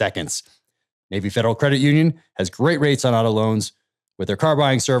seconds. Navy Federal Credit Union has great rates on auto loans. With their car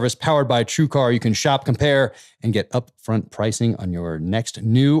buying service powered by TrueCar, you can shop, compare, and get upfront pricing on your next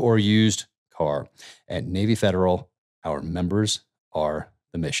new or used car. At Navy Federal, our members are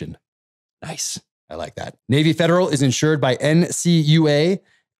the mission. Nice. I like that. Navy Federal is insured by NCUA,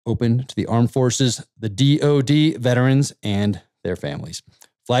 open to the armed forces, the DoD, veterans, and their families.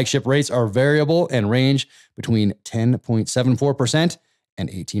 Flagship rates are variable and range between 10.74% and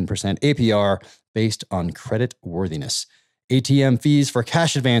 18% APR based on credit worthiness. ATM fees for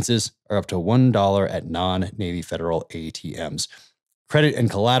cash advances are up to $1 at non-Navy Federal ATMs. Credit and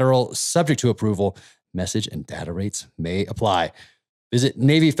collateral subject to approval. Message and data rates may apply. Visit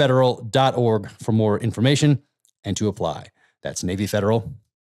NavyFederal.org for more information and to apply. That's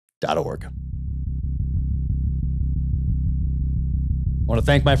NavyFederal.org. I want to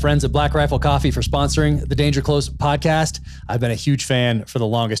thank my friends at Black Rifle Coffee for sponsoring the Danger Close podcast. I've been a huge fan for the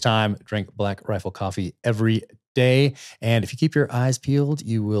longest time. Drink Black Rifle Coffee every day. And if you keep your eyes peeled,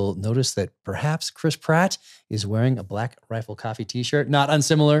 you will notice that perhaps Chris Pratt is wearing a Black Rifle Coffee t-shirt, not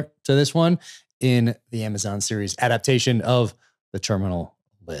unsimilar to this one, in the Amazon series adaptation of The Terminal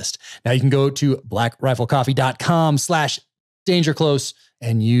List. Now you can go to blackriflecoffee.com/dangerclose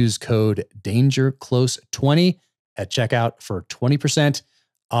and use code DangerClose20 at checkout for 20%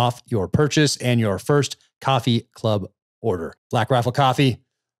 off your purchase and your first coffee club order. Black Rifle Coffee,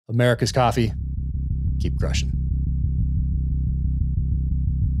 America's coffee. Keep crushing.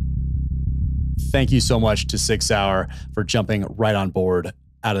 Thank you so much to SIG Sauer for jumping right on board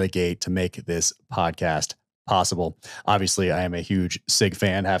out of the gate to make this podcast possible. Obviously, I am a huge SIG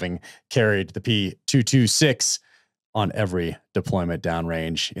fan, having carried the P226 on every deployment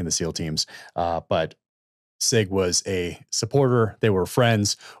downrange in the SEAL teams. But SIG was a supporter. They were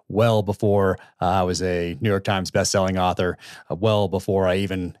friends well before I was a New York Times bestselling author, well before I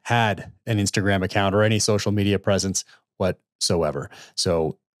even had an Instagram account or any social media presence whatsoever.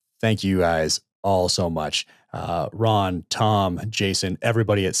 So thank you guys all so much. Ron, Tom, Jason,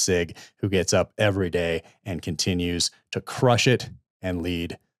 everybody at SIG who gets up every day and continues to crush it and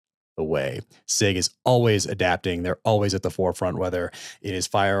lead the way. SIG is always adapting. They're always at the forefront, whether it is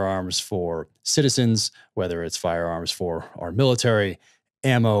firearms for citizens, whether it's firearms for our military,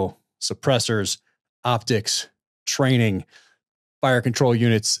 ammo, suppressors, optics, training, fire control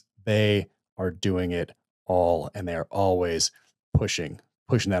units. They are doing it all, and they are always pushing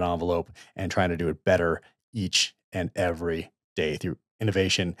that envelope and trying to do it better each and every day through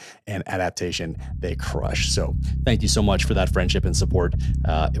innovation and adaptation. They crush. So thank you so much for that friendship and support.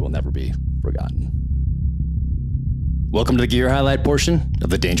 It will never be forgotten. Welcome to the gear highlight portion of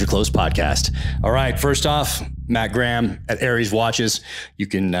the Danger Close podcast. All right, first off, Matt Graham at Aries Watches. You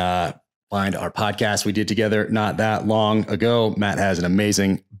can find our podcast we did together not that long ago. Matt has an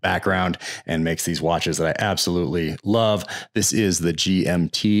amazing background and makes these watches that I absolutely love. This is the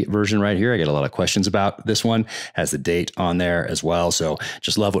GMT version right here. I get a lot of questions about this one. Has the date on there as well. So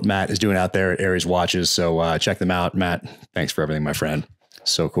just love what Matt is doing out there at Aries Watches. So check them out. Matt, thanks for everything, my friend.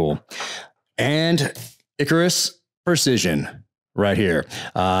 So cool. And Icarus Precision right here.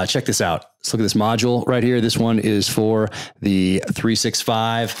 Check this out. Let's look at this module right here. This one is for the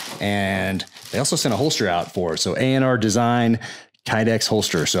 365, and they also sent a holster out for it. So A&R Design Kydex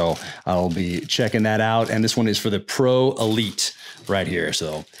holster. So I'll be checking that out. And this one is for the Pro Elite right here.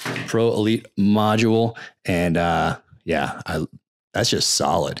 So Pro Elite module. And that's just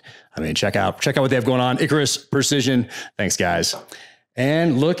solid. I mean, check out what they have going on. Icarus Precision. Thanks, guys.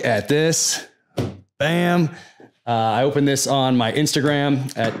 And look at this. Bam. I opened this on my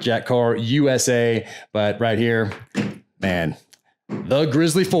Instagram at Jack Carr USA, but right here, man, the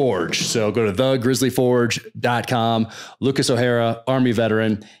Grizzly Forge. So go to thegrizzlyforge.com. Lucas O'Hara, Army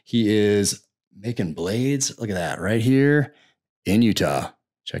veteran. He is making blades. Look at that right here in Utah.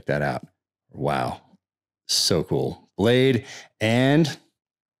 Check that out. Wow. So cool. Blade and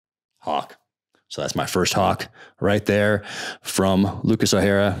hawk. So that's my first hawk right there from Lucas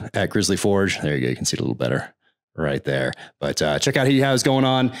O'Hara at Grizzly Forge. There you go. You can see it a little better right there. But check out what he has going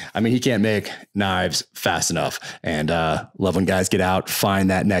on. I mean, he can't make knives fast enough. And love when guys get out, find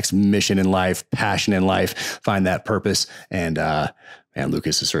that next mission in life, passion in life, find that purpose. And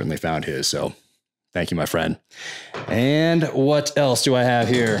Lucas has certainly found his. So thank you, my friend. And what else do I have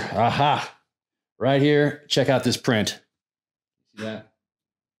here? Aha. Right here. Check out this print. See that?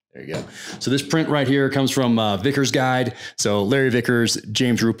 There you go. So this print right here comes from Vickers Guide. So Larry Vickers,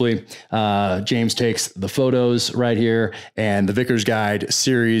 James Rupley. James takes the photos right here, and the Vickers Guide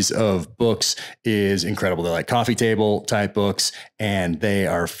series of books is incredible. They're like coffee table type books, and they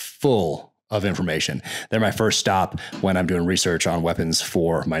are full of information. They're my first stop when I'm doing research on weapons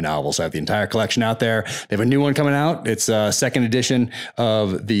for my novels. I have the entire collection out there. They have a new one coming out. It's a second edition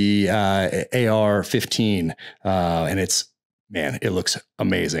of the AR-15, and man, it looks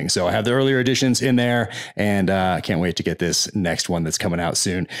amazing. So I have the earlier editions in there, and I can't wait to get this next one that's coming out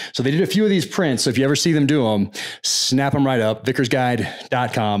soon. So they did a few of these prints. So if you ever see them do them, snap them right up,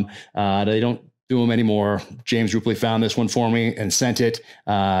 vickersguide.com. They don't do them anymore. James Rupley found this one for me and sent it,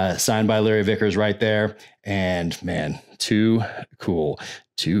 signed by Larry Vickers right there. And man, too cool.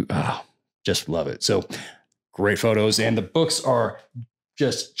 Just love it. So great photos. And the books are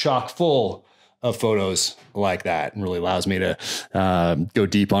just chock full of photos like that, and really allows me to go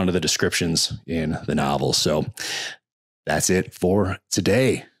deep onto the descriptions in the novel. So that's it for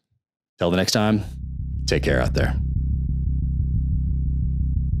today. Till the next time, take care out there.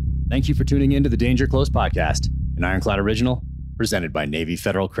 Thank you for tuning in to the Danger Close podcast, an Ironclad original presented by Navy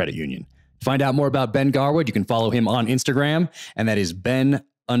Federal Credit Union. To find out more about Ben Garwood, you can follow him on Instagram, and that is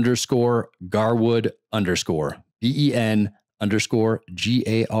Ben_Garwood_,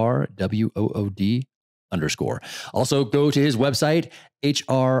 BEN_GARWOOD_. Also go to his website,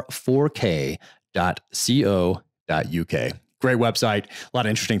 hr4k.co.uk. Great website. A lot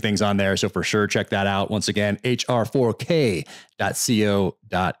of interesting things on there. So for sure, check that out. Once again,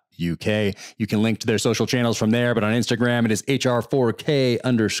 hr4k.co.uk. You can link to their social channels from there, but on Instagram, it is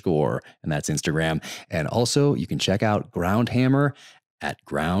hr4k_, and that's Instagram. And also you can check out Groundhammer at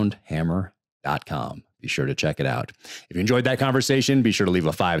groundhammer.com. Be sure to check it out. If you enjoyed that conversation, be sure to leave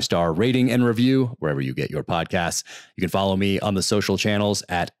a 5-star rating and review wherever you get your podcasts. You can follow me on the social channels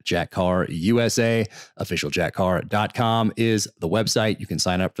at Jack Carr USA. Officialjackcarr.com is the website. You can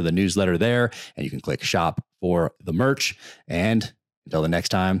sign up for the newsletter there, and you can click shop for the merch. And until the next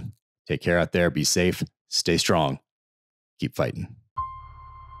time, take care out there. Be safe. Stay strong. Keep fighting.